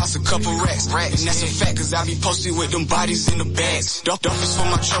me might cost a couple racks. And that's a fact, cause I be posted with them bodies in the bags. Duffers for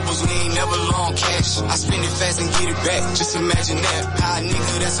my troubles, we ain't never long cash. I spend it fast and get it back, just imagine that. How a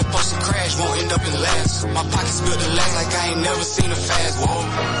nigga that's supposed to crash won't end up in last. My pockets built to last like I ain't never seen a fast. Whoa.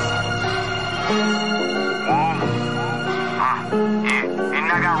 Yeah,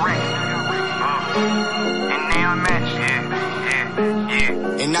 and I got racks. And they unmatched, yeah.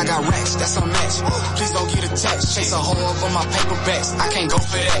 And I got racks, that's unmatched. Please don't get attached. Chase a hole up on my paperbacks. I can't go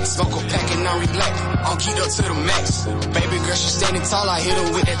for that. Smoke a pack and I relax. I'm keyed up to the max. Baby girl, she standing tall. I hit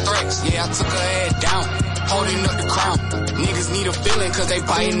her with that threats. Yeah, I took her head down, holding up the crown. Niggas need a feeling cause they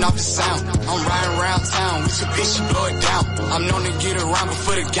biting off the sound. I'm riding around town with your bitch, you blow it down. I'm known to get around, but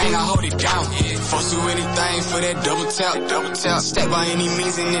for the gang, I hold it down. Yeah, force do anything for that double tap. Step by any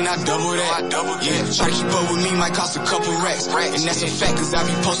means and then I double that. Yeah, try to keep up with me might cost a couple racks. And that's a fact cause I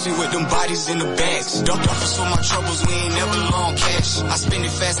be posted with them bodies in the bags. Duffers for my troubles, we ain't never long cash. I spend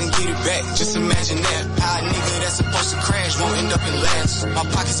it fast and get it back, just imagine that. How a nigga that's supposed to crash won't end up in last. My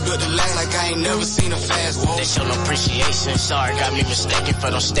pockets built to last like I ain't never seen a fast. Whoa. They show no appreciation, sorry got me mistaken for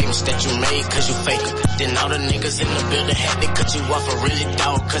those statements that you made cause you fake it. Then all the niggas in the building had to cut you off a really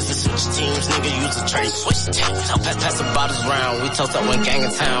dog cause the switch teams, nigga use a trade switch teams. I'll pass the bottles round, we toast up one gang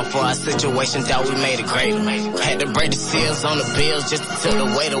in town for our situation, thought we made it great. Had to break the seals on the bills just to tell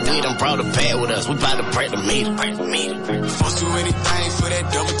the waiter we done brought a bag with us, we bout to break the meter. Force do anything for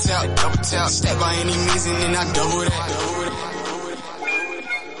that double tap. Step by any means and then I double that.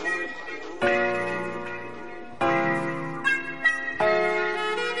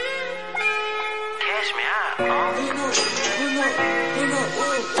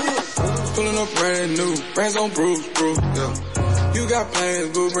 Pulling up brand new, brands on Bruce, yeah. You got plans,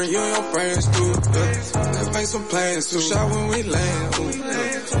 boo, bring you and your friends too, yeah. Let's make some plans too, shot when we land, ooh,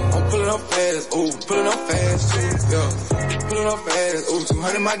 yeah. I'm pulling up fast, ooh, pulling up fast too, yeah. Pulling up fast, ooh,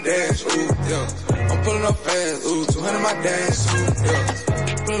 200 my dash, ooh, yeah. I'm pulling up fast, ooh, 200 my dash, ooh, yeah.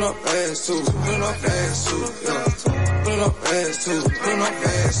 Pulling up fast too, pulling up fast too, yeah. Pulling up fast too, pulling up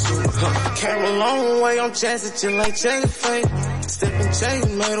fast too. Came a long way, I'm jazzing like Jelly Fate. Stepping J,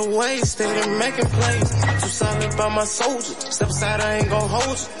 made a way, stayed in making plays. Too solid by my soldier. Step aside, I ain't gon'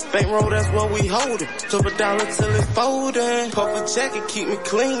 hold you. Bankroll, that's what we holdin'. Took $1 till it foldin'. Puff a jacket, keep me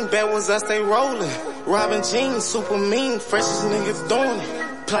clean. Bad ones, I stay rollin'. Robin jeans, super mean. Freshest niggas doing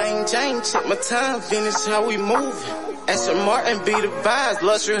it. Plain Jane, check my time, finish how we move. Aston Martin be the vibes,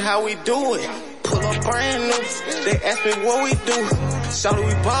 luxury how we do it. Pull up brand new, they ask me what we do. Shout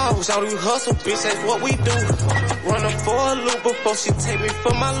we ball, shout we hustle, bitch, that's what we do. Run up for a loop before she take me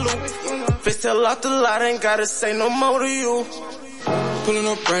for my loop. Bitch, tell off the lot, ain't gotta say no more to you. Pulling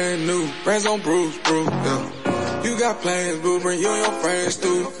up brand new, brands on Bruce, yeah. You got plans, boo, bring you and your friends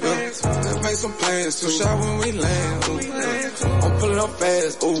through, yeah. Let's make some plans to shot when we land, ooh, yeah. I'm pulling up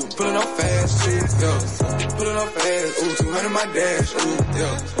fast, ooh, pulling up fast, too, yeah. Pulling up fast, ooh, 200 my dash, ooh,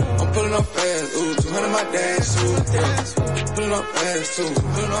 yeah. I'm pulling up fast, ooh, 200 my dash, ooh, yeah. Pulling up fast, too,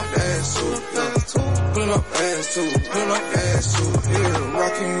 pulling up fast, too, yeah. Pulling up fast, too, pulling up fast, too, yeah.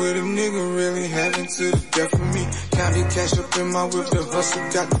 Rocking with a nigga, really having to the death of me. Counting cash up in my whip, the hustle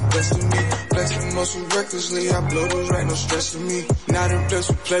got the best of me. Flexing muscle recklessly, I blow those right, no stress for me. Not impressed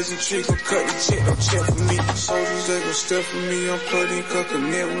with pleasantry, gon' cut the check, don't check for me. Soldiers, they gon' step for me, I'm putting cut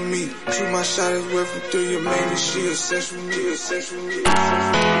connect with me. Shoot my shot as well from through your man, this shit obsessed with me, obsessed with me.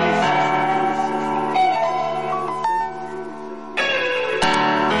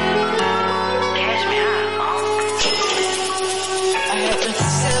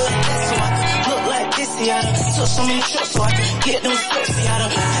 I done took so many trips so I can get them flips. See, I done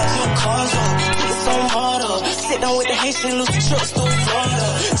packed them cars up, get some harder. Sit down with the Haitian, lose the trips through Florida.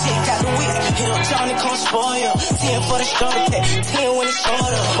 Check out the week, hit up Johnny, come spoil ya. 10 for the starter pack, 10 when it's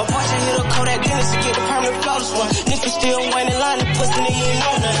shorter. My partner hit up Kodak Dennis to get the permanent flawless one. Niggas still waiting line, the pussy nigga ain't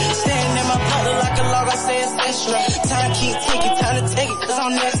on none. Staring at my brother like a log, I say it's extra. Time keep ticking, time to take it, cause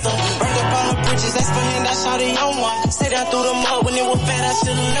I'm next up. Burned up on the bridges, that's for him, I shot it on one. Stay down through the mud when it was bad, I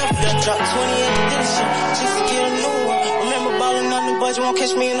should've left ya. Drop 20 at the dealership, just to get a new one. Remember ballin' on the budget, won't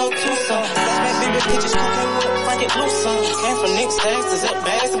catch me in no Tucson. Flashback baby pictures, cocaine with Frank and Lucon. Came from Nick Stacks, is that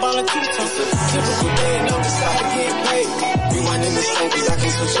bags, ballin' Tucson. Typical day, no decide to get paid. We went in the same cause I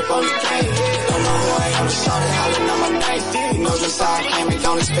can't switch up on the game. Don't know who I am, just shouted, hollering on my name. You know just how I came and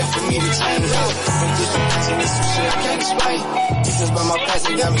don't expect for me to change. Been through some things and this some shit I can't explain. Pieces by my past,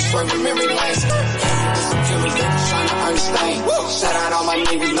 they got me swerving memory lanes. With some killers, they just trying to understand. Shout out all my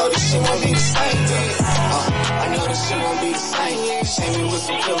niggas, know this shit won't be the same. I know this shit won't be the same. Shame me with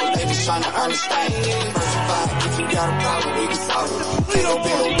some killers, they just trying to understand. Versified, if you got a problem, we can solve it. Ain't no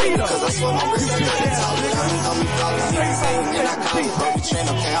big old baby, cause I swear my wrist, I got it taller. Diamonds on me flawless, niggas saying, and I call it. Every trend,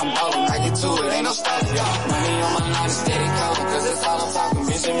 okay, I'm ballin', I get to it, ain't no stopping. Money on my line, steady calling, cause that's all I'm talking.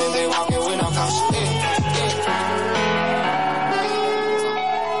 Benjamin, they walking with no caution.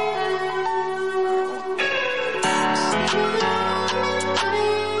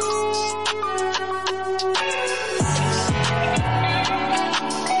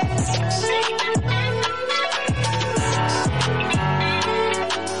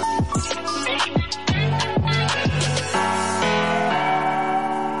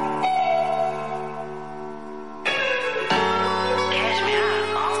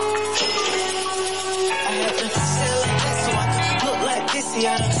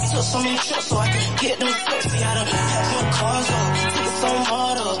 So many trips so I can get them flips. See, I done packed them cars up, take some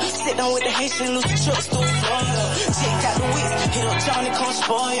harder. Sit down with the Haitian, lose the trips through Florida. Check out the week, hit up Johnny, come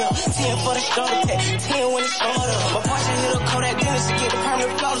spoil ya. 10 for the starter pack, 10 when it's shorter. My partner hit up Kodak Dennis to get the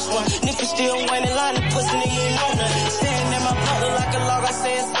permanent flawless one. Niggas still waiting line, the pussy nigga ain't on none. Staring at my brother like a log, I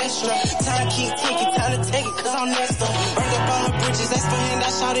say it's extra. Time keep ticking, time to take it, cause I'm next up. Burned up on the bridges, that's for him,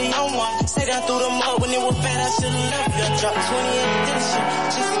 I shot it on one. Stay down through the mud when it was bad, I should've left ya. Drop 20 at the dealership,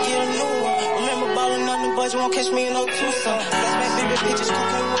 just to get a new one. Remember ballin' on the budget, won't catch me in no Tucson. Flashback baby pictures,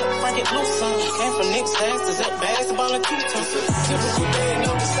 cocaine with Frank and Lucon. Came from Nick Stacks, is that bags, ballin' Tucson. Typical day,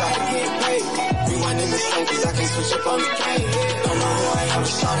 no decide to get paid. We went in the same cause I can't switch up on the game. Don't know who I am,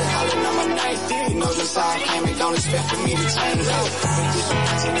 just shouted, hollering on my name. You know just how I came and don't expect for me to change. Been through some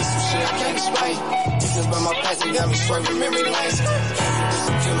things and this some shit I can't explain. Pieces by my past, they got me swerving memory lanes. With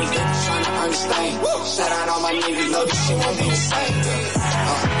some killers, they just trying to understand. Shout out all my niggas, know this shit won't be the same.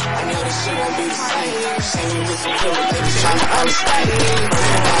 I know this shit won't be the same. Shame me with some killers, they just trying to understand.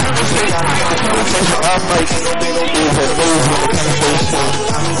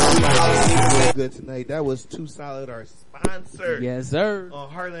 Good tonight. That was Too Solid, our sponsor. Yes, sir. On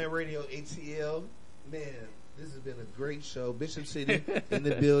Heartland Radio ATL. Man, this has been a great show. Bishop City in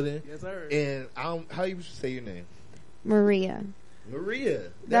the building. Yes, sir. And how you say your name? Maria.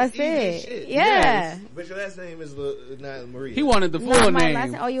 Maria. That's easy it. shit. Yeah. Yes. But your last name is not Maria. He wanted the full No,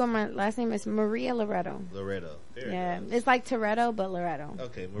 name. You want my last name is Maria Loretto. Loretto. Yeah, it's like Toretto, but Loretto.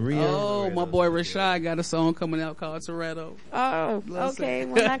 Okay, Maria. Oh, Loretto. my boy Rashad got a song coming out called Toretto. Oh, okay.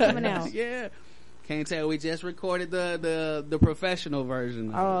 Well, not coming out. Yeah. Can't tell. We just recorded the professional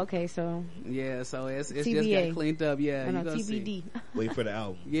version. Oh, okay. So yeah, so it's just TBA. got cleaned up. Yeah, no, you gonna TBD. see. Wait for the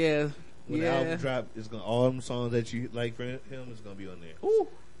album. Yeah, When the album drop, it's gonna all them songs that you like for him is gonna be on there. Ooh,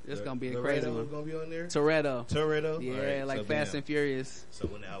 it's gonna be a crazy one. Gonna be on there. Toretto. Yeah, right, like so Fast and Furious. So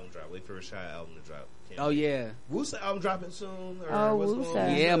when the album drop, wait for Rashad album to drop. Oh yeah, Woosa album dropping soon. Or Oh, what's Woosa.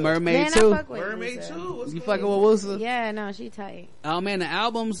 going on? Yeah, Mermaid Man, I too. fuck with Mermaid Woosa. too. What's You going fucking on? with Woosa? Yeah, no, she tight. Oh man, the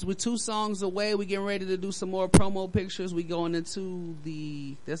albums with 2 songs away. We getting ready to do some more promo pictures. We going into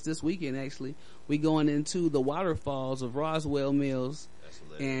that's this weekend actually. We going into the waterfalls of Roswell Mills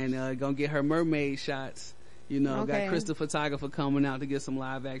and gonna get her mermaid shots. You know, Okay. got Crystal Photographer coming out to get some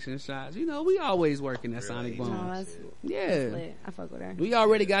live action shots. You know, we always working at Sonic Boom. No, that's Yeah. lit. I fuck with her. We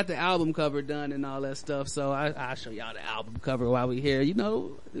already got the album cover done and all that stuff, so I'll show y'all the album cover while we here. You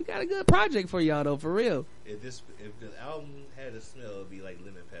know, we got a good project for y'all though, for real. If the album had a smell, it'd be like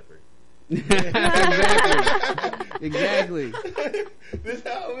lemon pepper. Exactly. This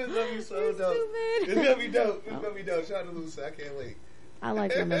album is gonna be so dope. It's gonna be dope. It's gonna be dope. Shout out to Lucy. I can't wait. I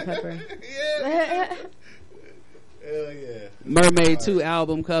like lemon pepper. Yeah. Hell yeah. Mermaid 2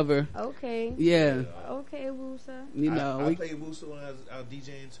 album cover. Okay. Yeah. Okay, Woosa. You know, I played Woosa when I was out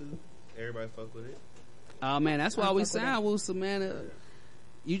DJing too. Everybody fuck with it. Oh man, that's why we fuck with sound Woosa, man.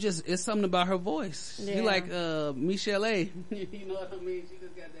 It's something about her voice. Yeah. You like Michelle A. You know what I mean? She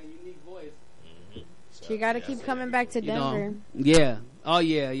just got that unique voice. She got to keep coming back to You know, Denver. yeah. Oh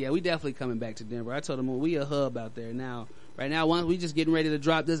yeah. We definitely coming back to Denver. I told them we a hub out there now. Right now, we just getting ready to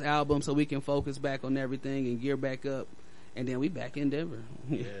drop this album so we can focus back on everything and gear back up, and then we back in Denver.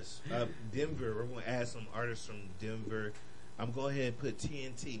 Yes, Denver. We're going to add some artists from Denver. I'm going ahead and put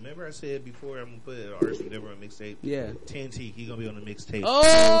TNT. Remember I said before I'm going to put an artist from Denver on mixtape? Yeah. TNT. He's going to be on the mixtape.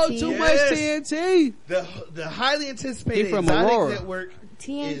 Oh, TNT. too much TNT. The highly anticipated He from Exotic Aurora. Network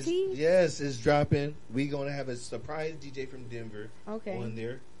TNT? is dropping. We're going to have a surprise DJ from Denver Okay. on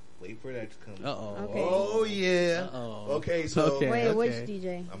there. Wait for that to come. Uh-oh. Okay. Oh, yeah. Uh-oh. Okay, so Okay. Wait, which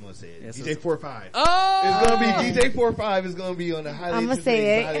DJ? I'm going to say it. Yes, DJ 45. Oh! It's going to be DJ 45 is going to be on the highly I'ma anticipated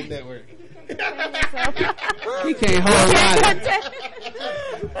say it. Exotic Network. He can't hold on.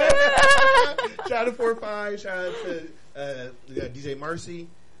 Shout out to 45. Shout out to we got DJ Marcy.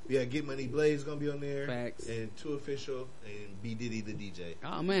 We got Get Money Blaze going to be on there. Facts. And 2 Official and B Diddy the DJ.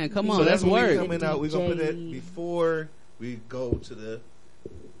 Oh man, come on, So that's that's when we work. coming out. We're going to put that DJ. before we go to the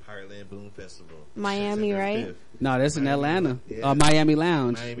Heartland Boom Festival. Miami, September right? 5th. No, that's in Atlanta. Yeah. Miami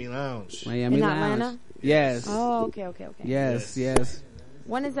Lounge. Miami Lounge. Miami In Lounge. Atlanta? Yes. Oh, okay. Yes.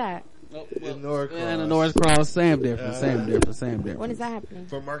 When is that? In North Yeah, the North Cross, same difference. When is that happening?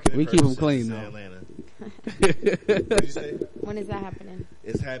 For marketing We keep 'em purposes, clean, in though. Atlanta. What'd you say? When is that happening?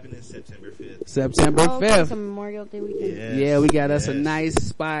 It's happening September 5th. September Oh, okay, 5th. so Memorial Day weekend. Yes. Yeah, we got us a Yes. nice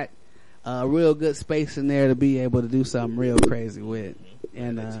spot, real good space in there to be able to do something real crazy with.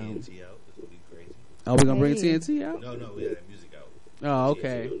 And That TNT out. It's going to be crazy. are we gonna bring Hey. TNT out? No, we had that music out. Oh, TNT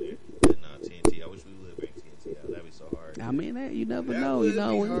okay. on there. But no, TNT. I wish we would bring TNT out. That'd be so hard. I mean, you never That know. would You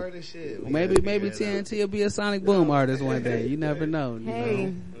know, be hard as shit. We maybe gotta figure that TNT will be a Sonic Boom artist one day. You never know. You Hey.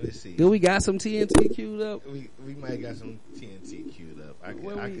 know. Let me see. Do we got some TNT queued up? We might got some TNT queued up. I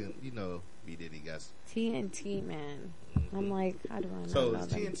can, you know, B Diddy got some. TNT, man. I'm like, how do I know So about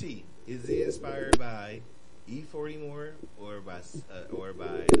them? TNT, is it inspired by E40 more or by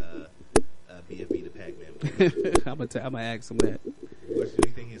BFB the Pac-Man? I'm gonna ask him that. What do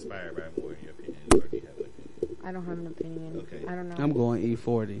you think he's inspired by more in your opinion, or do you have an opinion? I don't have an opinion. Okay. I don't know. I'm going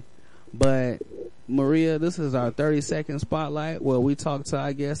E40. But Maria, this is our 30-second spotlight where we talk to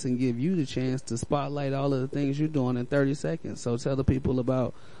our guests and give you the chance to spotlight all of the things you're doing in 30 seconds. So tell the people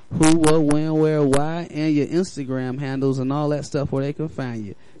about who, what, when, where, why, and your Instagram handles and all that stuff where they can find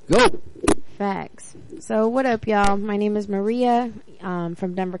you. Go! Facts. So what up, y'all? My name is Maria,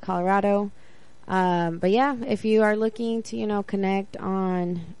 from Denver, Colorado. But yeah, if you are looking to, connect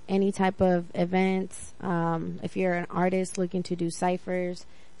on any type of events, if you're an artist looking to do ciphers,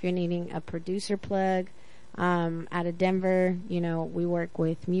 if you're needing a producer plug, out of Denver, we work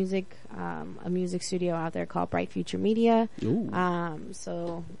with music, a music studio out there called Bright Future Media.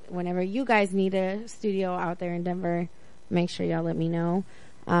 So whenever you guys need a studio out there in Denver, make sure y'all let me know.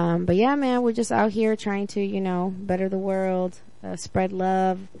 But yeah, man, we're just out here trying to, better the world, spread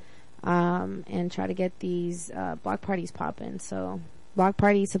love, and try to get these block parties popping. So block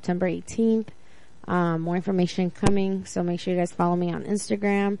party September 18th. More information coming, so make sure you guys follow me on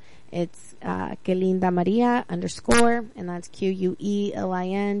Instagram. It's Que Linda Maria _, and that's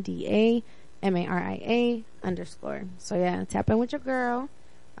QUELINDA_. So yeah, tap in with your girl.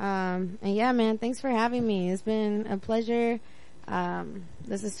 And yeah, man, thanks for having me. It's been a pleasure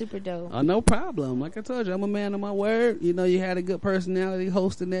This is super dope. No problem. Like I told you, I'm a man of my word. You know, you had a good personality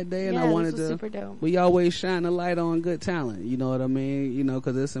hosting that day, and Yeah, I wanted this was to. super dope. We always shine a light on good talent. You know what I mean? You know,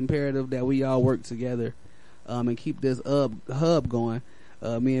 because it's imperative that we all work together, and keep this hub going.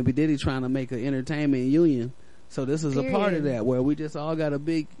 Me and B Diddy trying to make an entertainment union. So this is a part of that, where we just all got a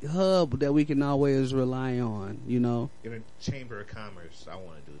big hub that we can always rely on, you know. Even Chamber of Commerce. I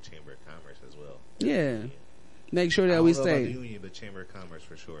want to do Chamber of Commerce as well. Yeah. Make sure that I don't we know stay. About the union, but Chamber of Commerce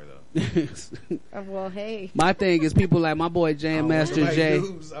for sure, though. Well, hey. My thing is people like my boy Jam Master Jay. I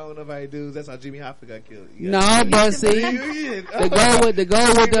don't know if I do. That's how Jimmy Hoffa got killed. No, but see, the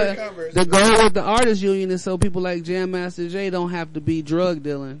goal with the artist union is so people like Jam Master Jay don't have to be drug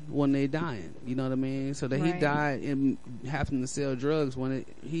dealing when they dying. You know what I mean? So that he died in having to sell drugs when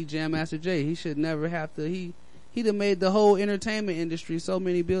he Jam Master Jay. He should never have to. He done made the whole entertainment industry so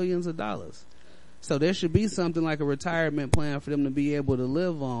many billions of dollars. So there should be something like a retirement plan for them to be able to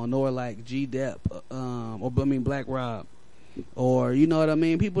live on, or like G-Dep, Black Rob, or you know what I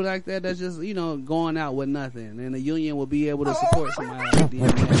mean? People like that that's just, you know, going out with nothing, and the union will be able to support somebody like things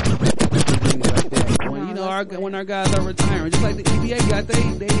like that. When, you know, when our guys are retiring, just like the NBA got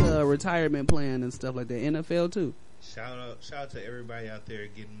they retirement plan and stuff like that. NFL too. Shout out to everybody out there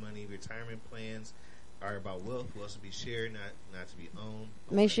getting money. Retirement plans are about wealth to be shared, not to be owned.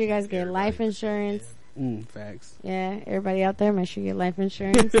 Make sure you guys get life insurance. Facts. Yeah, everybody out there, make sure you get life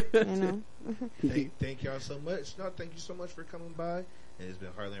insurance. You know. Thank y'all so much. No, thank you so much for coming by. And it's been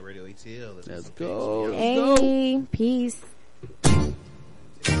Heartland Radio ATL. Let's go. Hey, peace. Thank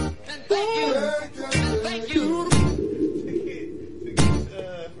you.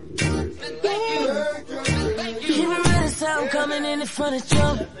 Keep it real, sound coming in the front of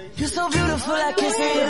jump. You're so beautiful, I can't say it.